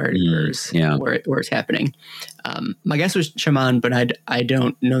about where it occurs, where it's happening. My guess was Shaman, but I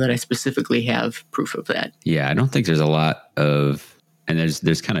don't know that I specifically have proof of that. Yeah, I don't think there's a lot of, and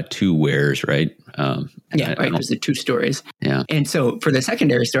there's kind of two wheres, right? Right. There's the two stories. Yeah. And so for the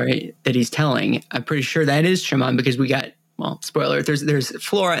secondary story that he's telling, I'm pretty sure that is Shaman because we got, well, spoiler, there's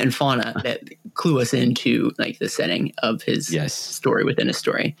flora and fauna that clue us into like the setting of his story within a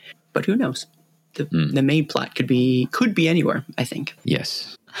story. But who knows? The main plot could be anywhere, I think.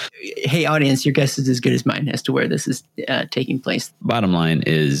 Yes. Hey, audience, your guess is as good as mine as to where this is taking place. Bottom line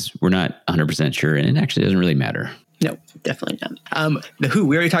is we're not 100% sure, and it actually doesn't really matter. No, definitely not. The Who,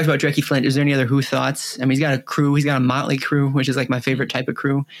 we already talked about Dreckie Flint. Is there any other Who thoughts? I mean, he's got a crew. He's got a motley crew, which is like my favorite type of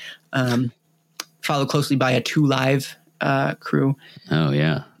crew. Followed closely by a 2 Live crew. Oh,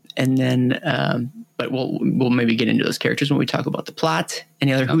 yeah. And then, but we'll maybe get into those characters when we talk about the plot.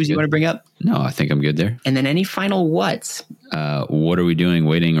 Any other Who's you want to bring up? No, I think I'm good there. And then any final whats? What are we doing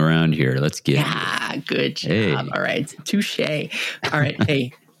waiting around here? Let's get good job. Hey. All right. Touche. All right.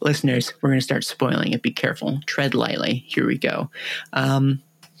 Hey, listeners, we're going to start spoiling it. Be careful. Tread lightly. Here we go.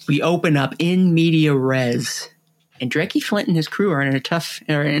 We open up in media res, and Dreckie Flint and his crew are in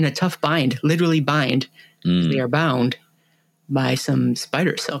a tough bind, literally bind. They are bound by some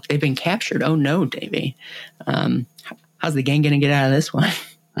spider silk. They've been captured. Oh no, Davey. How's the gang going to get out of this one?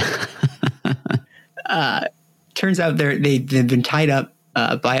 Turns out they've been tied up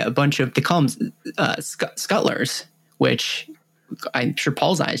by a bunch of, they call them scuttlers, which I'm sure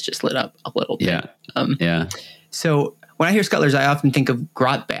Paul's eyes just lit up a little bit. Yeah. So when I hear scuttlers, I often think of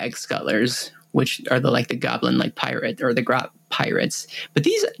grot bag scuttlers, which are the goblin pirate or the grot pirates. But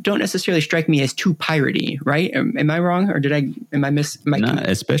these don't necessarily strike me as too piratey, right? Am I wrong, or Not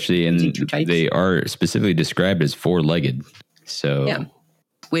especially, and they are specifically described as 4-legged. So yeah,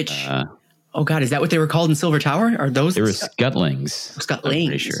 which oh god, is that what they were called in Silver Tower? Are those they were scuttlings? Scuttlings, I'm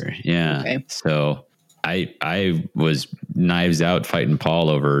pretty sure. Yeah. Okay. So I was knives out fighting Paul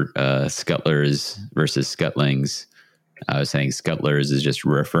over scuttlers versus scuttlings. I was saying scuttlers is just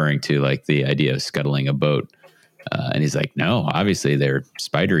referring to like the idea of scuttling a boat. And he's like, no, obviously they're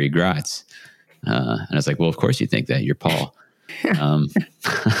spidery grots. And I was like, well, of course you think that. You're Paul. It'd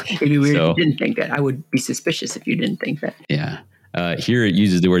be weird if you didn't think that. I would be suspicious if you didn't think that. Yeah. Here it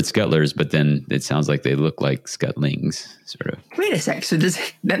uses the word scuttlers, but then it sounds like they look like scuttlings, sort of. Wait a sec. So does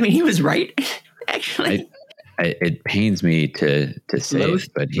that mean he was right? Actually, it pains me to say it,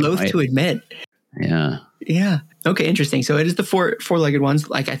 but loath to admit. Yeah. Yeah. Okay. Interesting. So it is the four-legged ones,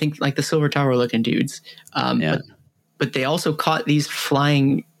 I think the Silver Tower looking dudes. But they also caught these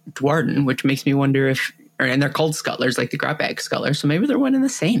flying Dwarden, which makes me wonder and they're called scuttlers, like the grotbag scuttlers. So maybe they're one and the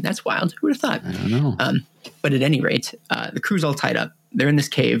same. That's wild. Who would have thought? I don't know. But at any rate, the crew's all tied up. They're in this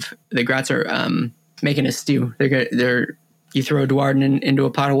cave. The grots are making a stew. You throw a Dwarden into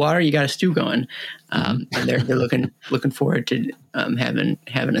a pot of water, you got a stew going. And they're looking forward to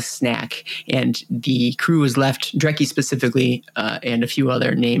having a snack. And the crew is left, Dreckie specifically, and a few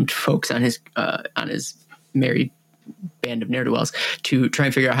other named folks on his merry band of ne'er-do-wells to try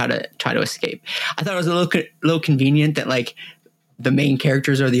and figure out how to try to escape. I thought it was a little convenient that the main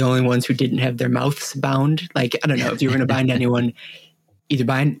characters are the only ones who didn't have their mouths bound. I don't know if you were going to bind anyone. Either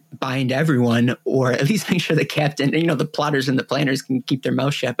bind everyone or at least make sure the captain, the plotters and the planners can keep their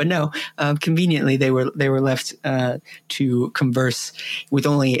mouth shut. But no, conveniently they were left to converse with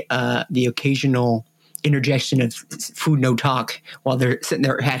only the occasional interjection of food, no talk, while they're sitting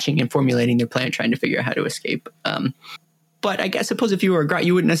there hatching and formulating their plan, trying to figure out how to escape. But I suppose if you were a grot,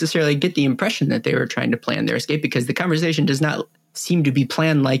 you wouldn't necessarily get the impression that they were trying to plan their escape because the conversation does not seem to be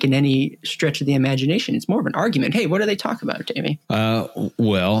planned in any stretch of the imagination. It's more of an argument. Hey, what do they talk about, Jamie? Well,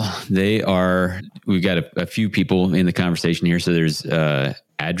 we've got a few people in the conversation here. So there's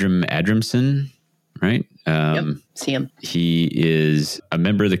Adramson, right? Yep, see him. He is a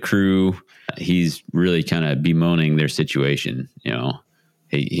member of the crew. He's really kind of bemoaning their situation.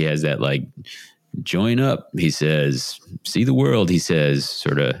 He has that join up, he says, see the world, he says,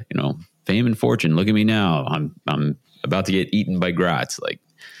 sort of, fame and fortune. Look at me now. I'm about to get eaten by grots.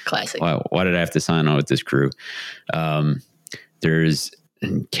 Classic. Why did I have to sign on with this crew? There's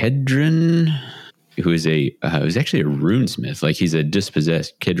Kedrin, who's actually a runesmith. He's a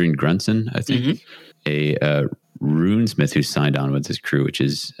dispossessed Kedrin Grunson, I think, a runesmith who signed on with this crew, which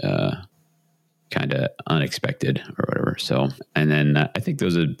is kind of unexpected or whatever. So, and then I think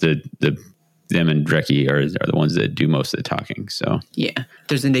those are them and Drecki are the ones that do most of the talking. So yeah,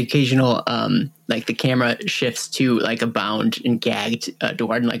 there's an occasional like the camera shifts to like a bound and gagged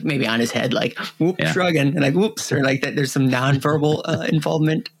Duardin, like maybe on his head, like whoop, shrugging, and like whoops, or like that. There's some nonverbal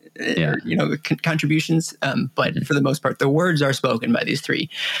involvement, or, contributions. But for the most part, the words are spoken by these three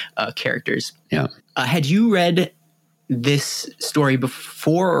characters. Yeah. Had you read this story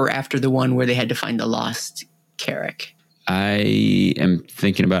before or after the one where they had to find the lost Carrick? I am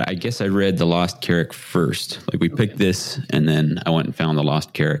thinking about it. I guess I read The Lost Carrick first. Like we picked this and then I went and found The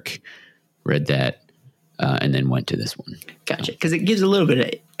Lost Carrick, read that, and then went to this one. Gotcha. Because it gives a little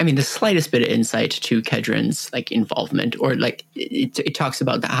bit of, the slightest bit of insight to Kedron's like involvement, or like it talks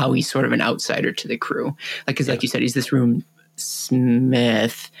about how he's sort of an outsider to the crew. Like, because like you said, he's this room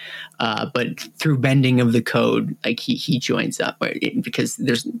smith, but through bending of the code, like he joins up, because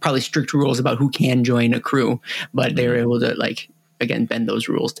there's probably strict rules about who can join a crew, but they're able to like again bend those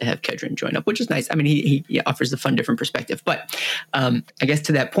rules to have Kedron join up, which is nice. I mean, he offers a fun different perspective. But I guess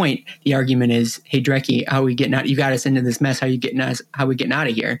to that point, the argument is, hey Drecki, how are we getting out? You got us into this mess. How are we getting out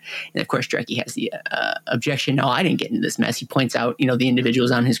of here? And of course, Drecki has the objection. No, I didn't get into this mess. He points out, the individuals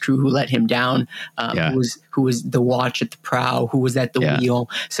on his crew who let him down, who was the watch at the prow, who was at the wheel.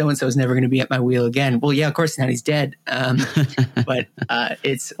 So and so is never going to be at my wheel again. Well, yeah, of course not. He's dead. But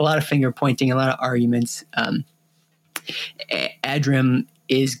it's a lot of finger pointing, a lot of arguments. Adrim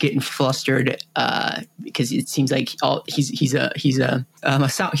is getting flustered because it seems like he's a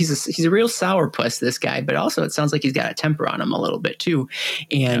real sourpuss, this guy, but also it sounds like he's got a temper on him a little bit too,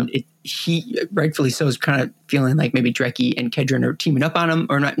 and he rightfully so is kind of feeling like maybe Drecki and Kedron are teaming up on him,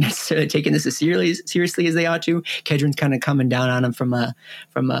 or not necessarily taking this as seriously as they ought to. Kedron's kind of coming down on him from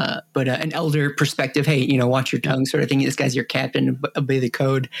an elder perspective. Hey, watch your tongue, sort of thing. This guy's your captain, obey the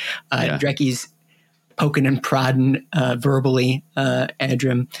code. Drecki's poking and prodding verbally,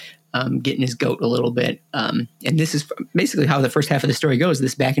 Adrim, getting his goat a little bit. And this is basically how the first half of the story goes,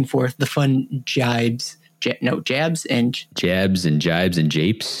 this back and forth, the fun jabs and jibes and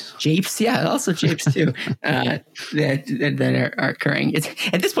japes. Japes, yeah, also japes too, that are occurring. It's,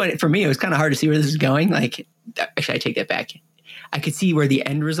 at this point, for me, it was kind of hard to see where this is going. Like, actually, I take that back. I could see where the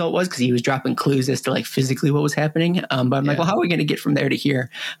end result was because he was dropping clues as to like physically what was happening. But I'm like, well, how are we going to get from there to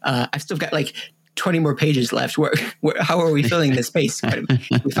here? I've still got like 20 more pages left. How are we filling this space?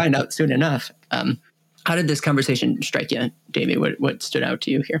 We find out soon enough. How did this conversation strike you, Davey? What stood out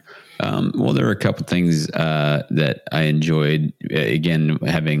to you here? Well, there were a couple things that I enjoyed. Again,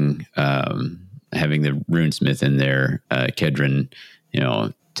 having the runesmith in there, Kedron,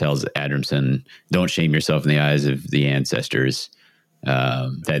 tells Adrimson, "Don't shame yourself in the eyes of the ancestors."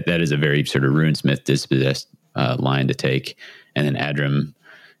 That is a very sort of runesmith dispossessed line to take. And then Adrim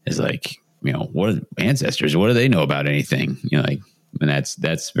is like, what are ancestors? What do they know about anything? And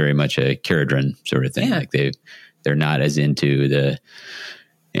that's very much a Caradron sort of thing. Yeah. Like they're not as into the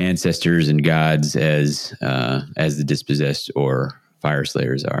ancestors and gods as the dispossessed or fire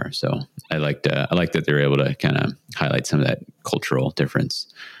slayers are. So I like that they're able to kind of highlight some of that cultural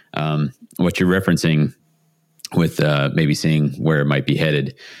difference. What you're referencing with maybe seeing where it might be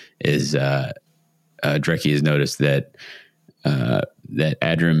headed is Drecki has noticed that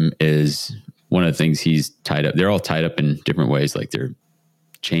Adrim is one of the things he's tied up. They're all tied up in different ways, like they're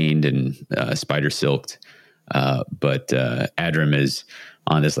chained and spider silked. But Adrim is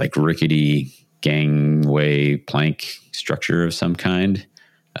on this like rickety gangway plank structure of some kind.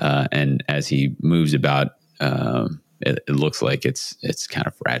 And as he moves about, it looks like it's kind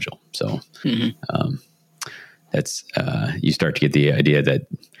of fragile. So that's you start to get the idea that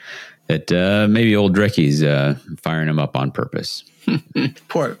maybe old Drecki's firing him up on purpose.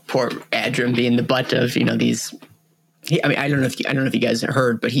 Poor Adrim being the butt of these. I don't know if you guys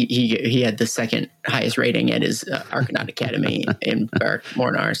heard, but he had the second highest rating at his Arcanaut Academy in Barak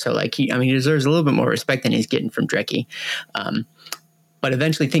Mornar. So like he deserves a little bit more respect than he's getting from Drecki. But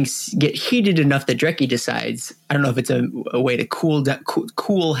eventually things get heated enough that Drecki decides, I don't know if it's a way to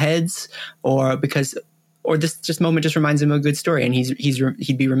cool heads or this moment just reminds him of a good story, and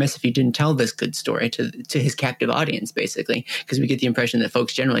he'd be remiss if he didn't tell this good story to his captive audience, basically, because we get the impression that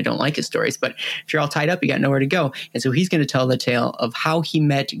folks generally don't like his stories. But if you're all tied up, you got nowhere to go, and so he's going to tell the tale of how he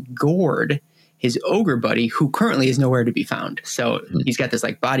met Gord, his ogre buddy, who currently is nowhere to be found. So he's got this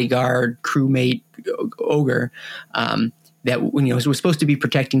like bodyguard, crewmate ogre that was supposed to be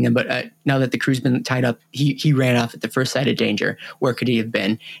protecting them, but now that the crew's been tied up, he ran off at the first sight of danger. Where could he have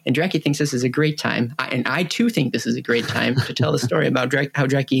been? And Drecki thinks this is a great time, and I too think this is a great time to tell the story about how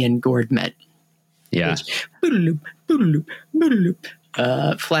Drecki and Gord met. Yeah.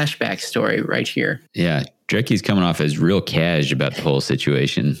 flashback story right here. Yeah, Drecky's coming off as real cash about the whole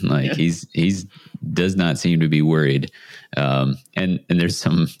situation. Like he's does not seem to be worried. And there's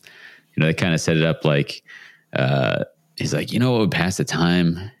some, they kind of set it up like he's like, what would pass the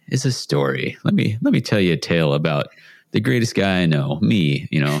time is a story. Let me tell you a tale about the greatest guy I know, me.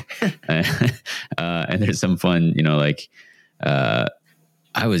 And there's some fun,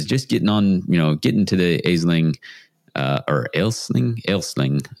 I was just getting to the Aisling or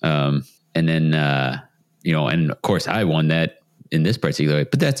Ailsling. And then, and of course I won that in this particular way,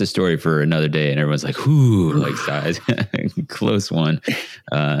 but that's a story for another day. And everyone's like, whoo, like size, close one.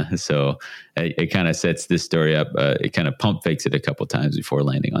 So it kind of sets this story up. It kind of pump fakes it a couple times before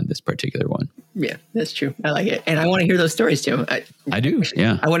landing on this particular one. Yeah, that's true. I like it. And I want to hear those stories too. I do.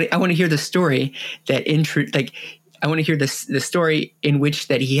 Yeah. I want to hear the story that I want to hear the story in which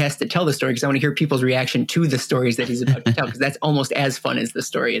that he has to tell the story, because I want to hear people's reaction to the stories that he's about to tell, because that's almost as fun as the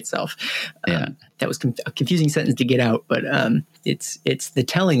story itself. That was a confusing sentence to get out, but it's the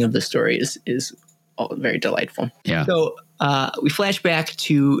telling of the story is all very delightful. Yeah. So we flash back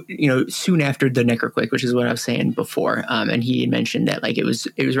to soon after the Necroquake, which is what I was saying before, and he had mentioned that like it was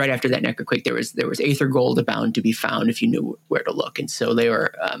right after that Necroquake there was Aether Gold abound to be found if you knew where to look, and so they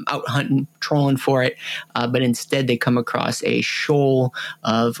were out hunting, trolling for it, but instead they come across a shoal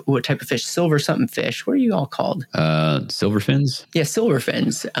of what type of fish? Silver something fish. What are you all called? Silver fins. Yeah, silver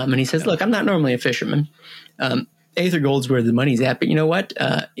fins. And he says, "Look, I'm not normally a fisherman. Aether Gold's where the money's at, but you know what?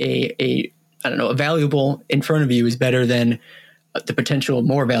 I don't know, a valuable in front of you is better than the potential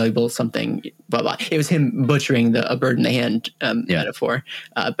more valuable something, blah, blah." It was him butchering a bird in the hand metaphor,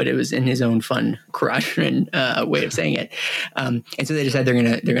 but it was in his own fun Kurashian way of saying it. And so they decide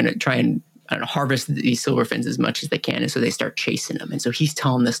they're gonna try and harvest these silver fins as much as they can. And so they start chasing them. And so he's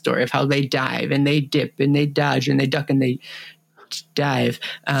telling the story of how they dive and they dip and they dodge and they duck and they dive,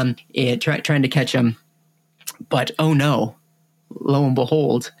 trying to catch them. But oh no, lo and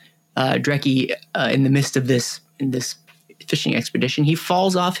behold, Drecky, in the midst of this fishing expedition, he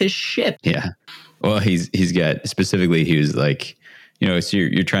falls off his ship. Yeah. Well, he was like, so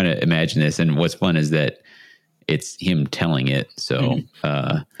you're trying to imagine this. And what's fun is that it's him telling it. So,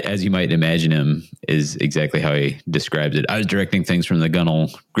 as you might imagine him is exactly how he describes it. I was directing things from the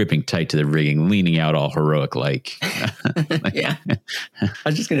gunwale, gripping tight to the rigging, leaning out all heroic like. Yeah. I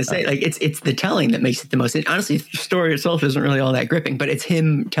was just going to say, like, it's the telling that makes it the most. Honestly, the story itself isn't really all that gripping, but it's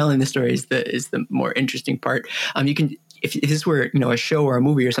him telling the story is the more interesting part. You can. If this were, a show or a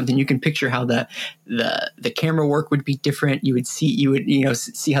movie or something, you can picture how the camera work would be different. You would see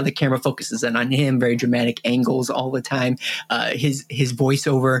how the camera focuses in on him, very dramatic angles all the time. His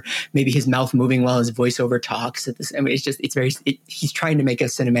voiceover, maybe his mouth moving while his voiceover talks. He's trying to make a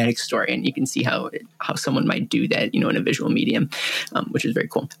cinematic story, and you can see how someone might do that, in a visual medium, which is very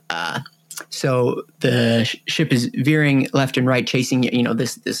cool. So the ship is veering left and right, chasing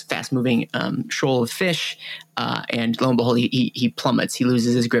this fast moving shoal of fish, and lo and behold, he plummets. He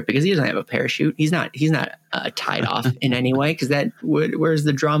loses his grip because he doesn't have a parachute. He's not tied off in any way, because where's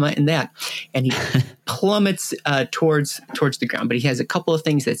the drama in that? And he plummets towards the ground. But he has a couple of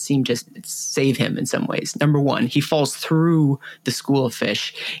things that seem to save him in some ways. Number one, he falls through the school of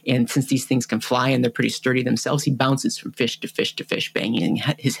fish, and since these things can fly and they're pretty sturdy themselves, he bounces from fish to fish to fish, banging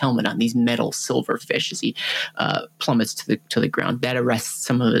his helmet on these metal silver fish as he plummets to the ground. That arrests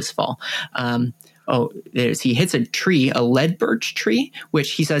some of his fall. He hits a tree, a lead birch tree,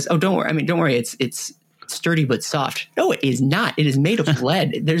 which he says, "Oh, don't worry, it's sturdy but soft." No, it is not. It is made of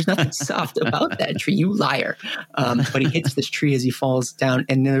lead. There's nothing soft about that tree, you liar. But he hits this tree as he falls down,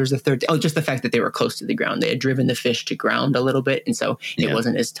 and then there's a third. Just the fact that they were close to the ground. They had driven the fish to ground a little bit, and so it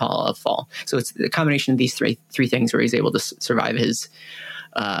wasn't as tall a fall. So it's the combination of these three things where he's able to survive his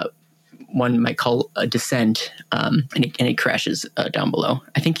one might call a descent, and he crashes down below.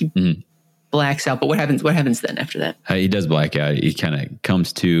 I think he blacks out. But what happens then after that? He does black out. He kind of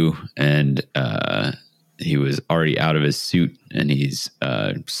comes to, and he was already out of his suit, and he's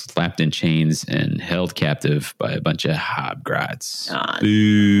slapped in chains and held captive by a bunch of hobgrots.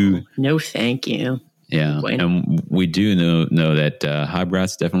 Boo. No, thank you. Yeah, and we do know that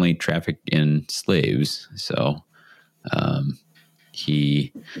hobgrots definitely traffic in slaves. So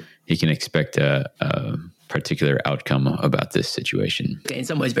he can expect a particular outcome about this situation. In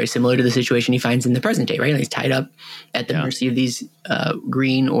some ways, very similar to the situation he finds in the present day, right? He's tied up at the mercy of these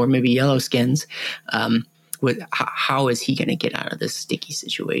green or maybe yellow skins. How is he going to get out of this sticky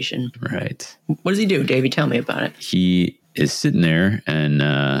situation? Right. What does he do, Davey? Tell me about it. He is sitting there,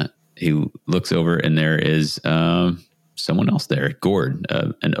 and he looks over, and there is someone else there, Gord,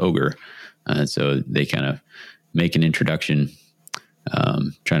 an ogre. So they kind of make an introduction.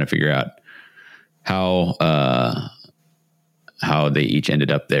 trying to figure out how they each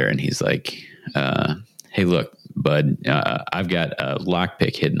ended up there. And he's like, hey, look, bud, I've got a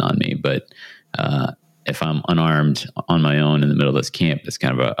lockpick hidden on me, but if I'm unarmed on my own in the middle of this camp, that's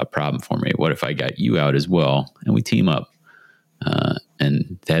kind of a problem for me. What if I got you out as well and we team up?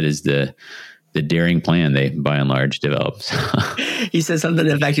 And that is the daring plan they, by and large, develops. He says something to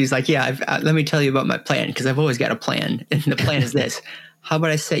the effect, he's like, yeah, let me tell you about my plan, because I've always got a plan. And the plan is this. How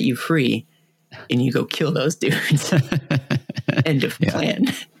about I set you free and you go kill those dudes? End of plan.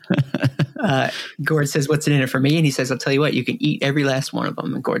 Gord says, what's in it for me? And he says, I'll tell you what, you can eat every last one of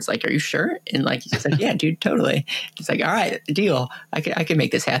them. And Gord's like, are you sure? And like, he said, yeah, dude, totally. He's like, all right, deal. I can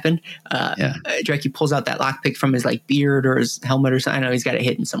make this happen. Dreki pulls out that lockpick from his like beard or his helmet or something. I know he's got it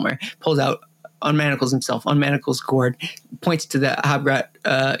hidden somewhere. Pulls out, unmanacles himself, unmanacles Gord, points to the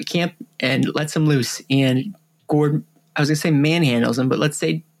Hobgrot camp and lets him loose. And Gord, I was going to say manhandles him, but let's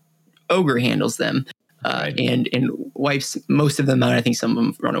say ogre handles them. Right. And wipes most of them out. I think some of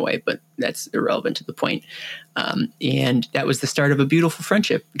them run away, but that's irrelevant to the point. And that was the start of a beautiful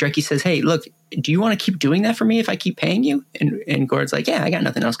friendship. Dreki says, hey, look, do you want to keep doing that for me if I keep paying you? And Gord's like, yeah, I got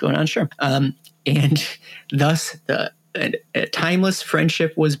nothing else going on. Sure. And thus a timeless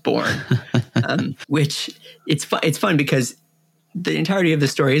friendship was born, which it's fun because the entirety of the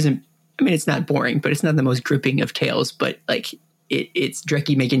story isn't, I mean, it's not boring, but it's not the most gripping of tales, but like, it's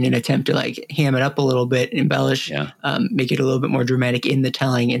Dreki making an attempt to like ham it up a little bit, embellish, make it a little bit more dramatic in the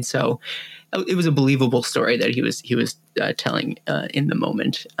telling. And so it was a believable story that he was telling in the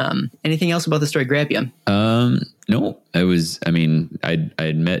moment. Anything else about the story grab you? No, I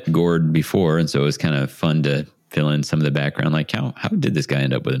had met Gord before. And so it was kind of fun to fill in some of the background. Like how did this guy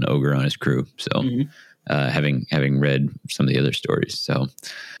end up with an ogre on his crew? So, having read some of the other stories. So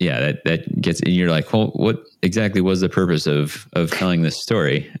yeah, that gets, and you're like, well, what exactly was the purpose of telling this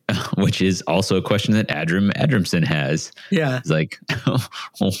story? Which is also a question that Adramson has. Yeah. It's like,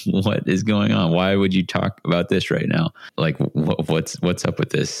 what is going on? Why would you talk about this right now? Like what's up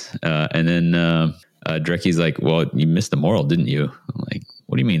with this? And then, Dreki's like, well, you missed the moral, didn't you? I'm like,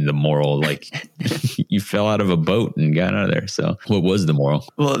 what do you mean the moral? Like you fell out of a boat and got out of there. So what was the moral?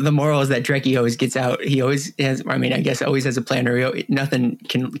 Well, the moral is that Dreki always gets out. He always has, I mean, I guess always has a plan, or nothing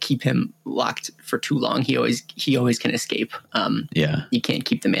can keep him locked for too long. He always can escape. You can't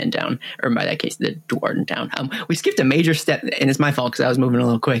keep the man down, or by that case, the dwarven down. We skipped a major step, and it's my fault because I was moving a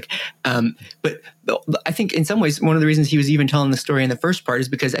little quick. But I think in some ways, one of the reasons he was even telling the story in the first part is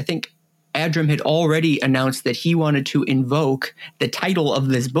because I think Adram had already announced that he wanted to invoke the title of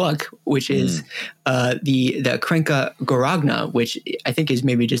this book, which is the Krenka Goragna, which I think is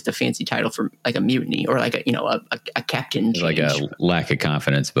maybe just a fancy title for like a mutiny or like a captain change. Like a lack of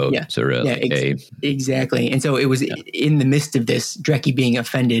confidence vote. Yeah. So really, exactly. And so it was in the midst of this, Dreki being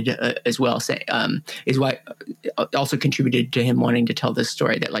offended as well, is why also contributed to him wanting to tell this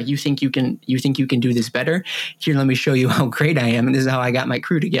story that like, you think you can do this better? Here, let me show you how great I am. And this is how I got my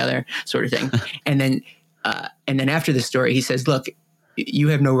crew together. Sort of thing. And then after the story, he says, look, you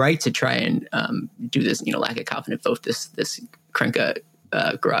have no right to try and do this, lack of confidence vote, this Krenka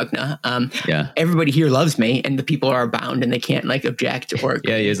Goragna. Everybody here loves me, and the people are bound, and they can't like object or.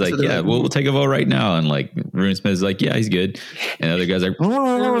 Yeah, he's like, we'll take a vote right now, and like RuneSmith's like, yeah, he's good, and the other guys are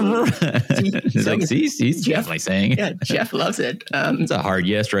like, he's like, he's definitely saying, yeah, Jeff loves it. It's a hard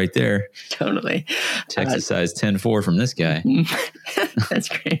yes right there. Totally. Texas size 10-4 from this guy. That's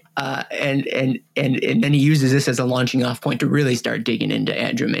great. And then he uses this as a launching off point to really start digging into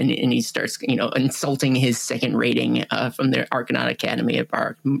Adram, and he starts, insulting his second rating from the Arcanaut Academy at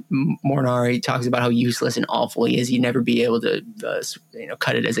Bar Mornar. He talks about how useless and awful he is. He'd never be able to,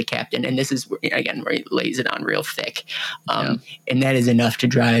 cut it as a captain. And this is again where he lays it on real thick, and that is enough to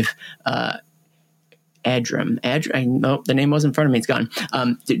drive Adram. No, the name was in front of me. It's gone.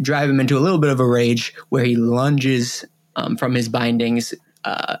 To drive him into a little bit of a rage where he lunges from his bindings.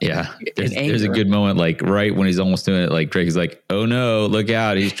 There's a good moment, like right when he's almost doing it, like Drake is like, oh no, look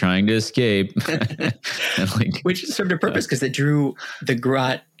out, he's trying to escape. Which served a purpose because it drew the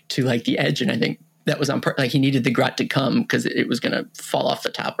grot to like the edge, and I think that was on purpose. Like he needed the grot to come because it was going to fall off the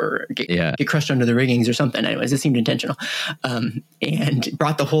top or get crushed under the riggings or something. Anyways, it seemed intentional, and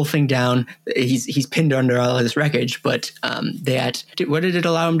brought the whole thing down. He's pinned under all of this wreckage, but what did it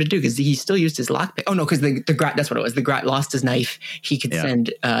allow him to do? Because he still used his lockpick. Oh no, because the grot, that's what it was. The grot lost his knife. He could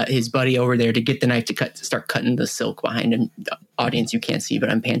send his buddy over there to get the knife to start cutting the silk behind him. The audience, you can't see, but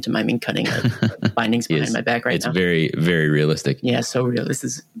I'm pantomiming cutting the bindings behind my back right now. It's very, very realistic. Yeah, so real. This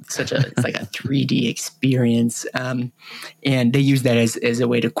is it's like a 3D 3D experience. And they use that as a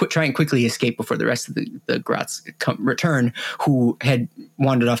way to try and quickly escape before the rest of the Grots return, who had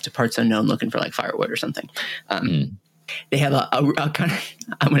wandered off to parts unknown looking for like firewood or something. They have a kind of,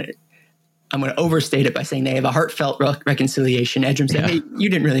 I'm going to overstate it by saying they have a heartfelt reconciliation. Edgrim said, "Hey, you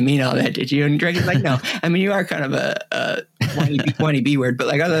didn't really mean all that, did you?" And Dragon's like, "No, I mean, you are kind of a whiny B word, but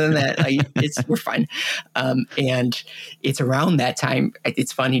like other than that, like, we're fine." And it's around that time.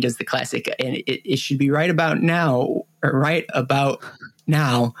 It's fun. He does the classic, and it should be right about now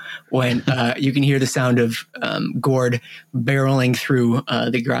when you can hear the sound of Gord barreling through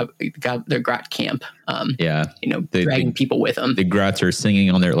the Grot camp. Dragging people with them. The Grots are singing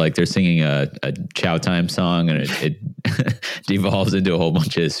on their, like, they're singing a Chow Time song, and it devolves into a whole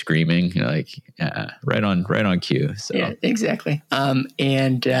bunch of screaming. Right on cue. So. Yeah, exactly.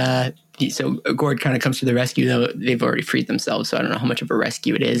 So Gord kind of comes to the rescue, though they've already freed themselves. So I don't know how much of a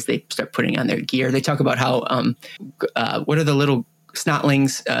rescue it is. They start putting on their gear. They talk about how what are the little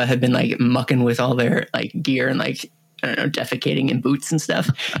snotlings have been like mucking with all their like gear and like, I don't know, defecating in boots and stuff.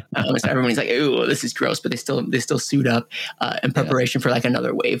 So everyone's like, "Ooh, this is gross," but they still suit up in preparation for like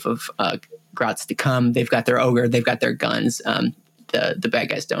another wave of Grots to come. They've got their ogre, they've got their guns. The bad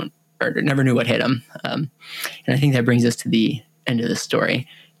guys never knew what hit them. And I think that brings us to the end of the story.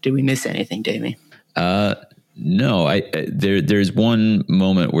 Did we miss anything, Davey? No, there's one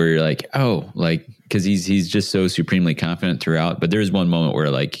moment where you're like, oh, like, because he's just so supremely confident throughout. But there's one moment where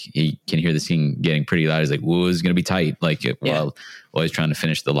like he can hear the scene getting pretty loud. He's like, "Whoa, it's gonna be tight!" Like while he's trying to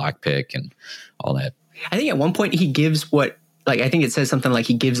finish the lockpick and all that. I think at one point he gives I think it says something like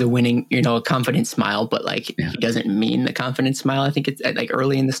he gives a winning, a confident smile, but like he doesn't mean the confident smile. I think it's like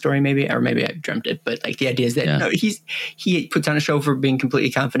early in the story, maybe I've dreamt it, but like the idea is that he puts on a show for being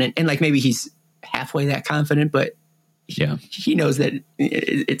completely confident, and like maybe he's halfway that confident, but he knows that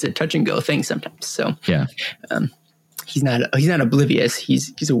it's a touch and go thing sometimes. So he's not oblivious.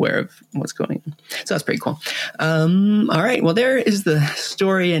 He's aware of what's going on. So that's pretty cool. All right. Well, there is the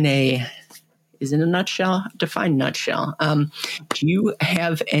story in a nutshell, defined nutshell. Do you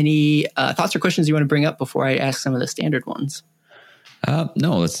have any thoughts or questions you want to bring up before I ask some of the standard ones?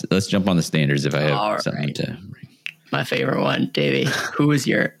 No, let's jump on the standards if I have something to bring. My favorite one, Davey. Who is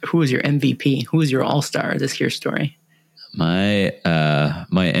your MVP? Who is your all-star this here story? My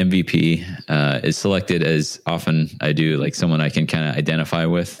MVP is selected as often I do, like someone I can kind of identify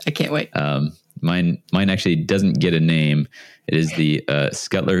with. I can't wait. Mine actually doesn't get a name. It is the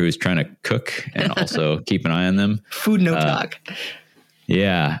scuttler who's trying to cook and also keep an eye on them. Food no talk.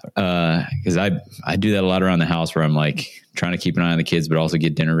 Yeah, because I do that a lot around the house where I'm like trying to keep an eye on the kids, but also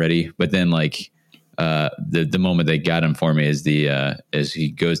get dinner ready. But then like the moment they got him for me is as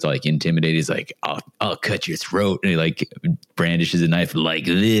he goes to like intimidate, he's like, I'll cut your throat, and he like brandishes a knife like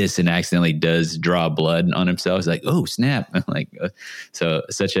this and accidentally does draw blood on himself. He's like, oh snap. I'm like, so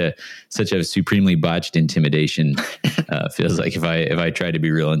such a supremely botched intimidation. Feels like if I tried to be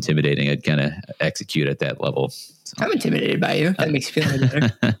real intimidating, I'd kind of execute at that level. So, I'm intimidated by you. That makes you feel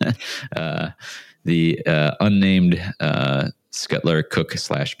better. The unnamed scuttler cook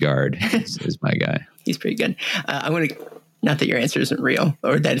 / guard is my guy. He's pretty good. I want to, not that your answer isn't real,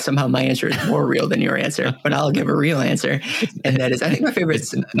 or that somehow my answer is more real than your answer, but I'll give a real answer, and that is, I think my favorite.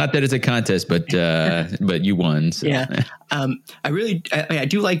 It's not that it's a contest, but you won. So. Yeah, I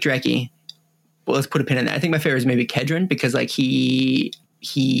do like Dreki. Well, let's put a pin in that. I think my favorite is maybe Kedron, because like he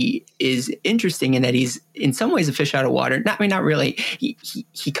is interesting in that he's in some ways a fish out of water. Not really.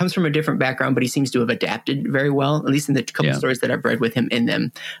 He comes from a different background, but he seems to have adapted very well, at least in the couple stories that I've read with him in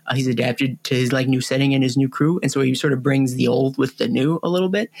them. He's adapted to his like new setting and his new crew. And so he sort of brings the old with the new a little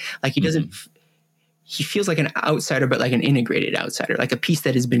bit. Like he doesn't, he feels like an outsider, but like an integrated outsider, like a piece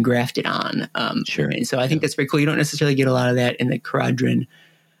that has been grafted on. Sure. And so I think that's very cool. You don't necessarily get a lot of that in the Caradhran.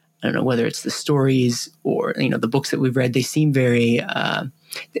 I don't know whether it's the stories or, the books that we've read. They seem very,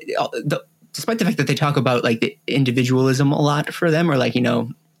 despite the fact that they talk about like the individualism a lot for them, or like,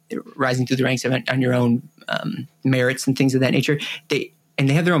 rising through the ranks on your own merits and things of that nature. They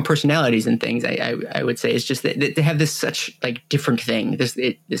have their own personalities and things. I would say it's just that they have this such like different thing,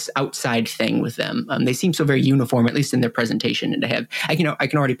 this outside thing with them. They seem so very uniform, at least in their presentation. And I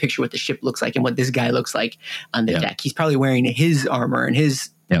can already picture what the ship looks like and what this guy looks like on the deck. He's probably wearing his armor and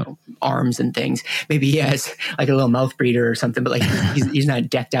his arms and things. Maybe he has like a little mouth breather or something, but like he's not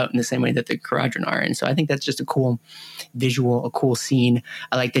decked out in the same way that the Caradhran are. And so I think that's just a cool visual, a cool scene.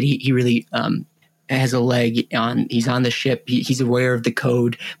 I like that he really has a leg on. He's on the ship. He's aware of the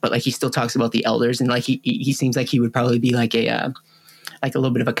code, but like he still talks about the elders, and like he seems like he would probably be like a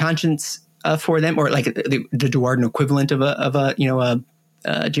little bit of a conscience for them, or like the Duardin equivalent of a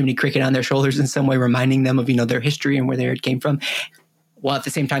Jiminy Cricket on their shoulders in some way, reminding them of, their history and where they came from. While at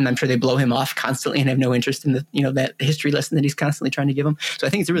the same time, I'm sure they blow him off constantly and have no interest in that history lesson that he's constantly trying to give them. So I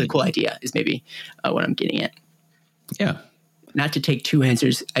think it's a really cool idea is maybe what I'm getting at. Yeah. Not to take two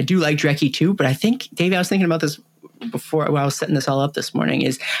answers. I do like Drekkie too, but I think, Dave, I was thinking about this before while I was setting this all up this morning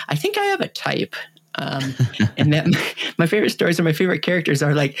is I think I have a type. And that my favorite stories or my favorite characters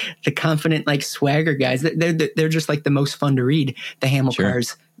are like the confident, like swagger guys. They're just like the most fun to read. The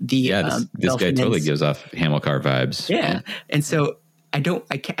Hamilcars, Sure. this guy totally gives off Hamilcar vibes. Yeah. And so I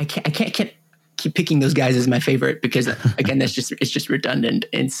can't keep picking those guys as my favorite because again, it's just redundant.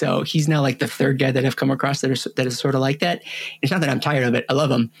 And so he's now like the third guy that I've come across that is sort of like that. It's not that I'm tired of it. I love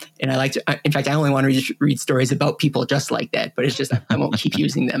them. And I like to, in fact, I only want to read stories about people just like that, but it's just, I won't keep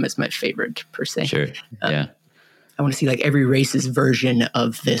using them as my favorite per se. Sure. Yeah. I want to see like every race's version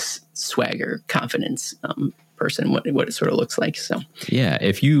of this swagger, confidence, person, what it sort of looks like. So yeah,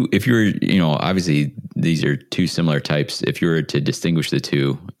 if you were, obviously these are two similar types. If you were to distinguish the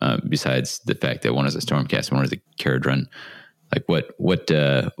two, besides the fact that one is a Stormcast, one is a Caradron, like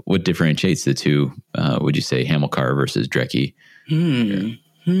what differentiates the two? Would you say Hamilcar versus Drekkie?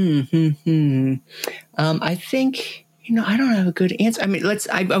 I think. I don't have a good answer. I mean,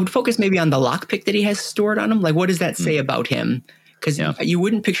 I would focus maybe on the lockpick that he has stored on him. Like, what does that say about him? Because you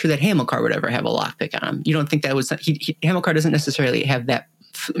wouldn't picture that Hamilcar would ever have a lockpick on him. You don't think that was Hamilcar doesn't necessarily have that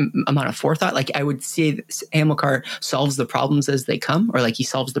amount of forethought. Like, I would say Hamilcar solves the problems as they come, or like he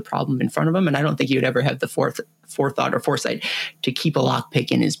solves the problem in front of him. And I don't think he would ever have the forethought or foresight to keep a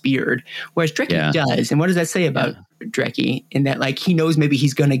lockpick in his beard. Whereas Drekkie does. And what does that say about Drekkie? In that, like, he knows maybe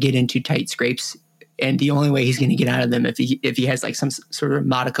he's going to get into tight scrapes. And the only way he's going to get out of them if he has like some sort of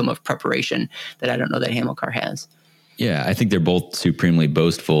modicum of preparation that I don't know that Hamilcar has. Yeah, I think they're both supremely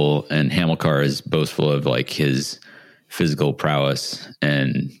boastful, and Hamilcar is boastful of like his physical prowess,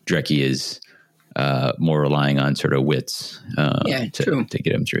 and Drekkie is more relying on sort of wits to get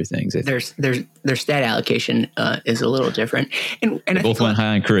him through things. Their stat allocation is a little different, and they both went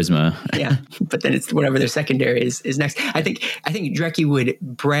high on charisma. Yeah, but then it's whatever their secondary is next. I think Drekkie would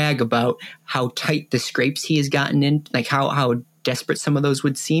brag about how tight the scrapes he has gotten in, like how desperate some of those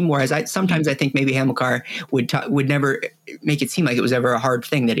would seem. Whereas sometimes I think maybe Hamilcar would never make it seem like it was ever a hard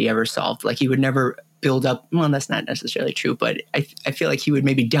thing that he ever solved. Like he would never build up. Well, that's not necessarily true, but I feel like he would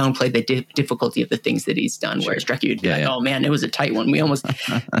maybe downplay the difficulty of the things that he's done. Sure. Whereas Drekkie would be like, oh man, it was a tight one. We almost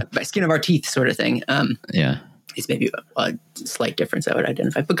by skin of our teeth sort of thing. It's maybe a slight difference I would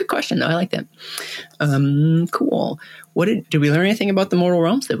identify, but good question though. I like that. Cool. Did we learn anything about the mortal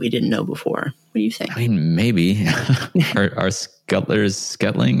realms that we didn't know before? What do you think? I mean, maybe our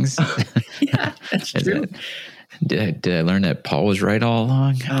Scuttlings. Yeah, that's true. Did I learn that Paul was right all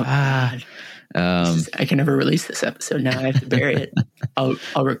along? Oh, God. I can never release this episode now. I have to bury it.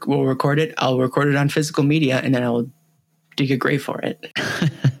 We'll record it. I'll record it on physical media, and then I'll dig a grave for it.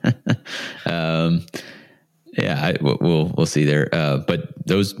 We'll see there. But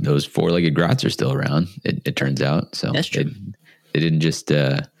those four-legged grots are still around. It turns out. So that's true. They didn't just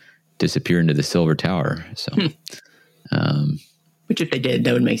disappear into the Silver Tower. So, which if they did,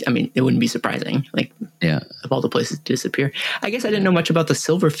 that would make. I mean, it wouldn't be surprising. Like, of all the places to disappear. I guess I didn't know much about the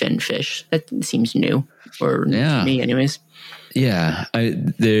silverfin fish. That seems new, or to me, anyways. Yeah,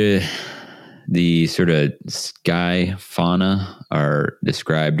 the sort of sky fauna are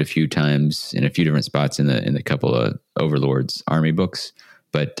described a few times in a few different spots in the couple of Overlord's army books,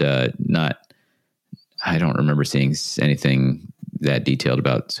 but not. I don't remember seeing anything that detailed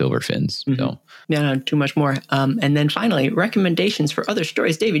about silverfins. Mm-hmm. So no, too much more. And then finally, recommendations for other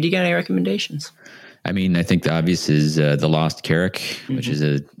stories. David, you got any recommendations? I mean, I think the obvious is The Lost Carrack, which is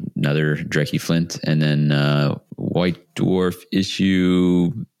another Drekkie Flint, and then White Dwarf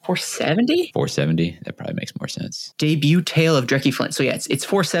issue 470? 470. That probably makes more sense. Debut tale of Drekkie Flint. So yeah, it's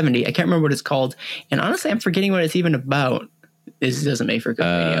 470. I can't remember what it's called. And honestly, I'm forgetting what it's even about. This doesn't make for good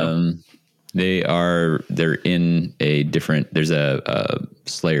radio. They're in a different, there's a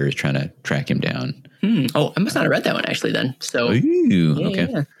Slayer is trying to track him down. Oh, I must not have read that one actually then. So okay.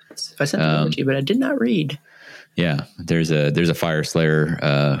 Yeah. If I sent it over to you, but I did not read. Yeah. There's a Fire Slayer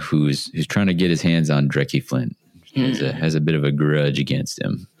who's trying to get his hands on Drekkie Flint. Has a bit of a grudge against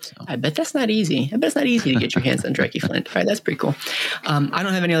him. So. I bet that's not easy. I bet it's not easy to get your hands on Drekkie Flint. All right, that's pretty cool. I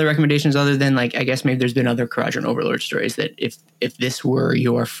don't have any other recommendations other than, like, I guess maybe there's been other Caradron Overlord stories that if this were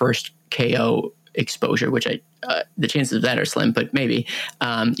your first KO exposure, which the chances of that are slim, but maybe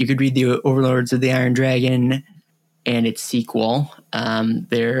you could read the Overlords of the Iron Dragon and its sequel. And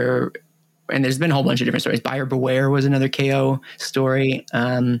there's been a whole bunch of different stories. Buyer Beware was another KO story.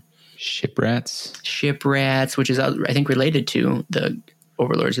 Shiprats, which is, I think, related to the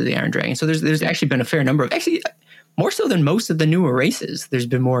overlords of the Iron Dragon. So there's actually been a fair number of, actually more so than most of the newer races. There's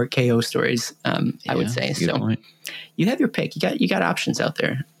been more KO stories, I would say. So point. You have your pick. You got options out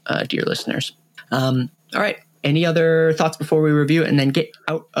there, dear listeners. All right. Any other thoughts before we review it and then get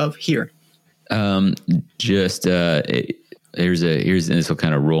out of here? This will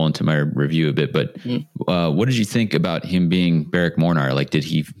kind of roll into my review a bit, but what did you think about him being Beric Mornar? Like,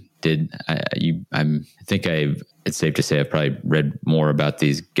 it's safe to say I've probably read more about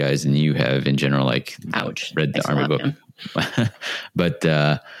these guys than you have in general. Like, ouch, read the army book, but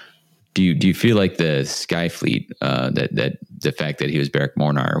do you feel like the Skyfleet, that the fact that he was Beric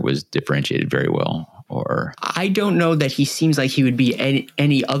Mornar was differentiated very well? Or I don't know that he seems like he would be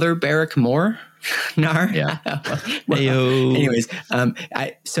any other Beric Mornar. Yeah. Anyways,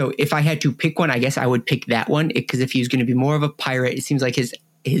 so if I had to pick one, I guess I would pick that one, because if he was going to be more of a pirate, it seems like his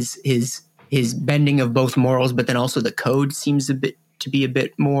bending of both morals, but then also the code seems to be a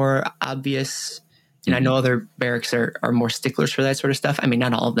bit more obvious. And I know other Berics are more sticklers for that sort of stuff. I mean,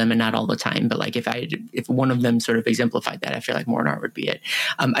 not all of them and not all the time, but like if one of them sort of exemplified that, I feel like Mornar would be it.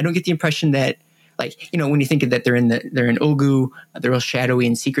 I don't get the impression that, like, when you think of that, they're in Ulgu, they're all shadowy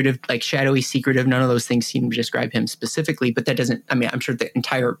and secretive, like shadowy, secretive. None of those things seem to describe him specifically, but that doesn't, I mean, I'm sure the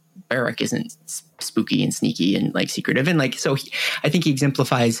entire Beric isn't spooky and sneaky and like secretive. And like, so I think he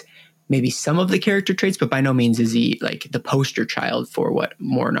exemplifies maybe some of the character traits, but by no means is he like the poster child for what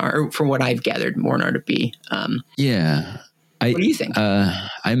Mornar, or for what I've gathered Mornar to be. Yeah. What do you think?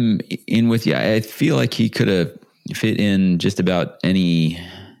 I'm in with you. I feel like he could have fit in just about any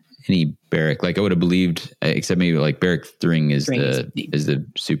Beric. Like, I would have believed, except maybe like Beric Thring is the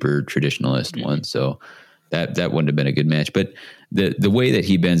super traditionalist one. So that wouldn't have been a good match. But the way that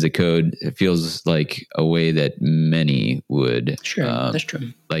he bends the code, it feels like a way that many would. Sure, that's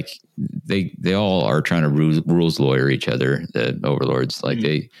true. Like they all are trying to rules lawyer each other, the overlords. Like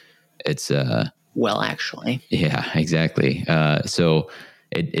well, actually. Yeah, exactly. So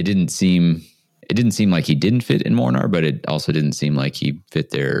it didn't seem like he didn't fit in Mornar, but it also didn't seem like he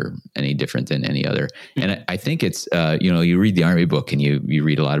fit there any different than any other. And I think it's, you read the army book and you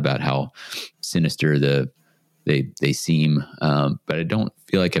read a lot about how sinister they seem, but I don't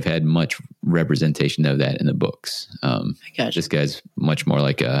feel like I've had much representation of that in the books. This guy's much more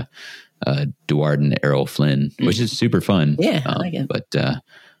like a Duardin Errol Flynn, which is super fun. Yeah, I like it. But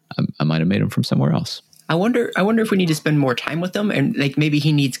I might have made him from somewhere else. I wonder if we need to spend more time with them, and like maybe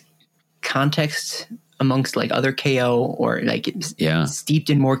he needs context amongst like other KO, or like steeped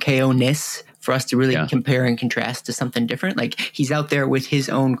in more KO-ness for us to really compare and contrast to something different. Like, he's out there with his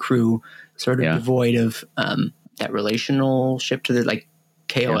own crew, sort of devoid of that relationship to the like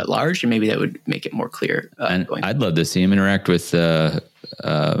KO at large, and maybe that would make it more clear. And I'd love to see him interact with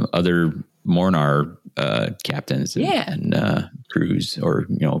other Mornar captains and crews, or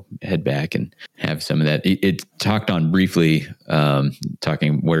head back and have some of that. It talked on briefly,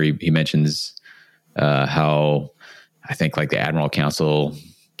 talking where he mentions how I think like the Admiral Council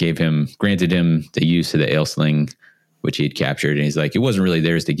granted him the use of the Ailsling, which he had captured, and he's like, it wasn't really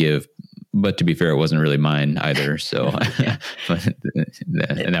theirs to give, but to be fair, it wasn't really mine either. So, and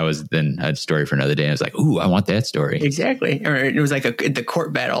that was then a story for another day. I was like, ooh, I want that story. Exactly. Or it was like the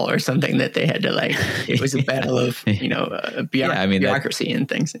court battle or something that they had to like, it was a battle of, bureaucracy and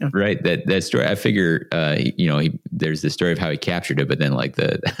things. Right. That story, I figure, there's the story of how he captured it, but then like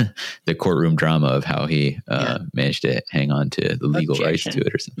the courtroom drama of how he managed to hang on to the legal rights to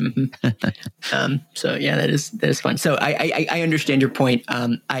it or something. Mm-hmm. So yeah, that is fun. So I understand your point.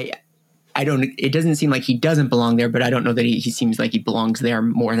 It doesn't seem like he doesn't belong there, but I don't know that he seems like he belongs there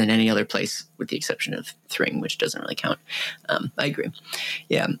more than any other place, with the exception of Thring, which doesn't really count. I agree.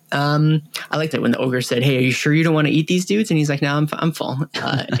 Yeah. I like that when the ogre said, "Hey, are you sure you don't want to eat these dudes?" And he's like, "No, I'm full."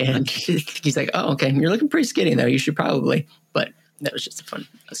 And he's like, "Oh, okay. You're looking pretty skinny though. You should probably," but that was just a fun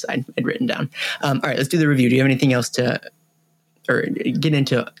aside I'd written down. All right, let's do the review. Do you have anything else or get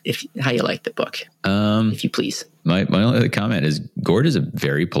into how you like the book, if you please? My only other comment is Gord is a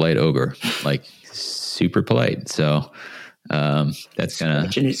very polite ogre, like super polite. So that's kind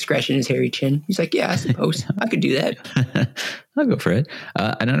of scratching his hairy chin. He's like, "Yeah, I suppose I could do that. I'll go for it."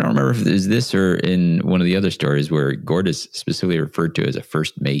 And I don't remember if it's this or in one of the other stories where Gord is specifically referred to as a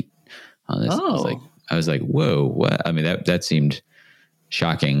first mate on this. Oh. I was like, whoa, what? I mean, that seemed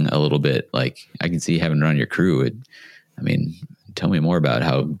shocking a little bit. Like, I can see having it on your crew. Tell me more about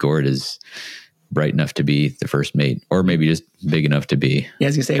how Gord is bright enough to be the first mate, or maybe just big enough to be. Yeah, I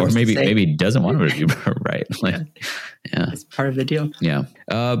was gonna say, or maybe he doesn't want him to be right. Like, it's part of the deal. Yeah,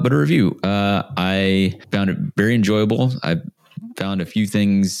 but a review. I found it very enjoyable. I found a few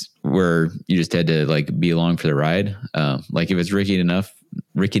things where you just had to like be along for the ride. Like if it's risky enough,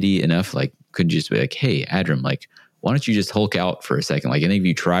 rickety enough, like could just be like, hey, Adram, like, why don't you just Hulk out for a second? Like, I think if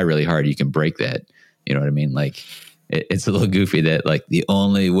you try really hard, you can break that. You know what I mean? Like, it's a little goofy that like the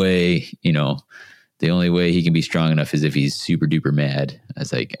only way he can be strong enough is if he's super duper mad. I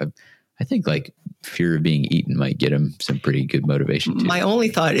was like, I think like fear of being eaten might get him some pretty good motivation too. My only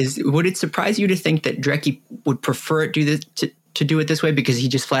thought is, would it surprise you to think that Drekkie would prefer it to do it this way because he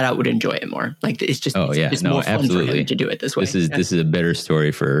just flat out would enjoy it more? Like it's just more fun absolutely for him to do it this way. This is a better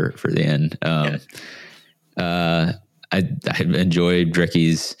story for the end. I enjoyed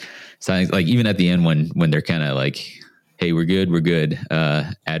Drekkie's signs, like even at the end when they're kind of like, hey, we're good.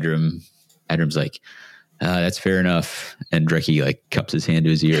 Adram's like, that's fair enough. And Drekkie like cups his hand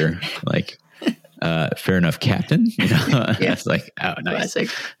to his ear, like, fair enough, Captain. You know, it's like, oh, nice.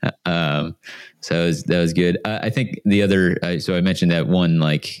 So that was good. I think the other, so I mentioned that one,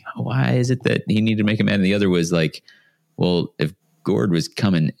 like, why is it that he needed to make a man? And the other was like, well, if Gord was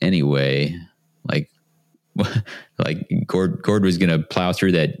coming anyway, like Gord was going to plow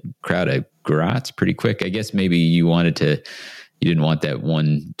through that crowd of grots pretty quick. I guess maybe you didn't want that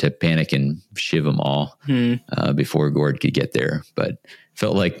one to panic and shiv them all before Gord could get there. But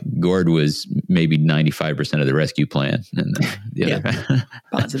felt like Gord was maybe 95% of the rescue plan. And the other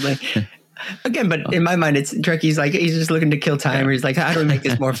possibly. Again, but in my mind, it's Drekkie's like, he's just looking to kill time. Or he's like, how do we make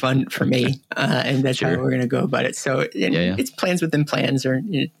this more fun for me? And that's how we're going to go about it. So it's plans within plans. Or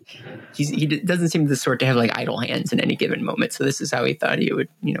he doesn't seem the sort to have like idle hands in any given moment. So this is how he thought he would,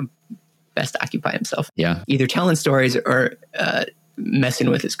 best occupy himself. Yeah. Either telling stories or messing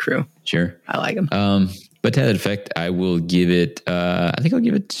with his crew. Sure. I like him. But to that effect, I will give it, I think I'll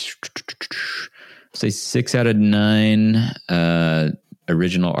give it, say 6 out of 9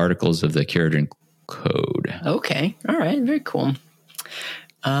 original articles of the Kharadron Code. Okay. All right. Very cool.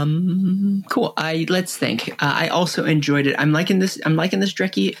 Cool. Let's think. I also enjoyed it. I'm liking this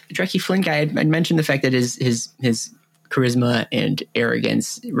Drekkie Flynn guy. I mentioned the fact that his charisma and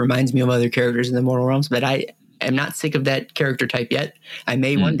arrogance reminds me of other characters in the Mortal Realms, but I am not sick of that character type yet. I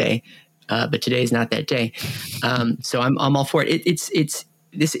may one day, but today is not that day. So I'm all for it.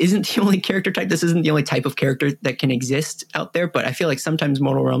 This isn't the only character type. This isn't the only type of character that can exist out there, but I feel like sometimes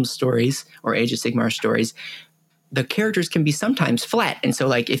Mortal Realms stories or Age of Sigmar stories, the characters can be sometimes flat. And so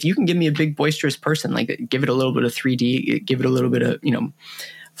like, if you can give me a big boisterous person, like give it a little bit of 3D, give it a little bit of,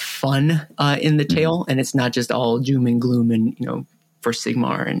 fun in the tale, and it's not just all doom and gloom and for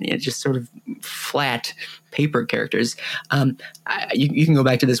Sigmar, and it's just sort of flat paper characters. You can go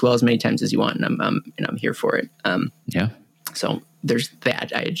back to this well as many times as you want, and I'm here for it. So there's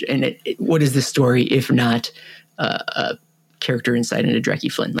that. What is this story if not a character insight into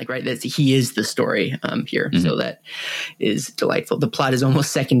Drekkie Flynn? Like, right, he is the story here. Mm-hmm. So that is delightful. The plot is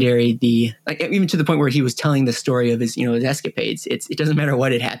almost secondary. Even to the point where he was telling the story of his escapades. It doesn't matter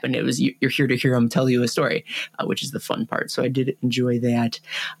what had happened. It was you're here to hear him tell you a story, which is the fun part. So I did enjoy that.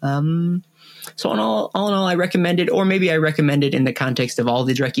 So all in all, I recommend it, or maybe I recommend it in the context of all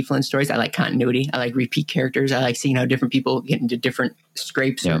the Drekkie Flynn stories. I like continuity. I like repeat characters. I like seeing how different people get into different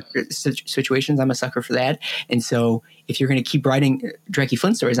scrapes or situations. I'm a sucker for that. And so if you're going to keep writing Drekkie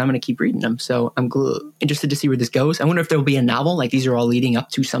Flynn stories, I'm going to keep reading them. So I'm interested to see where this goes. I wonder if there will be a novel. Like these are all leading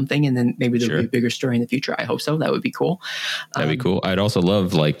up to something, and then maybe there'll be a bigger story in the future. I hope so. That would be cool. That'd be cool. I'd also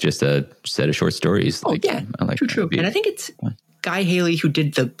love like just a set of short stories. Oh, yeah. I like true. And I think it's Guy Haley who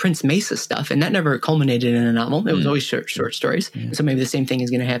did the Prince Mesa stuff, and that never culminated in a novel. It was always short stories. Yeah. So maybe the same thing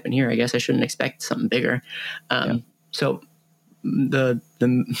is going to happen here. I guess I shouldn't expect something bigger. So the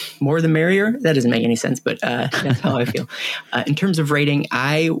more the merrier. That doesn't make any sense, but that's how I feel. In terms of rating,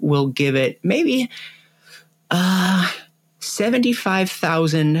 I will give it maybe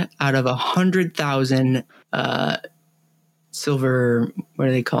 75,000 out of 100,000 silver. What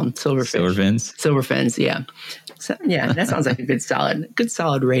are they called? Silver fins. Yeah. So, yeah, that sounds like a good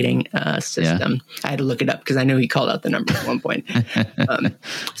solid rating system. I had to look it up because I knew he called out the number at one point.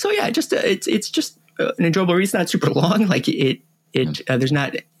 So yeah, it's just an enjoyable read. It's not super long. Like there's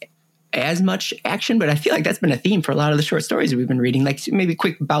not as much action, but I feel like that's been a theme for a lot of the short stories we've been reading. Like maybe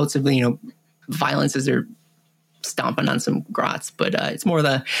quick bouts of violence as they're stomping on some grots, but it's more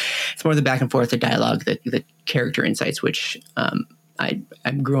the back and forth, the dialogue, the character insights, which I'm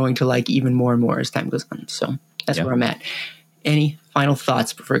growing to like even more and more as time goes on. So that's where I'm at. Any final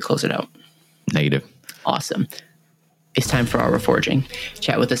thoughts before we close it out? Negative. Awesome. It's time for our reforging.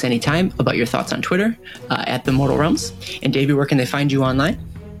 Chat with us anytime about your thoughts on Twitter at The Mortal Realms. And Davey, where can they find you online?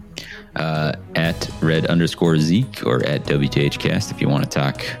 At at red_Zeke or at WTHcast if you want to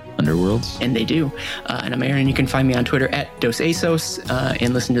talk Underworlds. And they do. And I'm Aaron. You can find me on Twitter at DosAsos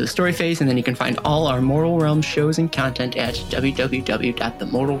and listen to the Story Phase. And then you can find all our Mortal Realms shows and content at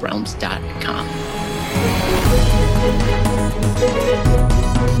www.themortalrealms.com.